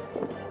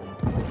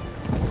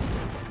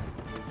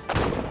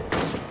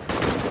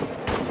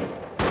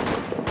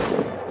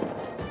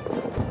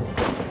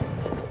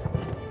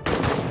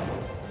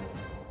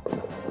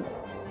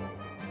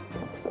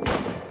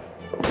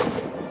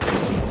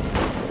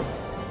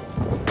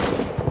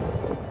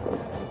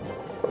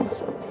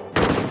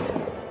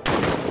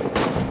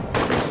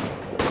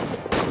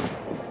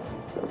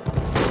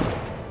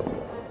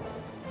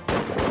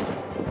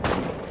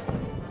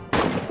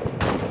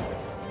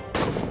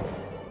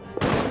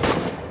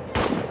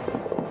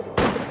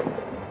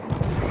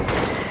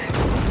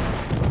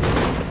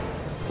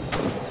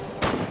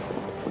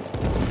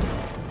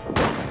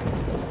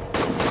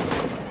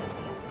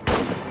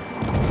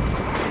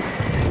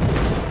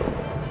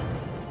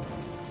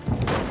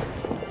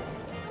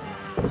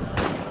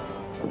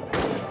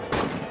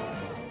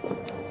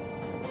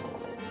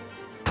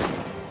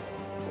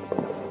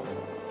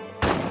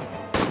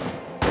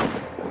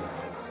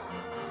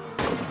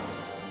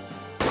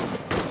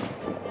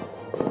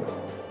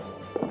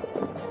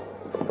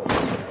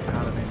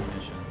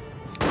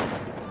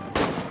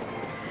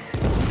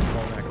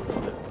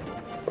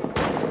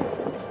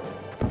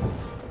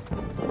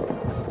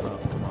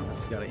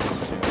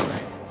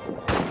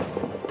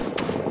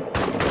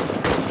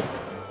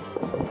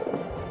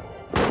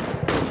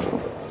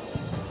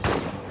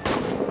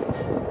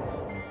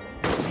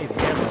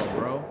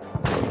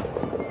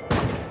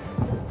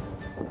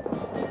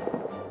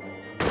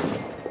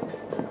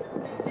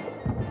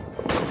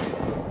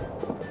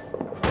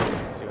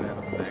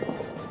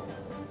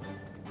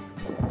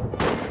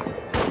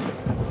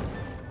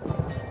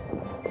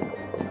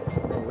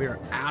 We are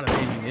out of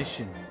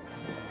ammunition.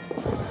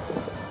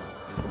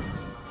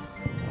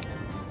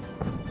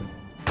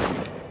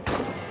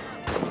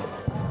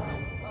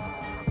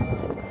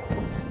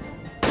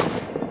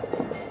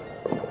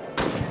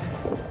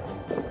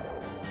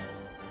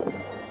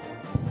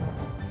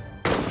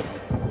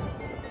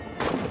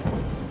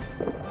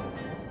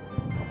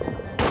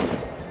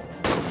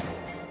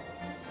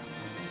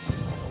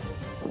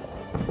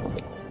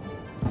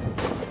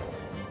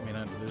 I mean,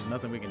 there's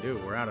nothing we can do.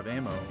 We're out of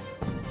ammo.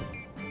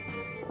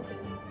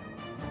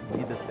 I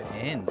need this to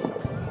end.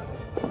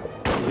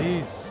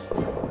 Please.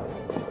 Alright,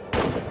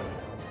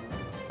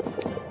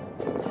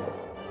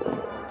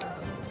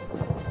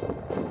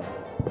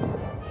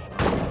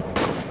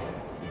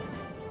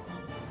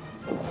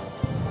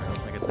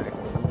 let's make a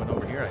tactical movement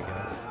over here, I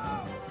guess.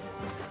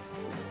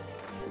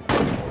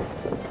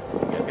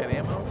 You guys got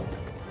ammo?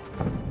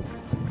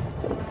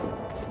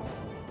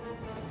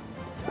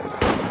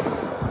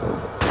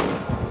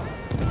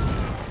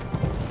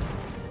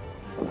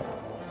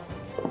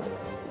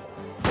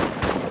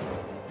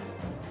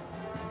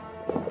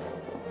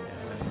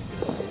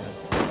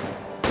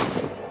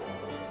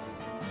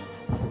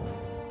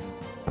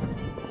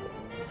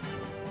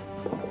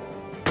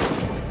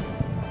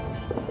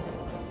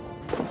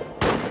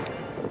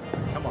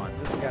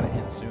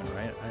 Soon,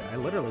 right? I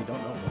literally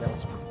don't know what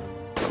else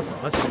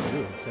for us to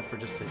do except for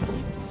just to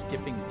keep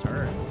skipping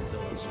turns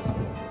until it's just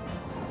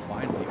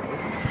finally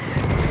over.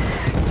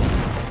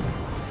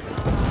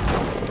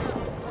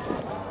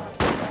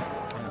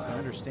 And I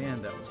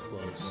understand that was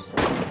close.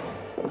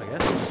 I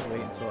guess we'll just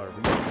wait until our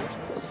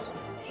reinforcements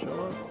show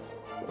up.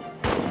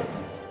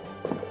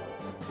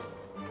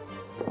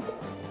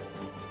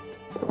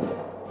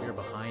 We are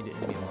behind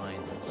enemy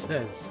lines, it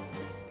says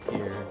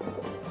here.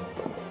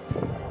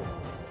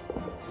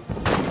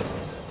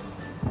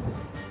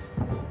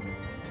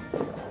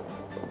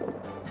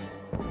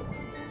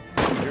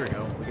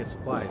 Get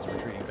supplies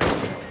retreating back.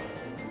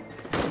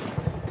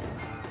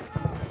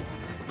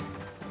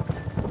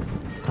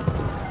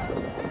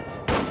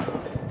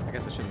 I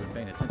guess I should have been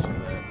paying attention to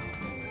that.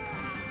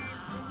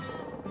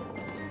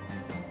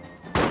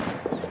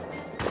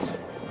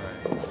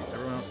 Alright,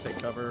 everyone else take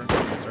cover,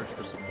 search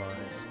for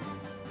supplies.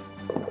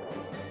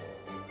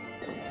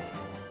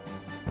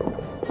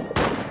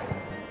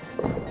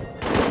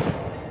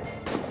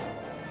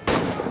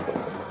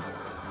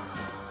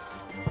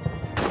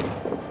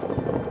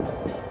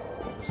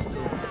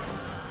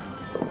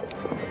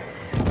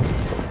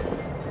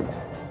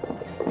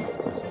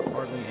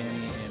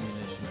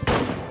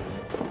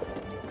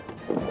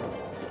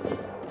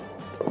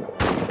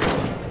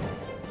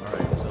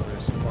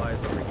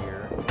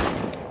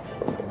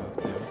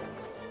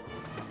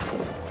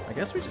 I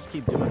guess we just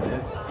keep doing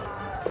this.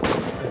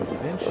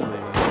 Eventually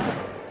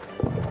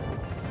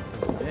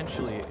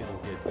eventually it'll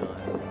get done.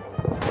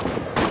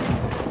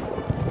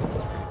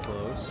 Pretty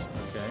close.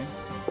 Okay.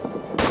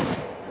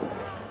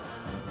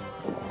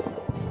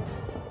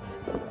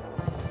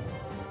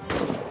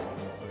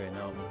 Okay,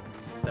 no.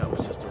 That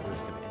was just a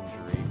risk of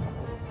injury.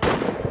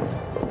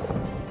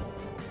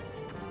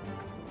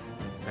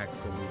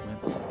 Tactical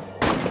movement.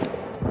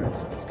 Alright,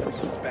 so let's go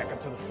just back up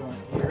to the front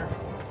here.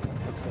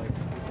 Looks like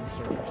we can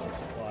search for some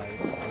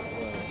supplies as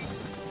well.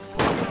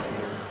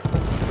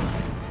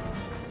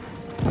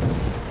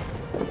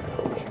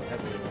 Pushing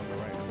heavily along the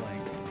right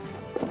flank.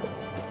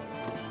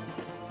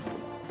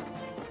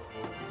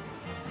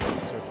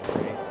 Search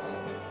crates.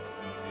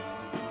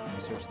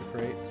 Search the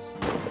crates.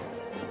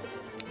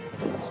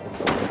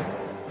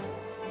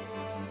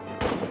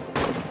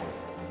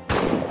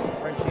 The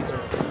Frenchies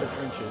are in the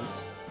trenches.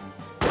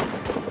 I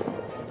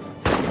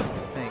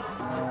think.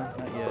 No,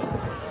 not yet.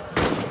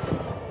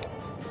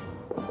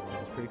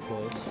 That's pretty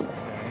close.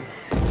 Okay.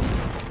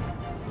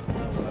 I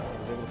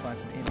was able to find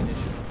some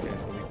ammunition. Okay,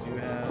 so we do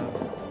have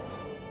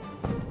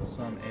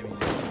some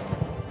ammunition.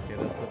 Okay,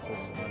 that puts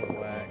us out of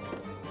whack.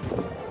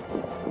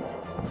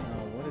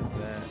 Now, what is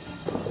that?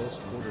 Close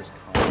quarters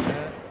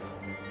combat?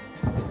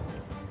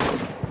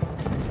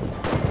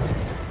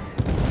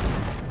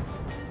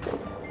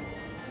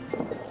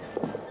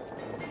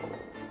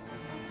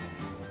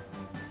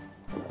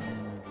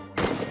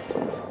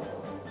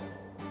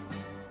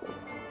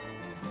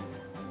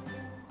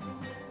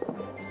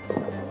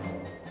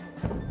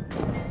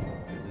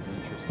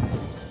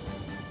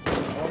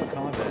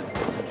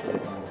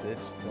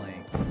 This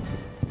flank.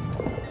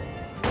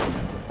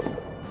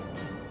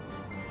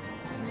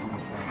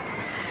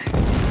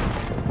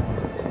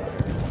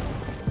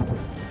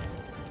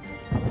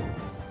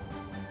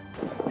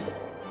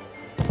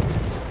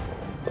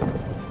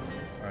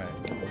 Alright,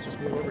 let's just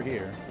move over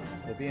here.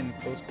 We'll be in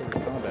close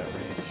quarters combat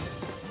range.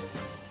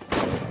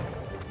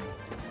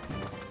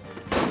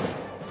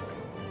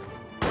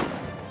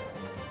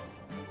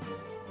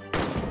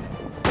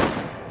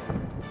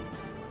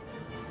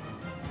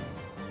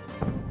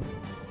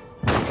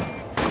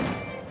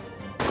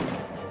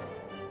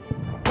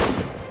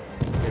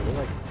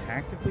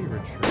 Tactically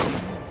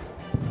retreating?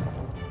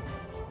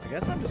 I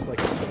guess I'm just like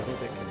a little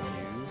bit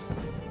confused.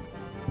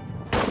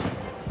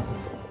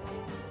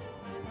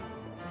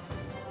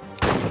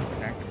 Let's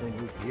tactically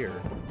move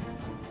here.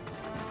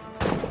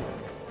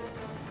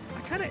 I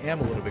kind of am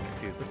a little bit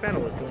confused. This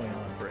battle is going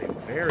on for a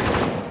very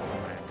long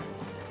time.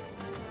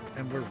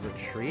 And we're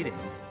retreating.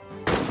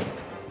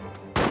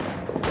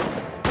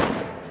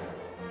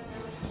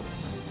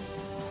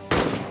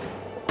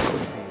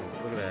 Let's see.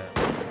 Look at that.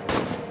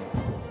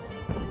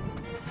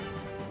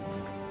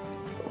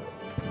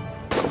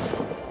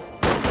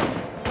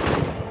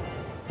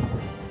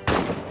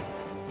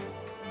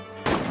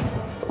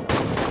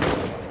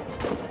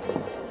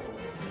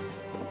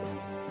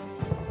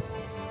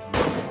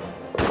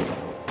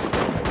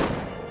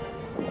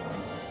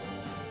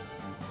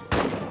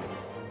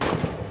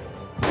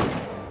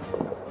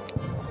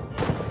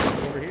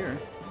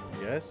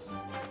 Yes.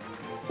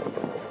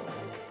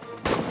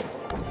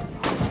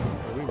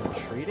 Are we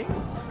retreating?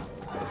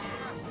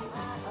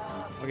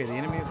 Okay, the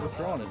enemy is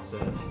withdrawn, it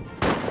said.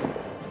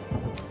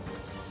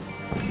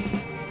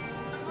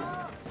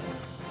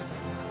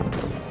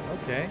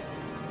 Okay.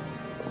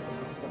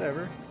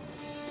 Whatever.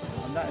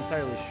 I'm not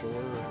entirely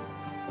sure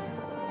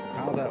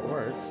how that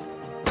works.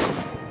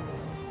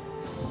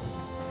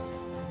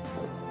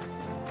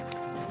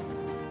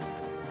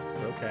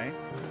 Okay.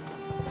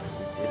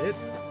 We did it.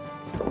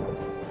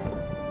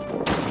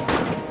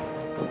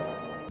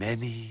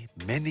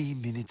 Many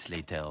minutes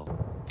later.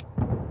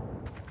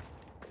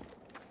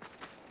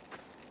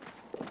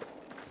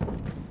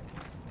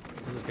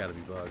 This has got to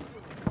be bugged.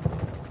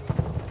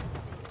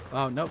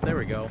 Oh, nope, there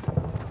we go.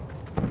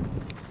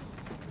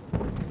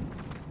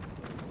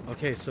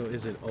 Okay, so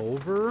is it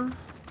over?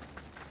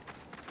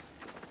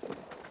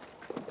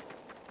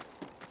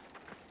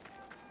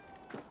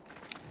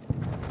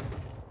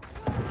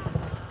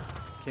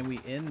 Can we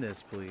end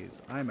this,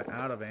 please? I'm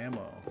out of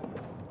ammo.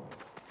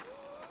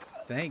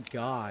 Thank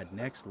God.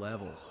 Next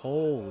level.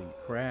 Holy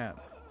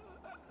crap.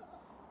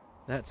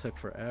 That took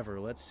forever.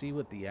 Let's see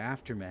what the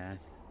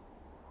aftermath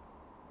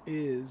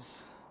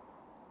is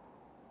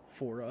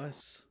for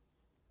us.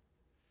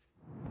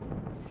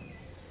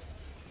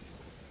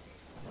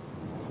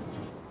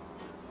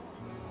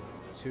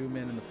 Two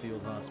men in the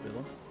field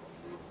hospital.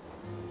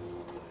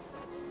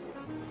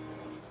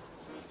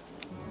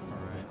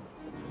 Alright.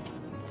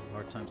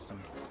 Our time's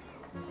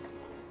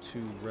to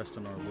rest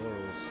on our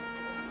laurels.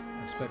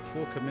 I expect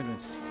full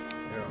commitment,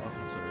 Herr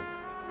Officer.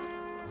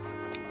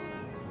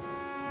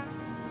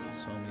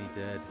 So many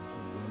dead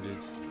and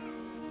wounded.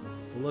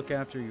 We'll look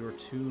after your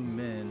two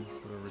men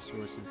for the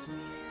resources.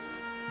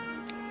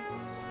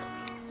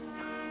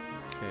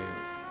 Okay,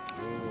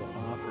 we'll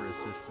offer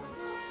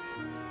assistance.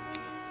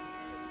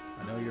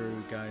 I know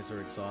you guys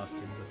are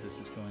exhausted, but this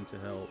is going to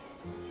help.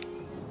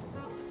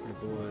 Your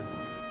boy.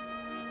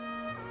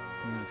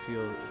 In the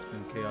field, it's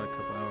been a chaotic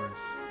couple hours,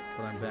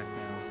 but I'm back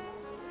now.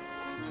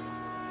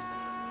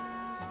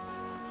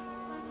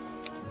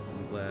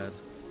 glad.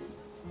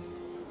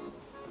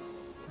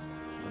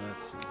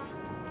 Let's see.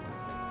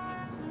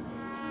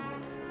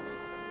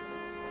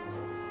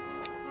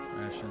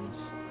 Rations.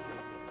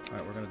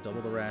 Alright, we're gonna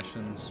double the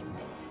rations,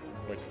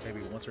 like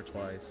maybe once or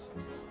twice.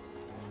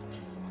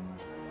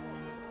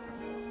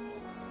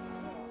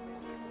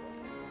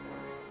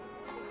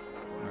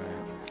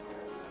 Alright.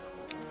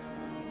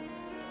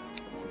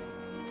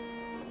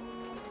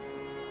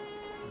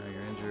 Now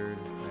you're injured.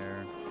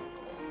 There.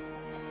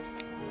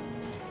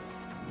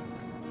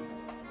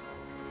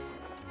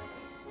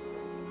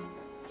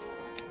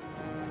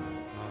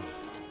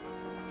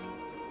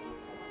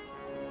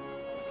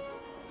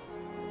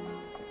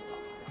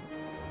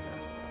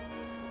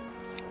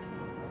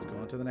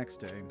 To the next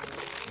day.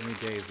 Any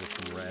days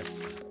with some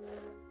rest.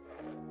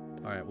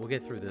 Alright, we'll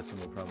get through this and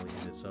we'll probably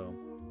end it. So,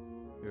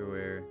 you're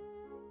aware.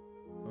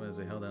 What is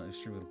it? Held down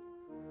extremely.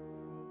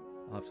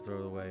 I'll have to throw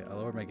it away. I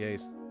lowered my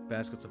gaze.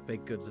 Baskets of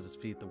fake goods at his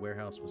feet. The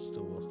warehouse was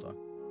still well stocked.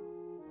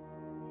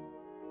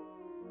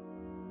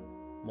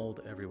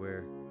 Mold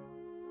everywhere.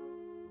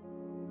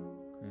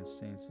 Green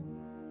stains.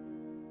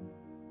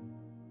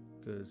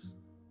 Goods.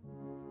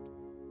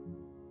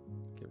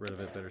 Get rid of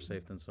it. Better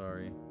safe than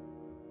sorry.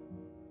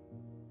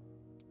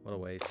 What a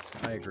waste.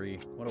 I agree.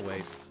 What a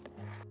waste.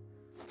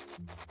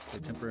 A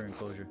temporary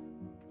enclosure.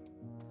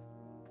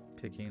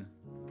 Picking.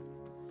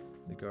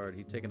 The guard.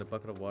 He'd taken a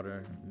bucket of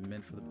water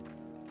meant for the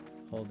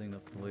holding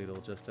of the ladle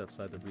just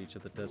outside the reach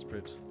of the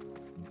desperate.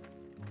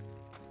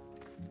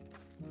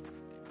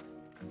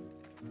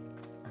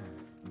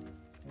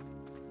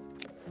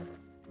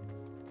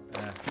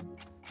 So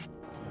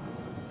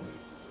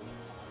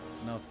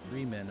now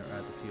 3 men are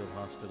at the field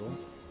hospital.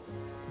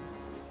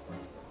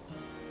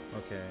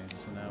 Okay,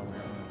 so now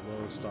we're on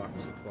low stock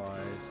of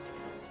supplies.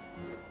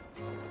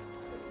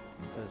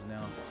 Because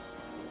now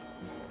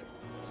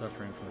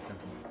suffering from the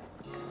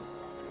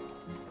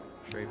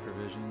trade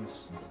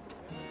provisions.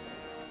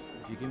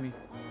 If you give me,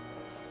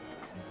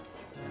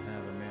 I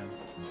have a man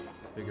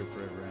bigger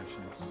bread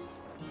rations.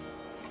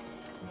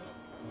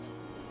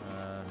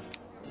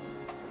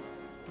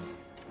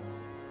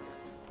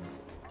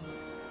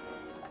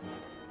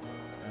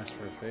 Ask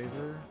for a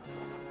favor.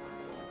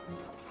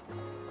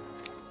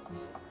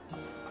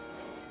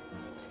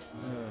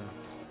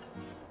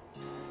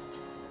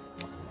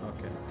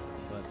 Okay,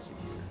 let's see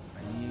here.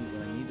 What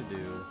I need to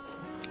do,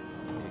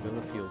 I need to go to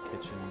the field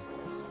kitchen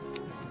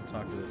and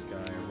talk to this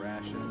guy.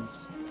 Rations.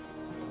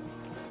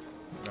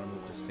 We're gonna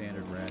move to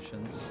standard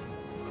rations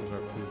because our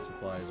food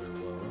supplies are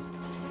low.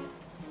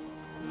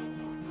 I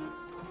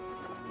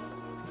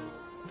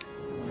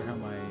wonder how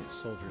my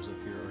soldiers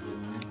up here are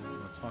doing. I'm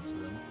gonna talk to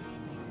them.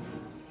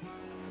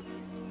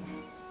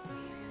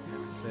 I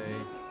have to say,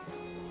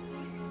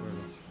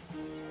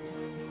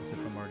 as if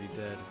I'm already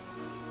dead.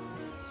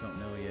 Don't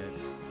know yet.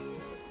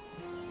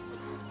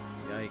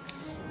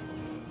 Yikes.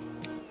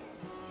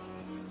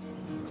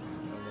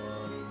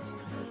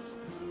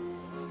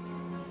 I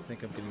think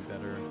I'm getting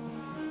better.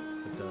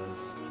 It does.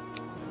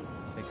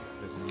 Thank you for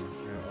visiting,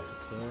 Herr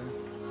Officer.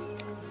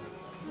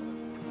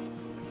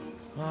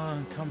 Ah,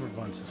 encumbered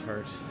bunch is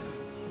hurt.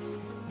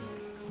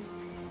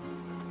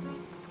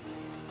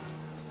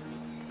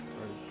 I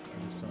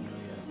just don't know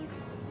yet.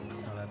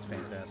 Oh, that's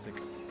fantastic.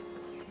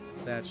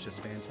 That's just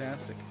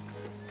fantastic.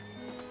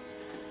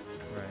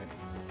 Right.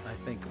 I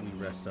think we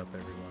rest up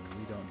everyone.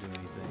 We don't do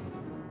anything.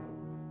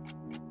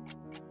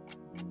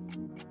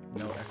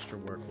 No extra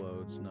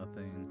workloads,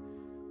 nothing.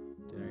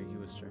 Dinner, he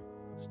was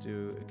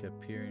stew. It kept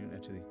peering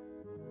into the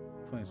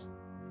points.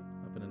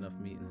 Not been enough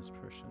meat in his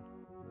portion.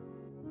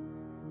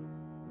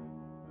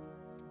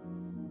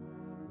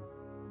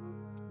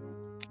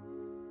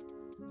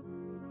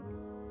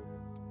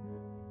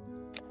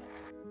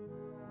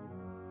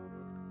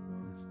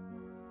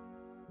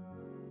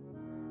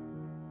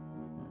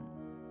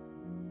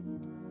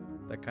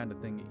 That kind of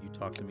thing that you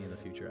talk to me in the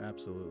future,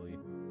 absolutely.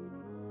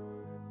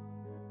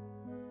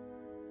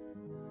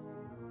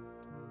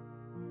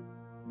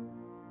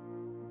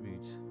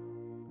 Meat.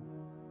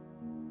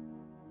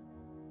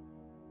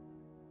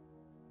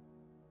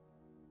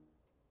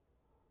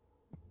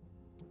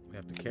 We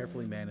have to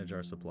carefully manage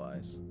our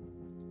supplies.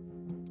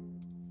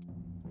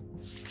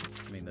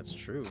 I mean, that's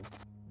true.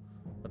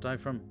 But I'm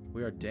from,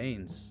 we are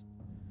Danes.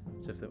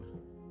 As if that,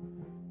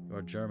 you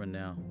are German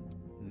now.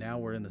 Now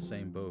we're in the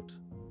same boat.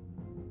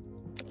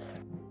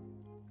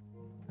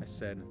 I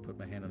said and put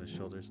my hand on his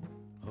shoulders.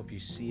 I hope you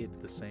see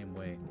it the same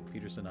way.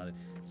 Peterson nodded.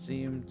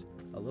 Seemed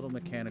a little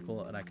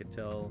mechanical, and I could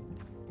tell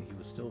he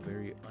was still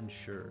very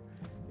unsure.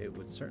 It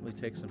would certainly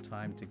take some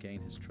time to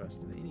gain his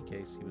trust. In any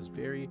case, he was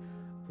very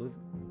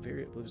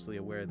obliviously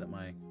aware that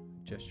my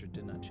gesture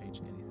did not change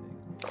anything.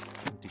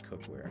 Empty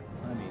cookware.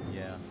 I mean,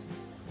 yeah.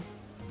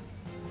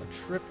 A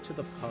trip to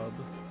the pub.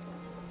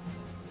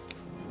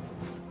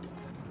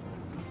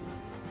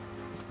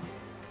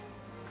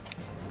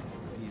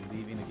 Be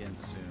leaving again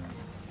soon.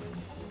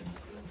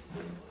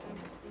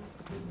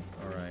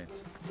 Alright.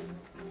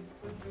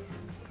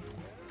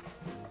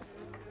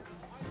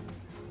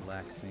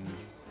 Relaxing.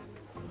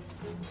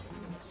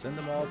 Send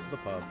them all to the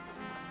pub.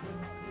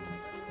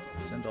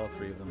 Send all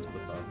 3 of them to the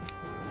pub.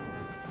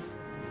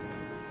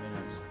 Very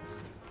nice.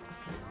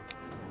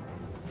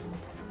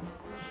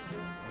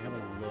 We have a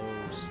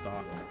low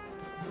stock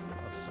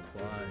of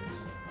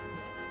supplies.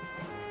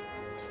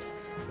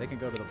 They can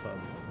go to the pub.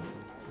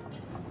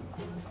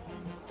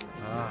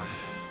 Ah.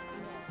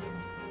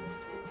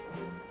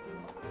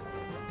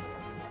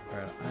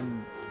 Alright,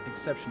 I'm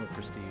exceptional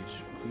prestige.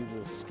 We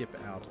will skip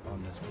out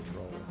on this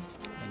patrol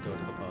and go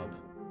to the pub.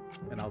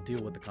 And I'll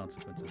deal with the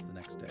consequences the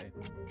next day.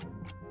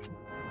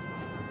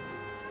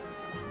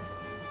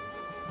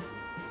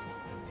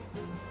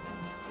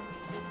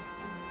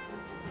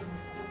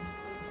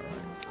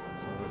 Alright,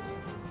 so let's...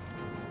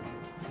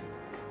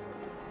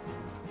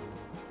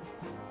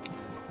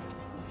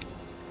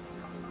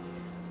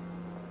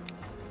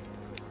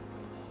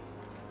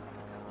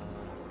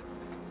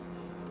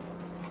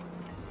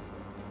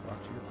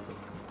 Watch your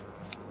cook.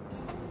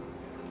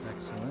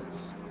 Excellent.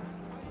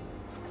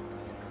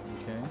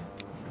 Okay.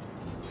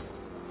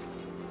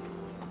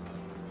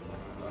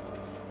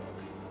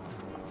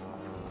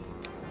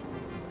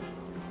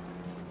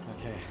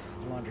 Okay,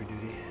 laundry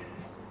duty.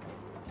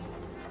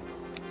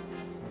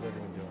 How's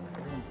everyone doing?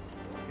 Everyone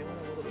feeling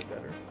a little bit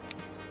better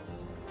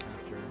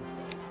after.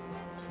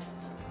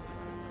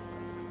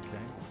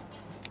 Okay.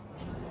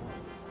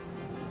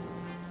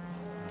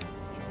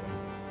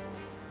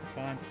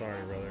 Fine,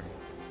 sorry, brother.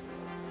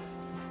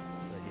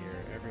 But here,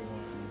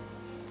 everyone,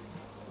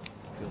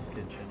 field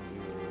kitchen. We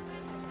will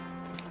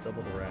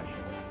double the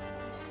rations.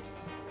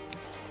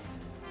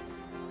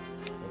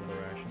 Double the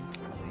rations, I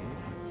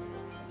believe.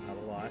 It's not a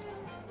lot.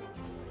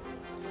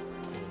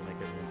 Make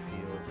everyone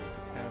feel just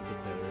a tad bit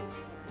better.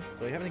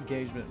 So we have an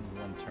engagement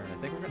in 1 turn. I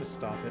think we're going to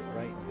stop it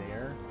right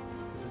there,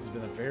 because this has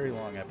been a very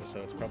long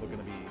episode. It's probably going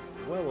to be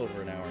well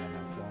over an hour and a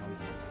half long.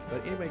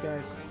 But anyway,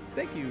 guys,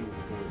 thank you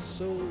for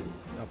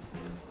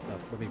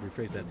let me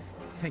rephrase that.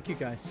 Thank you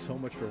guys so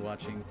much for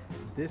watching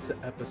this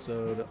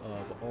episode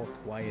of All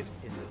Quiet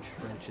in the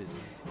Trenches.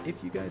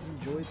 If you guys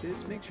enjoyed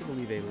this, make sure to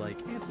leave a like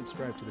and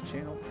subscribe to the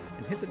channel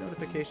and hit the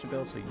notification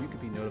bell so you can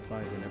be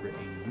notified whenever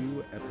a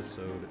new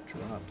episode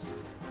drops.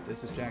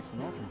 This is Jackson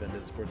Hall from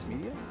Vendetta Sports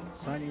Media,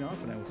 signing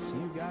off, and I will see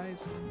you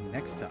guys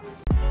next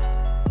time.